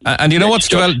 And you know what's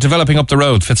developing up the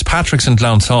road? Fitzpatrick's in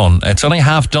Glounthaune. It's only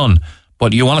half done,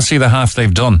 but you want to see the half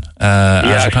they've done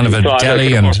as a kind of a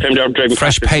deli and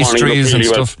fresh pastries and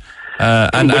stuff.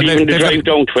 And even the drive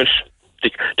down to it,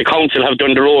 the council have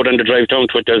done the road and the drive down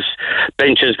to it. There's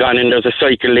benches gone in, there's a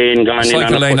cycle lane gone in.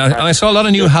 Cycle lane. And I saw a lot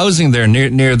of new housing there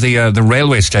near the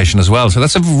railway station as well. So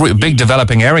that's a big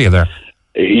developing area there.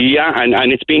 Yeah,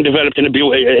 and it's been developed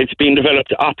it's been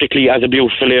developed optically as a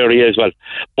beautiful area as well,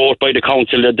 both by the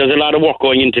council. There's a lot of work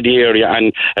going into the area,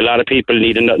 and a lot of people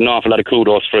need an awful lot of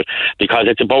kudos for it, because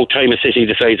it's about time a city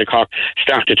the size of Cork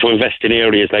started to invest in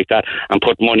areas like that and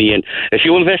put money in. If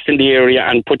you invest in the area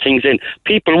and put things in,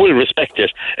 people will respect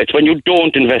it. It's when you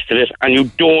don't invest in it and you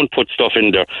don't put stuff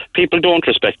in there, people don't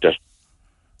respect it.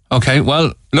 Okay,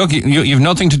 well, look, you've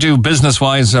nothing to do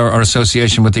business-wise or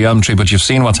association with the Elm Tree, but you've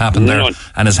seen what's happened there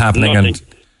and is happening.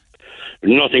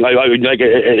 Nothing.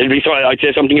 I'd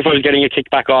say something if I was getting a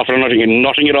kickback off or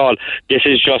nothing at all. This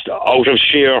is just out of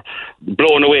sheer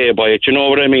blown away by it. You know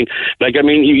what I mean?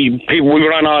 We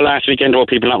were on all last weekend about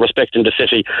people not respecting the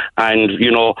city and,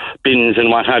 bins and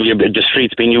what have you, the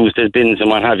streets being used as bins and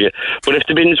what have you. But if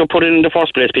the bins were put in the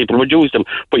first place, people would use them.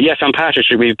 But yes, on Patrick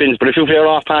Street we have bins, but if you veer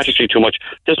off Patrick Street too much,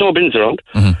 there's no bins around.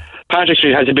 Mm-hmm. Patrick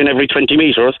Street has a bin every 20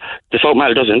 metres. The South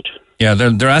Mall doesn't. Yeah,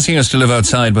 they're asking us to live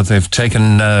outside, but they've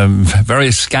taken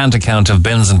very scant account of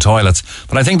bins and toilets.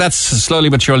 But I think that's slowly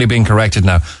but surely being corrected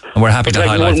now, and we're happy to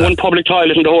highlight that. One public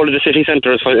toilet in the whole of the city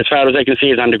centre, as far as I can see,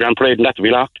 is on the Grand Parade, and that's to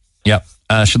be locked. Yeah.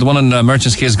 The one in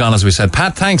Merchants Quay is gone, as we said.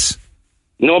 Pat, thanks.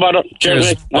 No bother.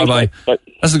 Cheers. Bye-bye. Bye.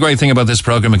 That's the great thing about this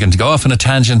programme. We can go off on a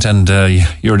tangent and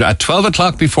you're at 12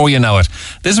 o'clock before you know it.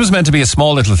 This was meant to be a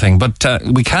small little thing, but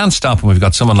we can't stop when we've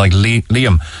got someone like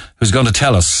Liam who's going to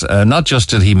tell us, not just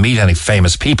did he meet any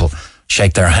famous people,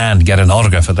 shake their hand, get an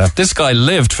autograph of that. This guy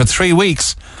lived for 3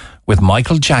 weeks with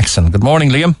Michael Jackson. Good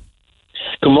morning, Liam.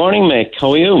 Good morning, Mick.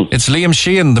 How are you? It's Liam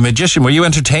Sheehan, the magician. Were you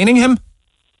entertaining him?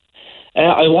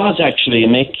 I was actually,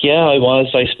 Mick. Yeah, I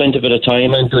was. I spent a bit of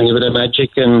time and doing a bit of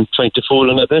magic and trying to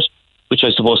fool him a bit, which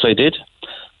I suppose I did.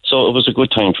 So it was a good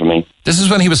time for me. This is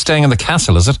when he was staying in the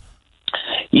castle, is it?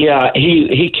 Yeah,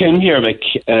 he came here, Mick.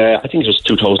 I think it was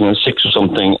 2006 or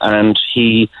something, and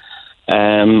he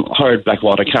hired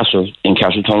Blackwater Castle in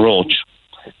Castletown Roach,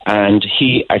 and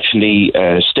he actually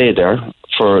stayed there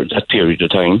for that period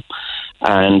of time.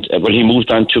 And he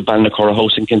moved on to Ballinacurra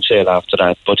House in Kinsale after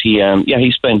that. But he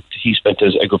spent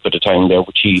a good bit of time there,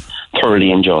 which he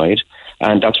thoroughly enjoyed,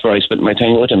 and that's where I spent my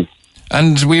time with him.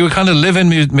 And we were kind of live-in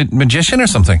magician or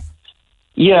something.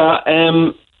 Yeah,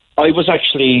 I was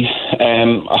actually.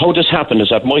 How this happened is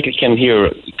that Michael came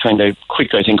here kind of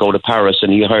quick, I think, out of Paris,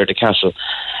 and he hired a castle,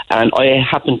 and I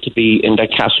happened to be in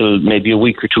that castle maybe a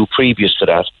week or two previous to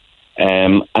that.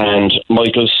 And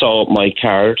Michael saw my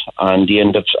card at the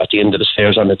end of the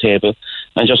stairs on the table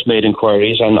and just made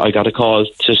inquiries, and I got a call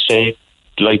to say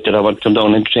that I want to come down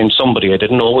and entertain somebody. I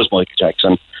didn't know it was Michael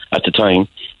Jackson at the time.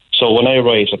 So when I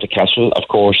arrived at the castle, of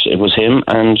course, it was him,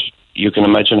 and you can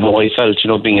imagine how I felt,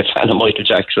 being a fan of Michael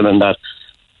Jackson and that.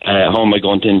 How am I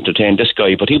going to entertain this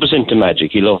guy? But he was into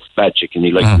magic. He loved magic and he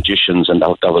liked magicians, and that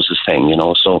was his thing,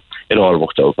 so it all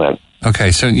worked out well.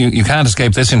 Okay, so you can't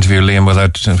escape this interview, Liam,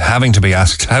 without having to be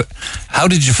asked, how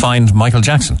did you find Michael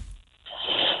Jackson?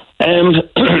 As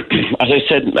I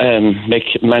said,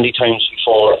 many times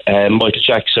before, Michael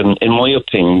Jackson, in my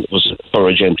opinion, was for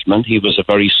a gentleman. He was a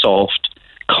very soft,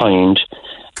 kind,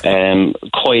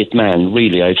 quiet man,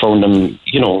 really. I found him,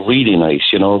 really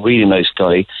nice, really nice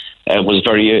guy. Was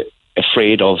very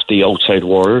afraid of the outside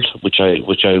world, which I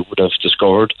would have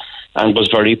discovered, and was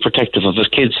very protective of his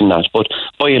kids and that. But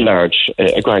by and large,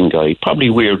 a grand guy, probably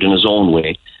weird in his own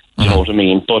way, you know what I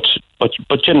mean? But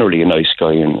generally a nice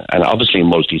guy, and obviously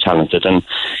multi-talented, and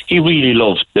he really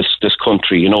loved this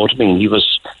country, you know what I mean? He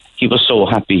was so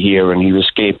happy here, and he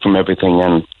escaped from everything,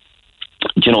 and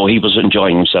he was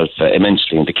enjoying himself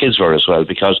immensely, and the kids were as well,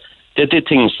 because they did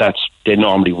things that they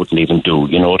normally wouldn't even do,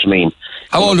 you know what I mean?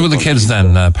 How old were the kids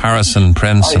then, Paris and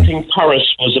Prince? I think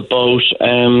Paris was about,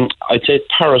 I'd say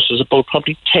Paris was about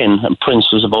probably 10, and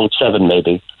Prince was about 7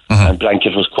 maybe. And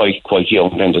Blanket was quite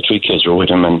young then. The 3 kids were with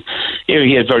him, and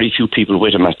he had very few people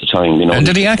with him at the time, you know. And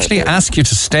did he actually ask you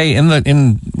to stay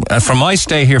for my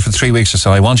stay here for 3 weeks or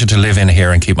so, I want you to live in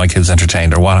here and keep my kids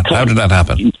entertained, or what? How did that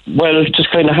happen? Well,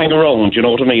 just kind of hang around, you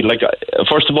know what I mean? Like,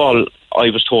 first of all, I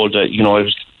was told that, you know, I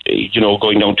was, you know,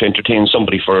 going down to entertain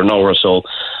somebody for an hour or so.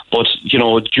 But, you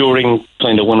know, during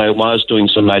kind of when I was doing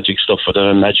some magic stuff for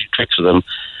them, magic tricks for them,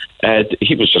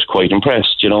 he was just quite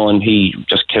impressed, you know, and he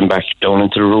just came back down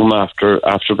into the room after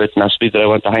a bit and asked me that I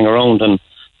want to hang around, and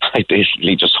I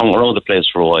basically just hung around the place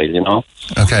for a while, you know.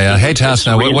 Okay, I hate to ask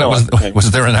now,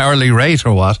 was there an hourly rate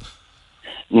or what?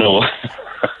 No.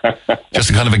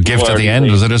 Just a kind of a gift at the end,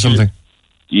 was it, or something?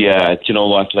 Yeah, do you know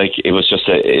what, like, it was just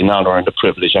an honour and a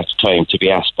privilege at the time to be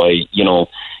asked by, you know,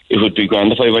 it would be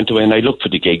grand if I went away and I looked for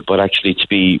the gig, but actually to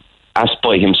be asked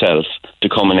by himself to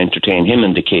come and entertain him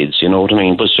and the kids, you know what I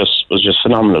mean, was just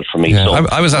phenomenal for me. Yeah, so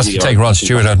I was asked to take Rod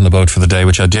Stewart out on the boat for the day,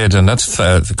 which I did, and that's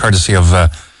courtesy of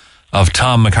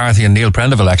Tom McCarthy and Neil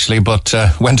Prendeville, actually, but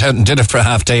went out and did it for a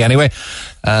half day anyway,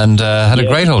 and had a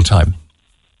great old time.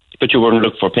 But you weren't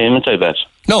looking for payment, I bet.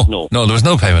 No, there was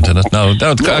no payment in it. No,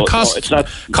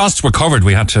 costs were covered.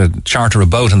 We had to charter a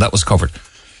boat, and that was covered.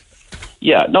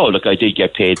 Yeah, no, look, I did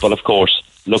get paid, but of course,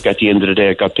 look, at the end of the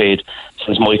day, I got paid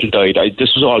since Michael died.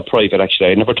 This was all private, actually.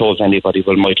 I never told anybody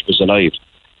when Michael was alive.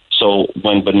 So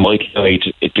when Michael died,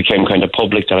 it became kind of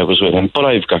public that I was with him. But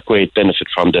I've got great benefit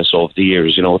from this over the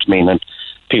years, you know what I mean? And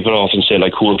people often say,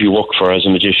 like, who have you worked for as a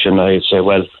magician? I'd say,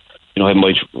 well, you know, I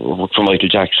might work for Michael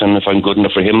Jackson. If I'm good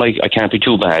enough for him, I can't be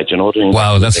too bad, you know what I mean?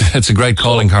 Wow, it's a great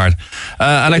calling card.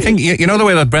 And I think, you know the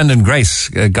way that Brendan Grace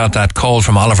got that call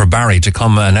from Oliver Barry to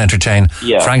come and entertain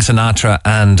Frank Sinatra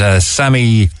and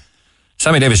Sammy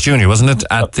Davis Jr., wasn't it?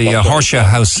 At the Horseshoe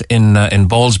House in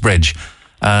Ballsbridge.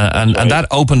 And that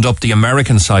opened up the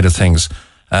American side of things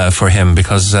for him,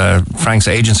 because Frank's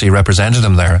agency represented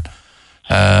him there.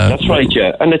 That's right,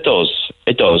 yeah, and it does.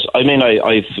 It does. I mean,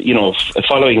 I've, you know,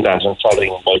 following that and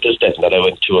following Michael's death, that I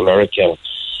went to America.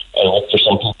 I worked for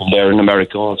some people there in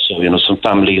America also, you know, some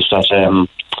families that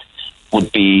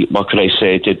would be, what could I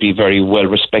say, they'd be very well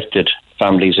respected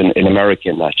families in America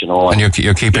in that, you know. And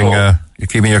you're keeping you're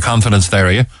keeping your confidence there,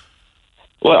 are you?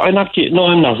 Well, I'm not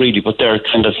really, but they're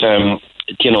kind of,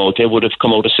 you know, they would have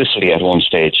come out of Sicily at one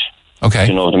stage. Okay.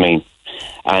 You know what I mean?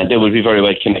 And they would be very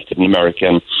well connected in America.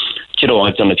 And, you know,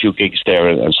 I've done a few gigs there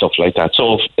and stuff like that.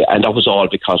 So, and that was all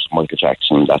because of Michael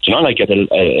Jackson. That, you know, and I get a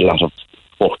lot of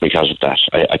work because of that.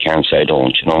 I can't say I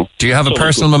don't, you know. Do you have a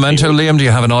personal memento, Liam? Do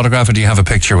you have an autograph, or do you have a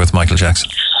picture with Michael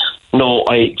Jackson? No,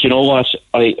 you know what?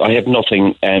 I have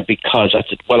nothing because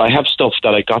I have stuff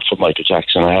that I got from Michael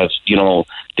Jackson. I have, you know,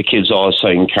 the kids all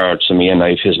sign cards to me, and I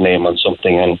have his name on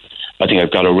something, and I think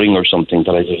I've got a ring or something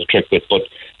that I did a trip with. But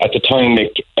at the time,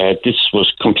 Nick, this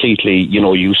was completely, you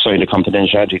know, you signed a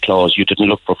confidentiality clause. You didn't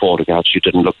look for photographs. You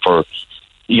didn't look for,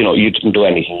 you know, you didn't do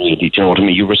anything really. Do you know what I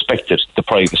mean? You respected the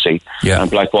privacy. Yeah. And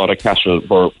Blackwater Castle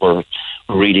were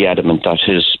really adamant that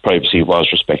his privacy was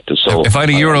respected. So if I had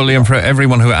a euro, Liam, for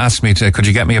everyone who asked me could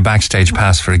you get me a backstage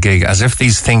pass for a gig, as if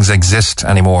these things exist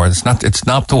anymore. It's not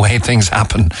the way things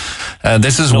happen.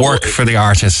 This is work for the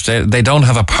artist. They don't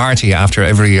have a party after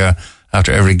every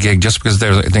gig just because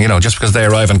they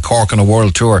arrive in Cork on a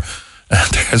world tour.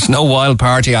 There's no wild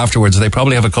party afterwards. They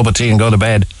probably have a cup of tea and go to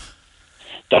bed.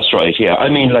 That's right, yeah. I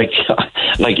mean, like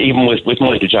even with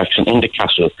Michael Jackson in the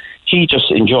castle, he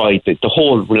just enjoyed the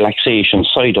whole relaxation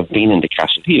side of being in the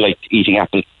castle. He liked eating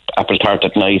apple tart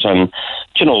at night, and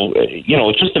you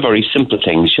know, just the very simple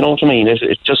things. You know what I mean?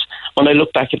 It just, when I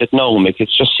look back at it now, Mick, it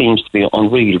just seems to be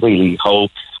unreal, really, how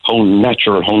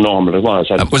natural, how normal it was.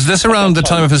 Was this around the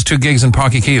time of his 2 gigs in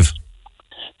Páirc Uí Chaoimh?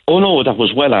 Oh no, that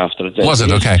was well after it. Was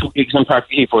it? Okay. 2 gigs in Páirc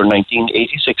Uí Chaoimh were in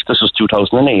 1986. This was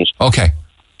 2008. Okay.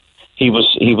 He was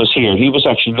here. He was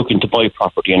actually looking to buy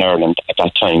property in Ireland at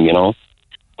that time, you know.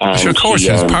 Sure, of course.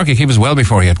 Páirc Uí Chaoimh was well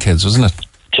before he had kids, wasn't it?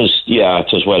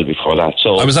 It was well before that.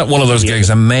 So I was at one of those gigs.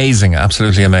 Amazing,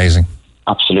 absolutely amazing.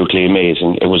 Absolutely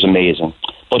amazing. It was amazing.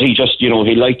 But he just, you know,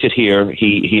 he liked it here.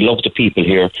 He loved the people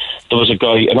here. There was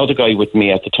another guy with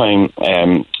me at the time,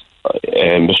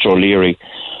 Mr. O'Leary,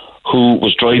 who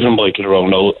was driving Michael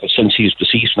around now, since he's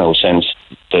deceased now, since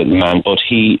the man, but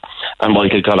he and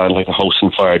Michael got on like a house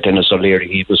on fire. Dennis O'Leary,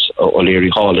 he was O'Leary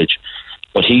Haulage,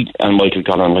 but he and Michael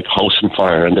got on like a house on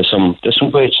fire, and there's some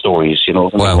great stories, you know,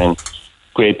 and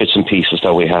great bits and pieces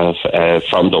that we have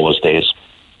from those days.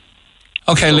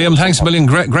 Okay, Liam, thanks a million.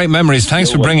 Great memories.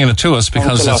 Thanks for bringing it to us,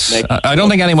 because I don't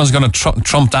think anyone's going to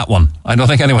trump that one. I don't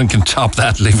think anyone can top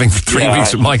that, living for 3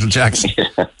 weeks with Michael Jackson.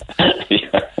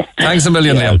 Thanks a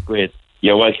million, Liam. Great.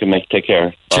 You're welcome, mate. Take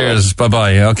care. Cheers.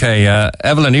 Bye-bye. Okay,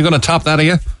 Evelyn, you going to top that, are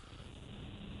you?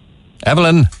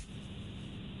 Evelyn.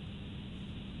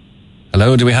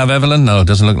 Hello, do we have Evelyn? No, it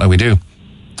doesn't look like we do.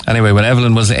 Anyway, when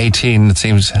Evelyn was 18, it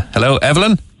seems... Hello,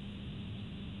 Evelyn?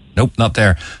 Nope, not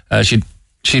there.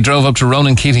 She drove up to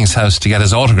Ronan Keating's house to get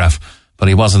his autograph, but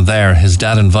he wasn't there. His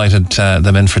dad invited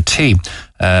them in for tea.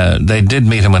 They did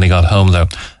meet him when he got home, though.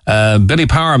 Billy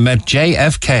Power met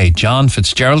JFK, John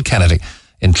Fitzgerald Kennedy,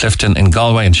 in Clifton in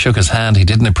Galway and shook his hand. He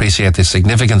didn't appreciate the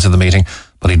significance of the meeting,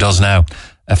 but he does now.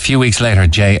 A few weeks later,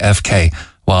 JFK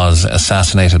was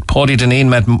assassinated. Paudie Dineen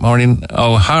met Maureen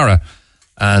O'Hara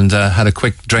and had a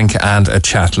quick drink and a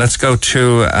chat. Let's go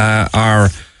to our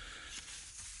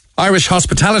Irish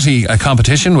hospitality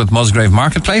competition with Musgrave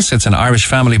Marketplace. It's an Irish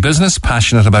family business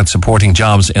passionate about supporting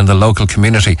jobs in the local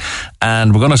community.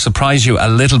 And we're going to surprise you a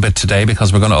little bit today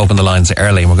because we're going to open the lines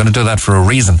early. And we're going to do that for a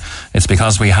reason. It's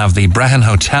because we have the Brehon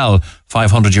Hotel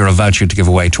 €500 voucher to give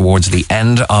away towards the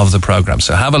end of the programme.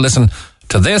 So have a listen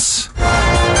to this.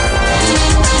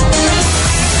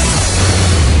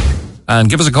 And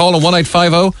give us a call on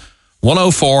 1850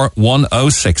 104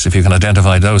 106 if you can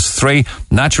identify those three.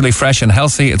 Naturally fresh and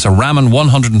healthy. It's a Ramen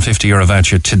 €150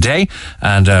 voucher today.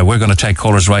 And we're going to take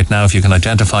callers right now if you can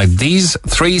identify these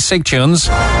three sig tunes.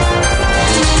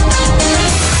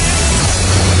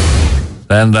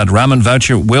 Then that Ramen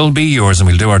voucher will be yours and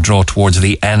we'll do our draw towards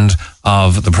the end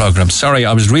of the programme. Sorry,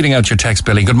 I was reading out your text,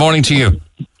 Billy. Good morning to you.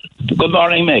 Good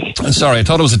morning, Mick. Sorry, I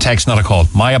thought it was a text, not a call.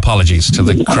 My apologies to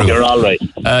the crew. You're all right.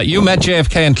 You met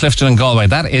JFK in Clifton and Galway.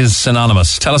 That is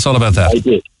synonymous. Tell us all about that.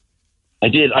 I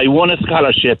did. I won a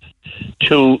scholarship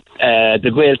to the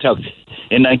Gaeltacht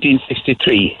in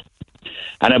 1963.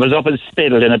 And I was up in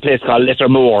Spiddle in a place called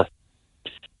Lettermore.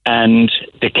 And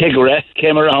the Kiggereth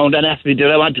came around and asked me,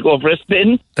 did I want to go for a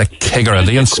spin? The Kiggereth,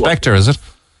 the inspector, is it?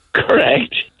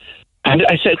 Correct. And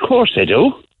I said, of course I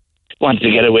do. Wanted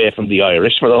to get away from the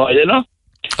Irish for a while, you know.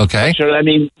 Okay. Sure, I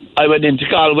mean, I went into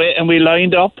Galway and we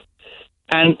lined up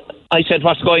and I said,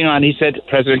 what's going on? He said,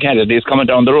 President Kennedy is coming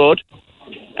down the road.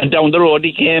 And down the road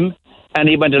he came and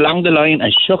he went along the line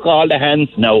and shook all the hands.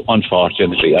 Now,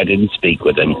 unfortunately, I didn't speak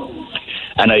with him.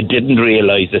 And I didn't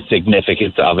realise the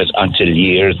significance of it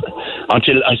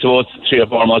until I suppose 3 or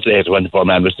 4 months later when the poor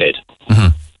man was dead. Mm-hmm.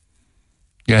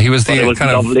 Yeah, he was the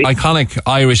kind of iconic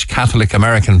Irish Catholic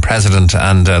American president,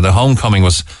 and the homecoming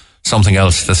was something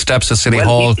else. The steps of City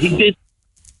Hall. He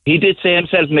did say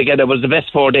himself, Mick, it was the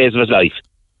best 4 days of his life.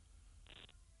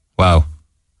 Wow.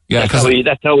 Yeah,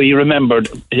 that's how he remembered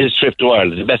his trip to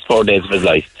Ireland, the best 4 days of his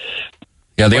life.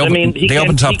 Yeah, the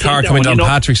open top car coming down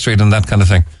Patrick Street and that kind of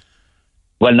thing.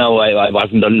 Well, no, I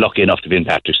wasn't lucky enough to be in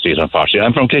Patrick Street, unfortunately.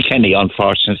 I'm from Kilkenny,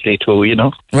 unfortunately, too, you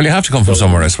know. Well, you have to come from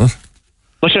somewhere, I suppose.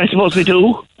 Which I suppose we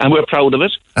do, and we're proud of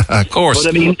it. Of course.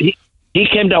 But I mean, he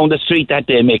came down the street that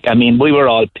day, Mick. I mean, we were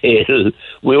all pale,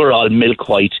 we were all milk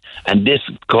white, and this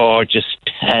gorgeous,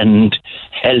 tanned,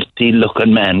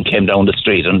 healthy-looking man came down the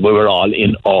street, and we were all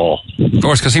in awe. Of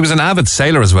course, because he was an avid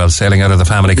sailor as well, sailing out of the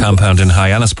family compound in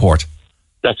Hyannisport.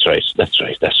 That's right.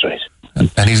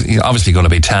 And he's obviously going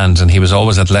to be tanned, and he was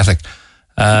always athletic.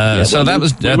 So that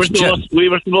was... we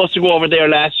were supposed to go over there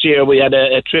last year. We had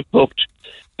a trip booked.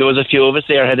 There was a few of us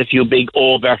there, had a few big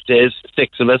birthdays,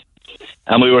 6 of us,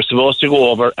 and we were supposed to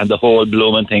go over, and the whole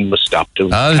blooming thing was stopped.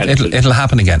 It'll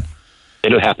happen again.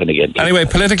 It'll happen again. Anyway,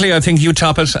 politically, I think you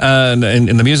top it.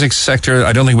 In the music sector,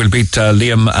 I don't think we'll beat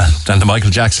Liam and the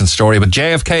Michael Jackson story, but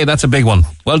JFK, that's a big one.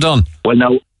 Well done. Well,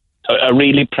 no, a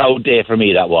really proud day for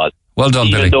me, that was. Well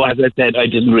done, Billy. Even though, as I said, I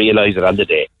didn't realise it on the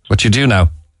day. But you do now.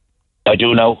 I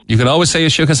do now. You can always say you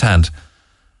shook his hand.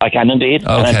 I can indeed,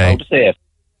 okay. And I'm proud to say it.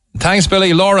 Thanks,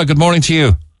 Billy. Laura, good morning to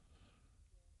you.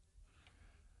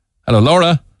 Hello,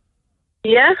 Laura.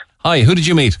 Yeah. Hi, who did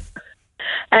you meet?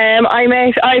 I've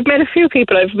met a few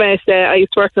people. I used to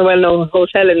work in a well-known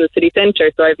hotel in the city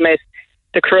centre, so I've met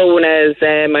the Coronas,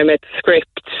 I met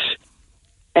Script,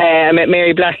 I met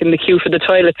Mary Black in the queue for the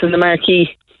toilets in the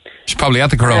Marquee. She's probably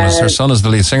at the Coronas. Her son is the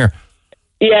lead singer.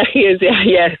 Yeah, he is,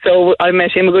 yeah. So I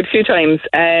met him a good few times.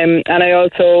 And I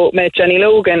also met Johnny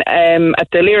Logan at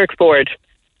the Lyrics Board.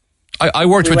 I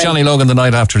worked with Johnny Logan the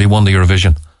night after he won the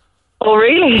Eurovision. Oh,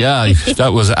 really? Yeah,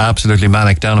 that was absolutely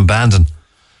manic down in Bandon.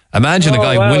 Imagine a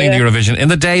guy winning the Eurovision in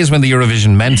the days when the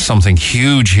Eurovision meant something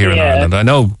huge here in Ireland. I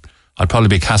know I'd probably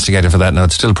be castigated for that now.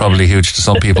 It's still probably huge to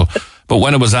some people. But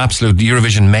when it was absolute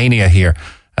Eurovision mania here,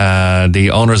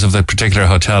 the owners of the particular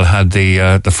hotel had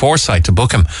the foresight to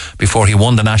book him before he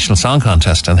won the National Song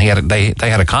Contest, and they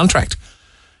had a contract.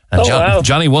 And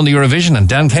Johnny won the Eurovision, and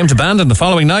Dan came to Bandon the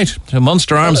following night to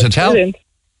Munster Arms Hotel.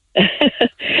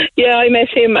 Yeah, I met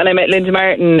him and I met Linda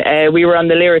Martin. We were on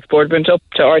the Lyrics Board, went up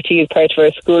to RT as part of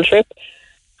our school trip.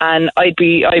 and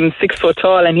I'm 6 foot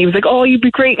tall, and he was like, "Oh, you'd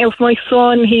be great now for my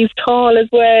son. He's tall as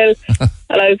well."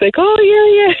 And I was like,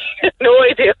 "Oh yeah." No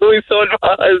idea who his son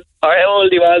was or how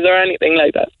old he was or anything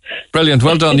like that. Brilliant,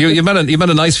 well done. You met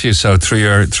a nice few so through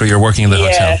your working in the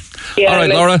hotel. Yeah, all right,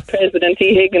 like Laura. President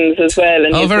T. Higgins as well,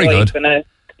 and his very wife, good. and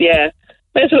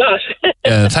there's a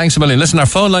lot. Thanks a million. Listen, our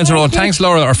phone lines are all... Thanks,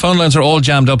 Laura. Our phone lines are all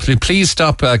jammed up. Please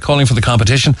stop calling for the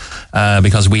competition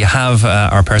because we have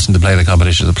our person to play the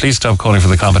competition. So please stop calling for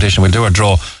the competition. We'll do our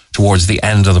draw towards the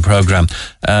end of the programme.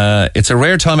 It's a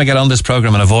rare time I get on this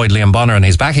programme and avoid Liam Bonner, and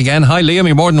he's back again. Hi, Liam.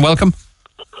 You're more than welcome.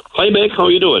 Hi, Mick. How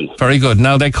are you doing? Very good.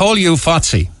 Now, they call you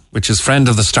Fotsy, which is friend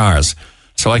of the stars.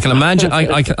 So I can imagine.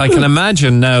 I can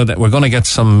imagine now that we're going to get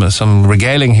some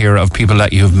regaling here of people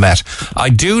that you've met. I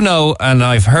do know, and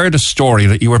I've heard a story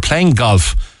that you were playing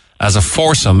golf as a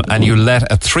foursome and you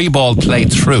let a 3-ball play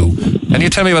through. Can you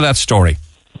tell me about that story?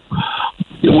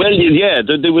 Well, yeah,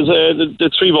 there was the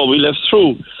 3-ball we left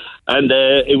through, and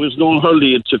it was Noel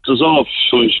Hurley. It tipped us off,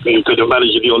 so you could have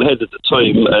managed the old head at the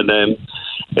time, and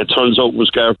it turns out it was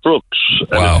Garth Brooks.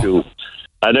 Wow.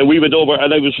 And then we went over,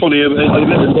 and it was funny, I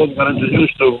let it go and got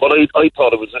introduced to him, but I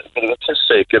thought it was a bit of a piss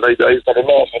take, and I started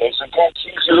laughing. I said, "God,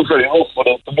 you look very rough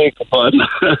without the makeup on."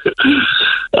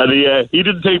 And he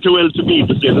didn't take too well to me,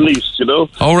 to say the least, you know.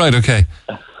 Oh, right, okay.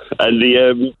 And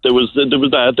there was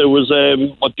that. There was,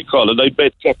 what do you call it? I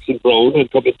met Jackson Brown and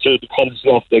come into the college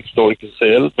loft next door in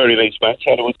Kinsale. Very nice match,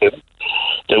 had it with him.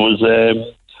 There was...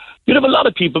 you'd have a lot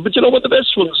of people, but you know what, the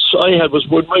best ones I had was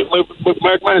with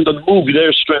Mark Mann on the movie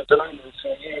Their Strength and Ireland a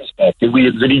few years back, and we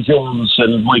had Vinnie Jones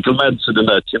and Michael Madsen and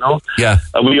that, you know. Yeah.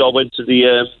 And we all went to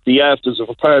the afters of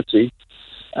a party,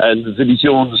 and Vinnie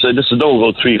Jones, this is now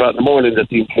about 3 o'clock in the morning at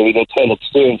the Imperial Hotel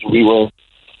upstairs, we were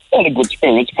all in good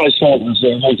spirits. Price was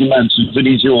Michael Madsen,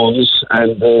 Vinnie Jones,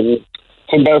 and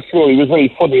from Barfleur, he was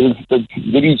very funny.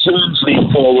 Vinnie Jones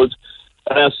leaned forward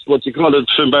and asked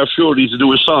Finbar Fury to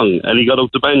do a song, and he got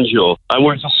out the banjo, and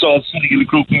we're just all sitting in a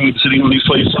group, we were sitting only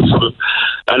 5 steps from him,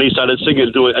 and he started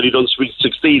singing, and he done Sweet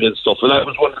 16 and stuff, and that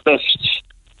was one of the best.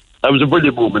 That was a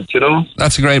brilliant moment, you know.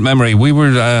 That's a great memory. We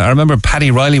were, I remember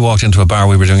Paddy Riley walked into a bar.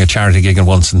 We were doing a charity gig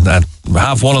once, and at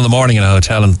 1:30 in in a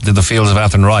hotel, and did the Fields of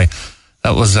Athenry.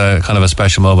 That was kind of a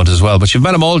special moment as well. But you've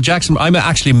met them all. Jackson, I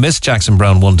actually missed Jackson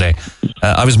Brown one day.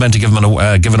 I was meant to give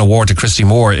him give an award to Christy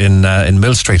Moore in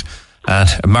Mill Street. And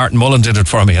Martin Mullen did it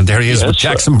for me, and there he is with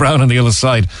Jackson Brown on the other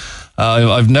side.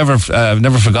 I've never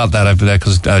forgot that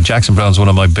because Jackson Brown's one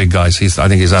of my big guys. I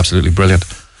think he's absolutely brilliant.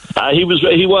 He was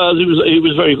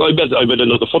very good. I met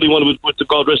another funny one with the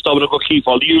God rest Dominic O'Keefe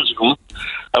all the years ago,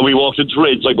 and we walked into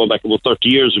Reds. I go back about 30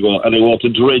 years ago, and I walked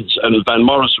into Reds, and Van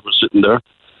Morrison was sitting there,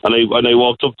 and I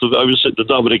walked up I was sitting to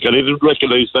Dominic, and I didn't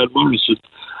recognise Van Morrison,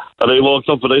 and I walked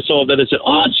up and I saw him, and I said,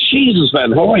 "Oh Jesus,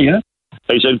 Van, how are you?"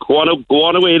 I said, go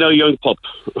on away now, young pup.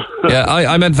 Yeah,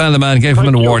 I met Van the Man, gave him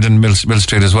an award in Mill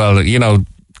Street as well. You know,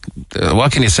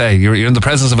 what can you say? You're in the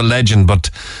presence of a legend, but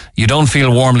you don't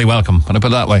feel warmly welcome, when I put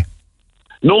it that way.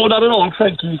 No, not at all.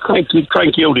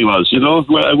 Cranky out he was, you know.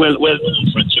 Well,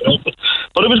 friends, you know.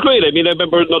 But it was great. I mean, I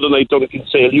remember another night down in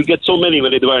Kinsale. You get so many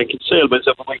when they were in Kinsale.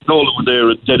 Myself and Mike Nolan were there,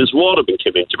 and Dennis Waterman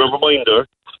came in. Do you remember mine there?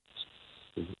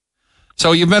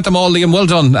 So you've met them all, Liam. Well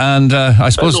done. And I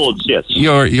suppose yes.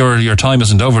 your time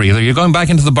isn't over either. You're going back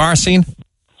into the bar scene?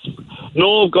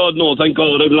 No, God, no. Thank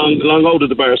God, I'm long out of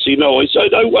the bar scene. No, I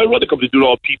run a company do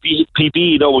all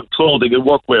PPE, now, and clothing and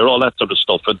workwear, all that sort of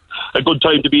stuff. And a good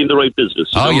time to be in the right business.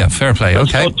 Oh, yeah, fair play.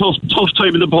 Okay. Tough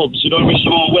time in the pubs. You know, I wish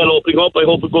them all well opening up. I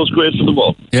hope it goes great for them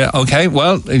all. Yeah. Okay.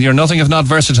 Well, you're nothing if not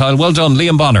versatile. Well done,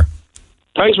 Liam Bonner.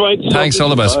 Thanks, Ryan. Thanks, all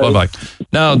the best. Bye-bye.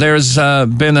 Now, there's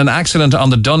been an accident on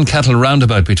the Dunkettle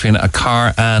roundabout between a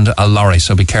car and a lorry,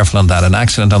 so be careful on that. An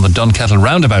accident on the Dunkettle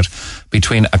roundabout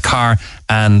between a car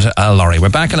and a lorry. We're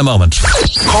back in a moment.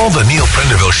 Call the Neil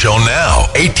Prendeville Show now.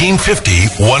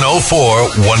 1850 104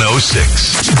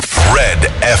 106. Red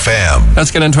FM.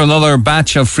 Let's get into another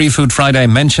batch of Free Food Friday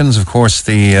mentions. Of course,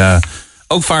 the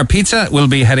Oak Fire Pizza will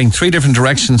be heading 3 different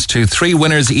directions to 3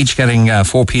 winners, each getting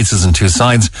 4 pizzas and 2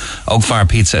 sides. Oak Fire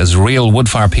Pizza is real wood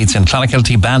fire pizza in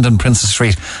Clonakilty, Bandon, Princess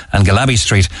Street and Galaby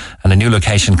Street, and a new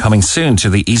location coming soon to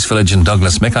the East Village in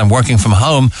Douglas. Mick, I'm working from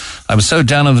home. I was so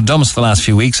down in the dumps the last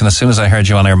few weeks, and as soon as I heard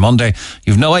you on air Monday,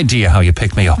 you've no idea how you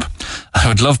picked me up. I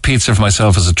would love pizza for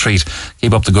myself as a treat.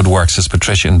 Keep up the good work, says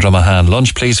Patricia in Drumahan.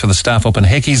 Lunch, please, for the staff up in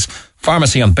Hickey's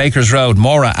Pharmacy on Bakers Road.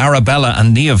 Maura, Arabella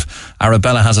and Niamh.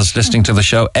 Arabella has us listening to the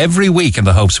show every week in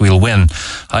the hopes we'll win.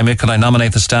 Hi Mick, can I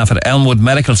nominate the staff at Elmwood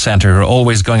Medical Centre who are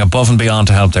always going above and beyond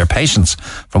to help their patients?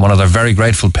 From one of their very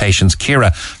grateful patients,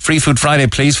 Kira. Free Food Friday,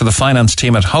 please, for the finance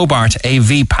team at Hobart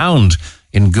AV Pound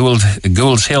in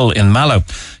Gould's Hill in Mallow.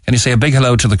 Can you say a big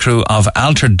hello to the crew of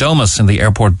Alter Domus in the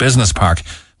Airport Business Park?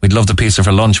 We'd love the pizza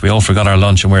for lunch. We all forgot our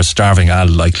lunch and we're starving. I'll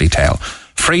likely tell.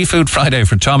 Free Food Friday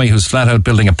for Tommy, who's flat out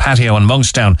building a patio in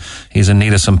Monkstown. He's in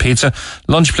need of some pizza.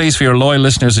 Lunch, please, for your loyal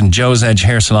listeners in Joe's Edge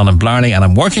Hair Salon in Blarney. And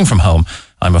I'm working from home.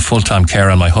 I'm a full-time carer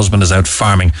and my husband is out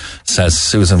farming, says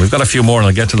Susan. We've got a few more and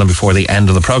I'll get to them before the end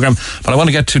of the programme. But I want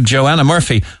to get to Joanna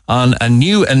Murphy on a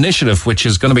new initiative which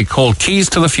is going to be called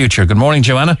Keys to the Future. Good morning,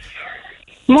 Joanna.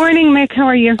 Morning, Mick. How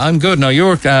are you? I'm good. Now,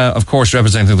 you're, of course,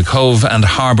 representing the Cove and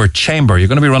Harbour Chamber. You're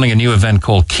going to be running a new event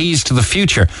called Keys to the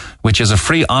Future, which is a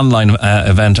free online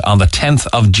event on the 10th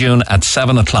of June at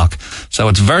 7 o'clock. So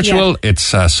it's virtual, it's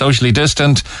socially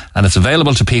distant, and it's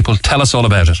available to people. Tell us all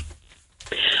about it.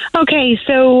 Okay,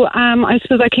 so I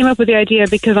suppose I came up with the idea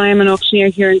because I am an auctioneer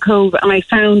here in Cove, and I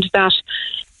found that,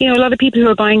 a lot of people who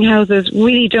are buying houses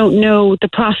really don't know the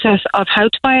process of how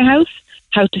to buy a house,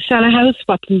 how to sell a house,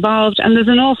 what's involved, and there's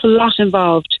an awful lot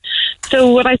involved.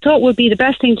 So what I thought would be the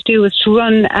best thing to do is to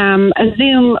run a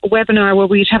Zoom webinar where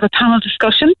we'd have a panel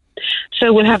discussion.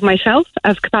 So we'll have myself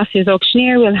as capacity as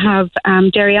auctioneer, we'll have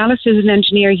Derry Alice, who's an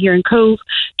engineer here in Cove,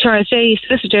 Charles Day,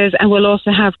 solicitors, and we'll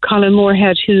also have Colin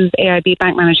Moorhead, who's AIB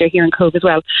bank manager here in Cove as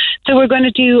well. So we're going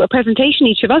to do a presentation,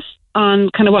 each of us, on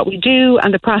kind of what we do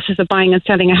and the process of buying and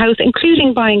selling a house,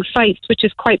 including buying sites, which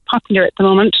is quite popular at the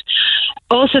moment.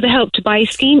 Also, the Help to Buy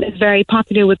scheme is very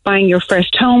popular with buying your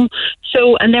first home.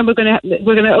 So, and then we're going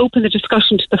to open the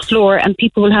discussion to the floor, and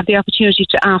people will have the opportunity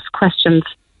to ask questions.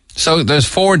 So there's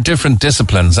 4 different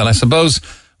disciplines, and I suppose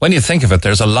when you think of it,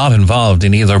 there's a lot involved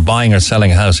in either buying or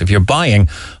selling a house. If you're buying,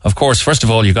 of course, first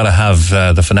of all, you've got to have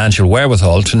the financial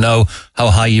wherewithal to know how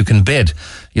high you can bid.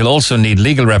 You'll also need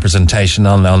legal representation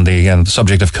on the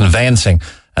subject of conveyancing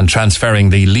and transferring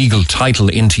the legal title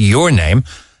into your name.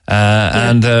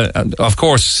 And of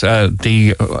course,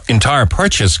 the entire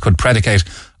purchase could predicate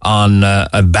on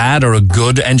a bad or a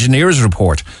good engineer's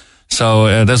report.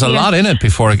 So there's a lot in it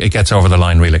before it gets over the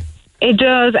line, really. It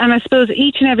does, and I suppose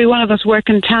each and every one of us work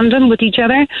in tandem with each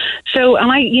other. So,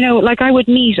 and I would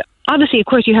meet, obviously, of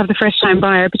course, you have the first-time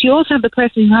buyer, but you also have the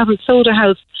person who hasn't sold a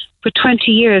house for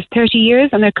 20 years, 30 years,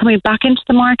 and they're coming back into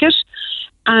the market.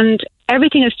 And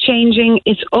everything is changing.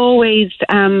 It's always,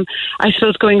 I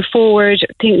suppose, going forward.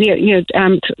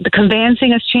 The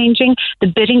conveyancing is changing. The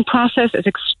bidding process is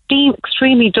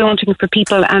extremely daunting for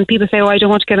people. And people say, "Oh, I don't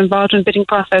want to get involved in the bidding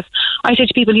process." I say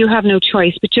to people, "You have no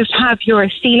choice, but just have your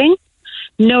ceiling.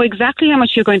 Know exactly how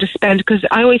much you're going to spend," because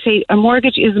I always say a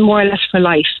mortgage is more or less for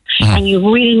life, and you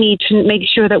really need to make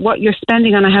sure that what you're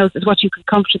spending on a house is what you can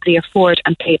comfortably afford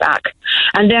and pay back.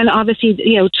 And then obviously,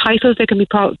 titles, there can be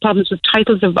problems with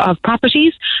titles of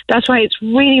properties. That's why it's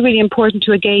really, really important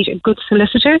to engage a good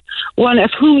solicitor, one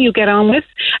of whom you get on with.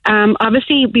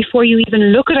 Obviously, before you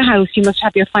even look at a house, you must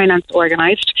have your finance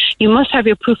organised. You must have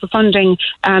your proof of funding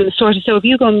sorted. So if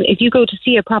you go to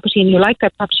see a property and you like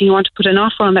that property, you want to put an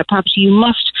offer on that property, you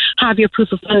must have your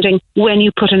proof of funding when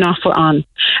you put an offer on.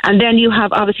 And then you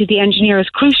have, obviously, the engineer is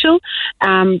crucial,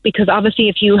 because obviously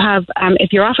if your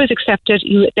offer is accepted,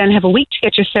 you then have a week to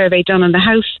get your survey done on the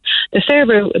house. The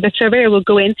surveyor will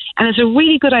go in, and it's a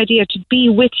really good idea to be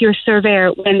with your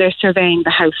surveyor when they're surveying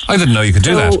the house. I didn't know you could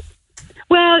do that.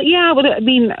 Well, yeah. Well, I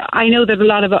mean, I know that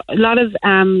a lot of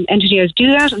engineers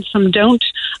do that, and some don't.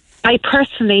 I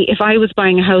personally, if I was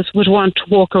buying a house, would want to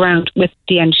walk around with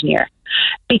the engineer,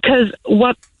 because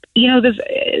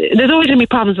there's always going to be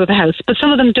problems with a house, but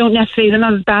some of them they're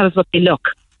not as bad as what they look,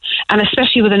 and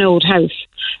especially with an old house.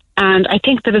 And I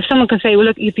think that if someone can say, "Well,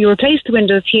 look, if you replace the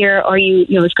windows here, or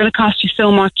it's going to cost you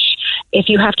so much. If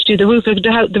you have to do the roof,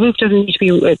 the roof doesn't need to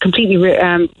be completely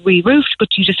re-roofed,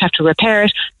 but you just have to repair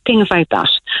it." Things like that.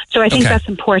 So I think that's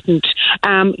important.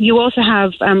 You also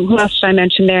have who else did I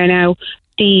mention there now?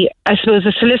 I suppose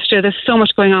the solicitor, there's so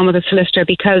much going on with the solicitor,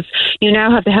 because you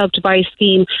now have the Help to Buy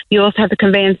scheme. You also have the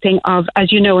conveyancing of,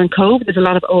 as you know, in Cove, there's a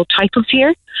lot of old titles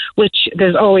here, which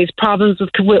there's always problems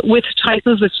with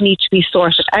titles which need to be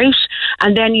sorted out.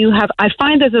 And then I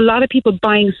find there's a lot of people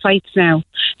buying sites now.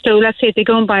 So let's say if they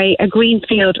go and buy a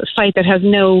greenfield site that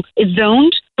it's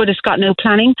zoned, but it's got no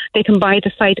planning, they can buy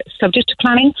the site subject to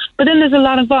planning. But then there's a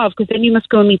lot involved, because then you must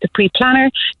go and meet the pre-planner.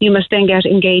 You must then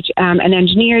engage an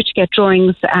engineer to get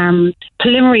drawings,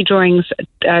 preliminary drawings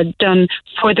done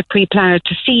for the pre-planner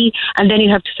to see, and then you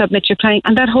have to submit your planning,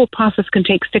 and that whole process can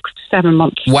take 6 to 7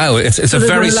 months. Wow, it's a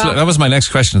very slow. That was my next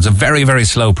question. It's a very, very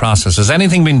slow process. Has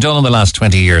anything been done in the last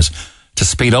 20 years to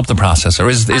speed up the process, or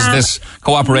is this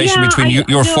cooperation between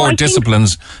your 4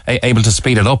 disciplines able to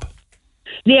speed it up?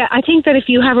 Yeah, I think that if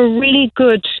you have a really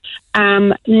good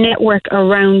network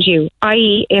around you,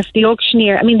 i.e. if the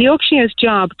auctioneer's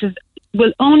job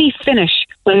will only finish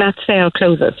when that sale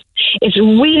closes. It's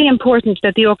really important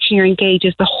that the auctioneer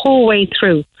engages the whole way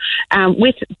through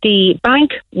with the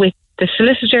bank, with the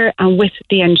solicitor and with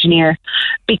the engineer,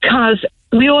 because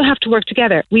we all have to work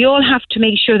together. We all have to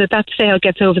make sure that that sale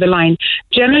gets over the line.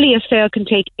 Generally, a sale can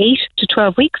take 8 to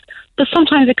 12 weeks, but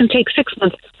sometimes it can take 6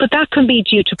 months. But that can be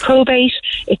due to probate,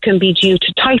 it can be due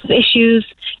to title issues,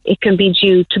 it can be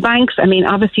due to banks. I mean,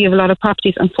 obviously you have a lot of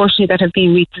properties, unfortunately, that have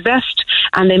been repossessed,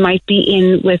 and they might be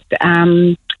in with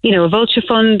a vulture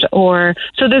fund, or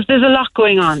so there's a lot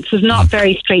going on. So it's not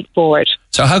very straightforward.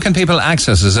 So how can people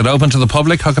access? Is it open to the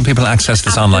public? How can people access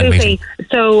this online meeting?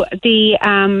 So the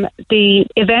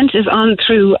event is on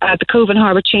through the Cove and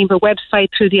Harbour Chamber website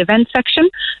through the event section.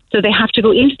 So they have to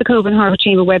go into the Cove and Harbour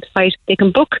Chamber website. They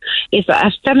can book. It's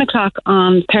at 7 o'clock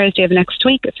on Thursday of next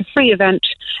week. It's a free event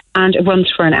and it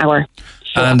runs for an hour.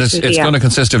 And it's going to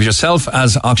consist of yourself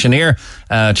as auctioneer,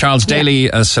 Charles Daly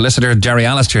as solicitor, Jerry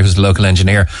Allister, who's the local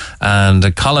engineer,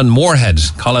 and Colin Moorhead,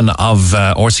 Colin of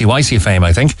RCYC fame,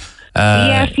 I think.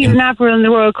 Yes, he's an admiral in the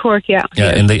Royal Cork, in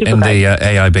the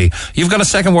AIB. You've got a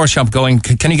second workshop going.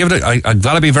 Can you give it I've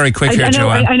got to be very quick here,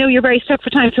 Joanne. I know you're very stuck for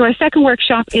time. So our second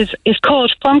workshop is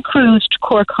called From Cruise to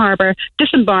Cork Harbour,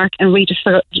 Disembark and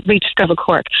Rediscover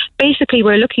Cork. Basically,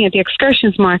 we're looking at the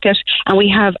excursions market, and we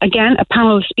have, again, a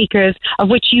panel of speakers, of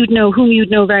which whom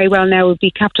you'd know very well now would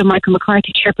be Captain Michael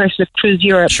McCarthy, chairperson of Cruise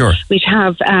Europe. Sure. We'd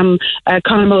have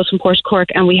Colin Moles from Port Cork,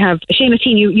 and we have Seamus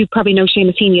Heaney. You probably know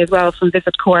Seamus Heaney as well from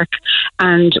Visit Cork.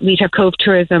 And we'd have Cove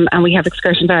Tourism, and we have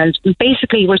Excursions Ireland. And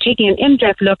basically, we're taking an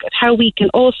in-depth look at how we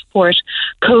can all support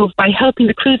Cove by helping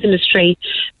the cruise industry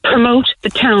promote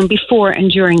the town before and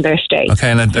during their stay.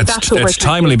 Okay, and it's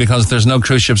timely because there's no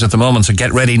cruise ships at the moment, so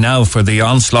get ready now for the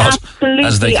onslaught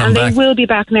as they come back. And they will be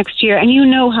back next year. And you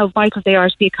know how vital they are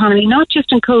to the economy, not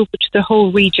just in Cove, but to the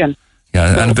whole region.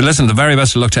 Yeah, and listen, the very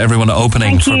best of luck to everyone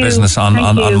opening for business on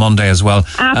Monday as well.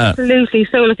 Absolutely,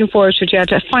 so looking forward to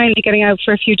it, finally getting out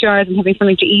for a few jars and having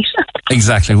something to eat.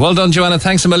 Exactly. Well done, Joanna.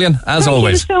 Thanks a million, as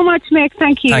always. Thank you so much, Mick.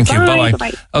 Thank you. Thank you.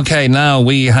 Bye-bye. Okay, now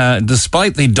we,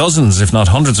 despite the dozens, if not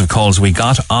hundreds of calls we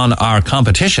got on our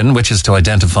competition, which is to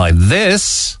identify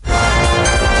this...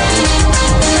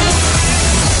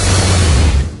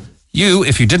 You,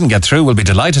 if you didn't get through, will be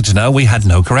delighted to know we had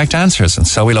no correct answers. And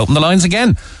so we'll open the lines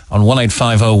again on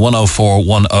 1850 104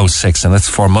 106. And that's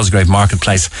for Musgrave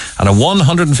Marketplace. And a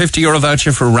 €150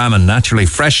 voucher for ramen, naturally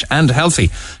fresh and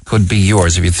healthy, could be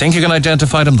yours. If you think you can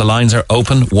identify them, the lines are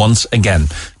open once again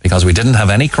because we didn't have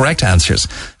any correct answers.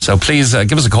 So please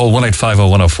give us a call,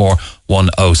 1850 104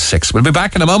 106. We'll be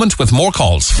back in a moment with more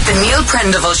calls. The Neil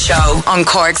Prendeville Show on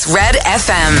Cork's Red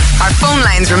FM. Our phone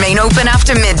lines remain open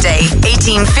after midday.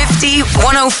 1850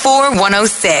 104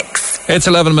 106. It's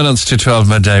 11 minutes to 12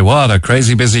 midday. What a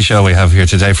crazy busy show we have here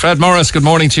today. Fred Morris, good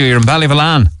morning to you. You're in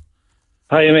Ballyvillan.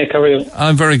 Hi, Mick. How are you?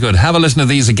 I'm very good. Have a listen to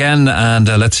these again and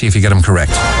let's see if you get them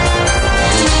correct.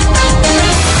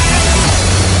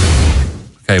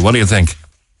 Okay, what do you think?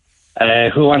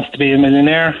 Who Wants to Be a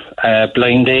Millionaire,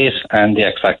 Blind Date, and The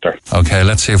X Factor. Okay,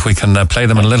 let's see if we can play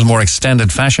them in a little more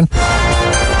extended fashion. Who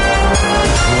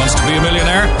Wants to Be a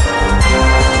Millionaire?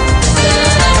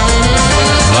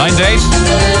 Blind Date?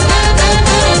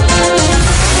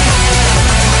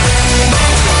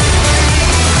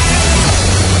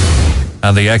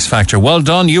 And The X Factor. Well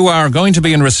done. You are going to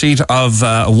be in receipt of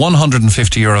a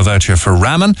 €150 voucher for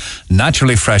ramen,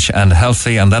 naturally fresh and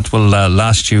healthy, and that will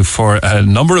last you for a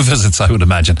number of visits, I would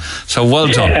imagine. So well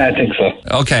done. Yeah, I think so.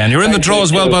 Okay, and you're in the draw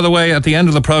as well, by the way, at the end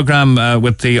of the programme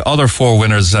with the other four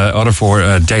winners,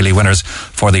 daily winners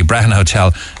for the Breton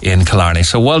Hotel in Killarney.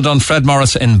 So well done, Fred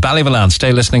Morris in Ballyvillan.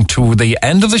 Stay listening to the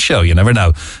end of the show. You never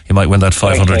know. You might win that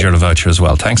 €500 voucher as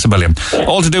well. Thanks a million.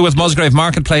 All to do with Musgrave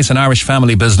Marketplace, an Irish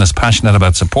family business passionate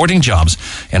about supporting jobs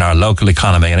in our local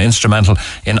economy and instrumental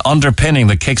in underpinning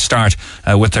the kickstart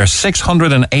with their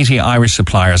 680 Irish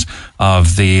suppliers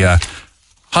of the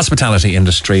hospitality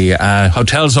industry,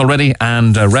 hotels already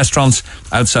and restaurants,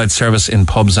 outside service in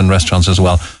pubs and restaurants as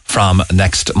well from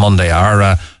next Monday.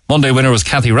 Our Monday winner was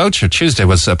Kathy Roach. Our Tuesday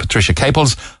was Patricia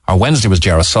Caples. Our Wednesday was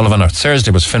Gerard Sullivan. Our Thursday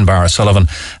was Finbar Sullivan.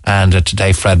 And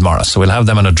today, Fred Morris. So we'll have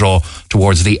them in a draw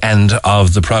towards the end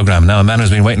of the programme. Now, a man who's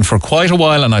been waiting for quite a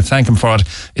while, and I thank him for it,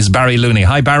 is Barry Looney.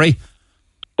 Hi, Barry.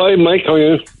 Hi, Mike. How are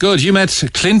you? Good. You met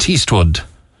Clint Eastwood.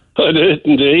 I did,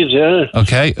 indeed, yeah.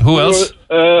 Okay. Who else?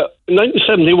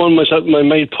 1971, myself and my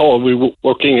mate Paul, we were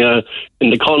working in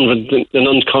the convent, the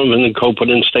nuns' convent in Cork,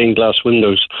 putting in stained glass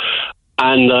windows.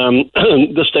 And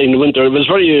this day in the winter,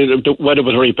 the weather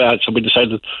was very bad, so we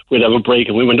decided we'd have a break,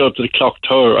 and we went up to the Clock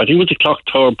Tower. I think it was the Clock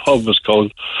Tower pub was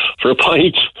called, for a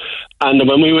pint. And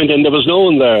when we went in, there was no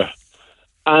one there.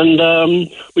 And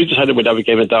we decided we'd have a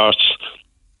game of darts.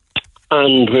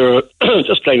 And we were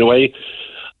just playing away.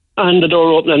 And the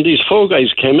door opened and these 4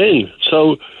 guys came in.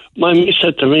 So my mate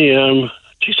said to me,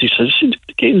 geez, he said,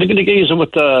 the geezer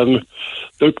with the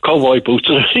cowboy boots,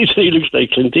 he looks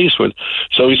like Clint Eastwood.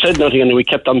 So he said nothing and we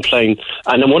kept on playing.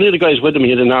 And then one of the guys with him,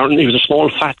 he was a small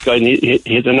fat guy and he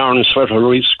had an iron sweater,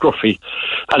 really scruffy.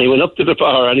 And he went up to the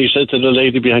bar and he said to the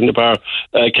lady behind the bar,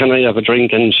 can I have a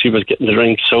drink? And she was getting the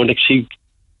drink. So next she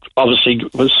obviously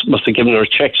must have given her a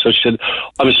check. So she said,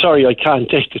 I'm sorry, I can't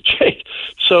take the check.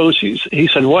 So he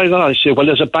said, why not? I said, well,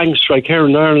 there's a bank strike here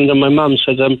in Ireland, and my mum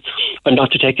said, I'm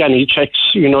not to take any checks,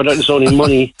 that is only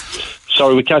money.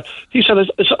 Sorry, we can't. He said,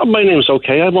 my name's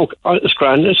okay, it's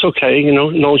grand, it's okay,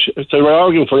 No, they were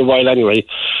arguing for a while anyway.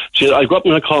 She said, I got up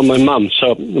and I called my mum,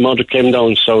 so the mother came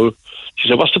down, so she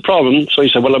said, what's the problem? So he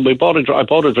said, well, I bought a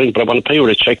drink, but I want to pay her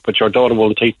a check, but your daughter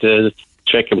won't take the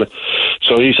check.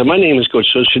 So he said, my name is good.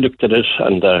 So she looked at it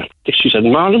and she said,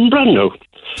 Marlon Brando.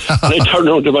 And I turned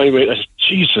around to my mate. I said,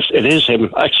 Jesus, it is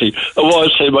him. Actually, it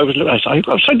was him. I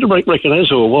was trying to recognise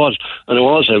who it was, and it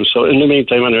was him. So in the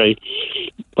meantime, anyway,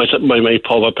 my mate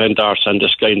Paul was playing darts, and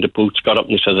this guy in the boots got up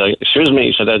and he said, excuse me,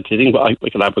 he said, do you think we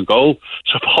can have a go?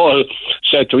 So Paul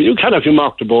said to him, you can if you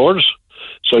mark the boards.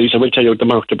 So he said, we'll tell you to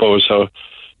mark the boards. So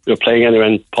we were playing anyway,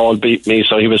 and Paul beat me,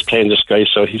 so he was playing this guy.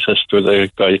 So he says to the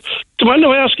guy, do you mind if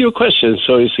I ask you a question?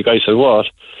 So the guy said, what?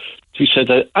 He said,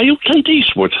 are you Clint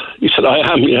Eastwood? He said,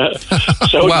 I am, yeah.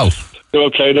 So wow. They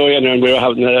were playing away and we were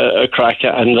having a crack,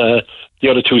 and the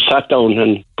other 2 sat down,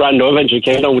 and Brando eventually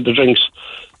came down with the drinks,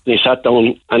 and he sat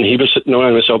down, and he was sitting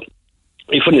around, so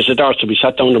he finished the darts, so we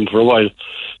sat down with him for a while.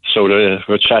 So we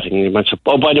were chatting, and he said,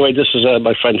 oh, by the way, this is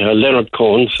my friend Leonard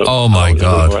Cohen. So, oh my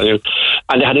God.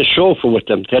 And they had a chauffeur with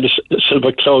them. They had a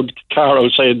Silver Cloud car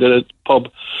outside the pub,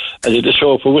 and they had a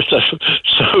chauffeur with them.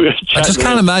 So I just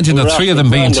can't imagine the 3 of them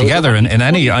being together in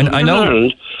any... I know...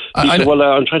 He said, well,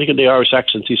 I'm trying to get the Irish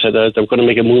accent. He said they were going to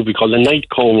make a movie called The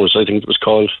Nightcombers, I think it was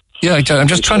called. Yeah, I'm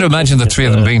just trying to imagine the 3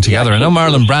 of them being together. I know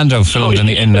Marlon Brando filmed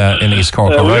in East Cork,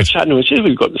 we were right? chatting with him,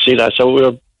 we got to see that, so we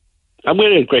had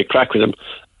a great crack with him.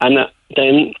 And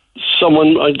then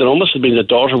someone, I don't know, must have been the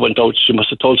daughter went out, she must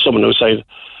have told someone outside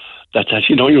that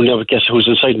you'll never guess who's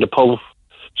inside in the pub.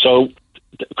 So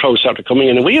the crowd started coming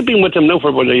in, and we had been with them now for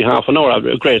about half an hour,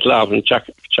 a great laugh and chat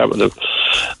with them.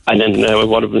 And then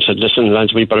one of them said, listen,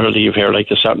 lads, we better leave here,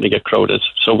 like, it's starting to get crowded.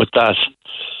 So with that,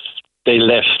 they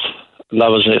left, and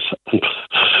that was it. And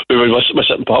we were,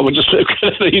 myself and Paul were just looking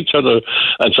at each other,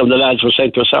 and some of the lads were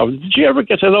saying to us, did you ever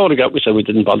get an autograph? We said we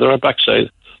didn't bother our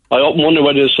backside. I often wonder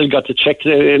whether they still got the check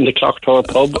in the Clock Tower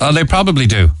pub. Oh, they probably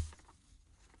do.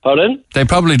 Pardon? They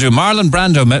probably do. Marlon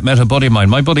Brando met a buddy of mine.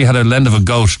 My buddy had a lend of a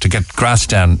goat to get grass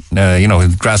down,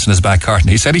 grass in his back garden.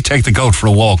 He said he'd take the goat for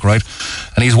a walk, right?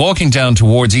 And he's walking down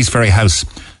towards East Ferry House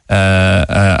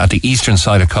at the eastern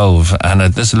side of Cove, and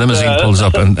this limousine pulls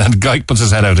up, and the guy puts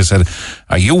his head out. He said,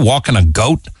 are you walking a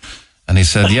goat? And he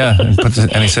said, yeah.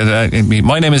 And he said,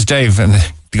 my name is Dave. And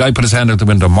the guy put his hand out the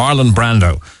window, Marlon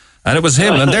Brando. And it was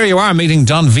him. And there you are, meeting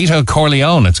Don Vito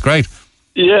Corleone. It's great.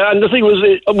 Yeah, and the thing was,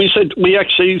 we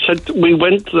actually said we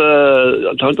went to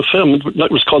the film.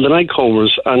 It was called The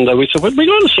Nightcombers, and we said, well, we're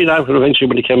going to see that eventually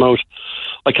when he came out.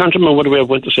 I can't remember what we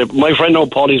went to say. But my friend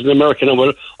Paul, he's an American,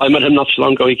 and I met him not so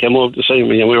long ago. He came over to see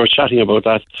me, and we were chatting about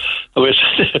that. And we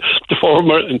said, the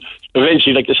former, and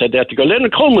eventually, like I said, they had to go.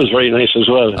 Leonard Cohen was very nice as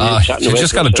well. You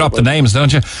just got to drop the names,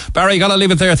 don't you? Barry, you got to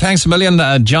leave it there. Thanks a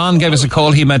million. John gave us a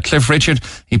call. He met Cliff Richard.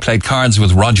 He played cards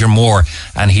with Roger Moore,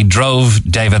 and he drove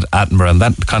David Attenborough. And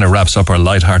that kind of wraps up our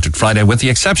light-hearted Friday, with the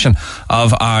exception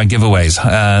of our giveaways.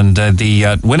 And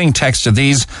the winning text are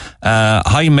these.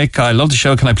 Hi, Mick. I love the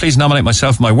show. Can I please nominate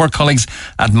myself and my work colleagues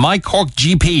at My Cork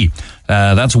GP?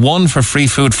 That's 1 for Free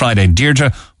Food Friday.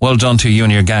 Deirdre, well done to you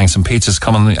and your gang. Some pizzas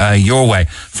coming your way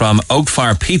from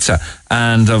Oakfire Pizza.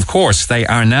 And of course, they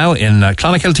are now in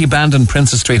Clonakilty, Bandon,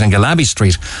 Princess Street and Galaby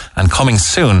Street, and coming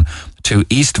soon to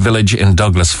East Village in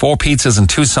Douglas. 4 pizzas and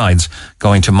 2 sides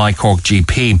going to My Cork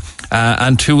GP.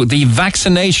 And to the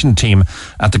vaccination team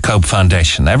at the Cope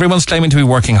Foundation. Everyone's claiming to be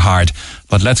working hard,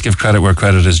 but let's give credit where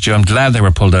credit is due. I'm glad they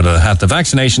were pulled out of the hat. The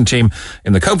vaccination team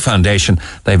in the Cope Foundation,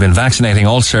 they've been vaccinating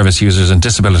all service users and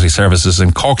disability services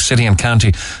in Cork City and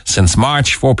County since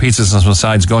March. 4 pizzas and some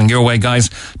sides going your way, guys.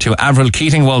 To Avril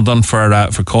Keating, well done for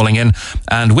calling in.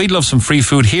 And we'd love some free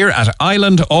food here at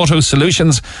Island Auto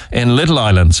Solutions in Little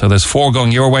Island. So there's 4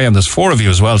 going your way, and there's 4 of you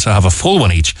as well, so have a full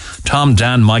one each. Tom,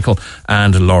 Dan, Michael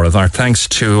and Laura. Our thanks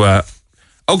to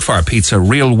Oak Fire Pizza,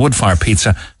 Real Wood Fire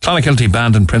Pizza, Clonakilty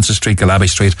Bandon, Princess Street, Galaby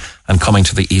Street, and coming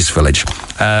to the East Village.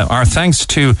 Our thanks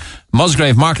to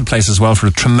Musgrave Marketplace as well for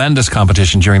a tremendous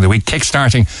competition during the week,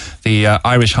 kickstarting the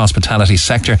Irish hospitality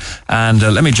sector. And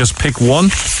let me just pick one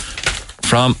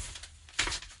from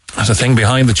the thing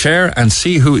behind the chair and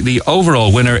see who the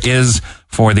overall winner is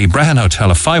for the Brehon Hotel,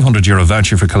 a €500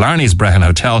 voucher for Killarney's Brehon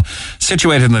Hotel.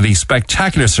 Situated in the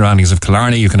spectacular surroundings of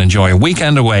Killarney, you can enjoy a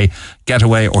weekend away,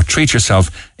 getaway, or treat yourself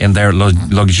in their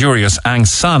luxurious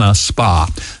Angsana Spa.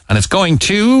 And it's going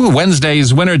to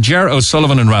Wednesday's winner, Ger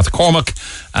O'Sullivan in Rathcormac.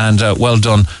 And well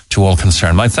done to all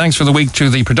concerned. My thanks for the week to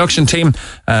the production team,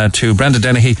 to Brenda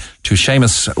Dennehy, to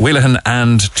Seamus Wheelahan,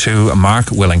 and to Mark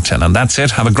Willington. And that's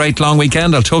it. Have a great long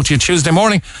weekend. I'll talk to you Tuesday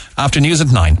morning after news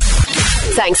at 9.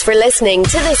 Thanks for listening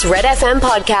to this Red FM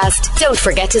podcast. Don't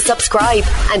forget to subscribe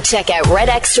and check out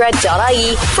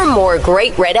redextra.ie for more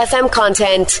great Red FM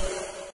content.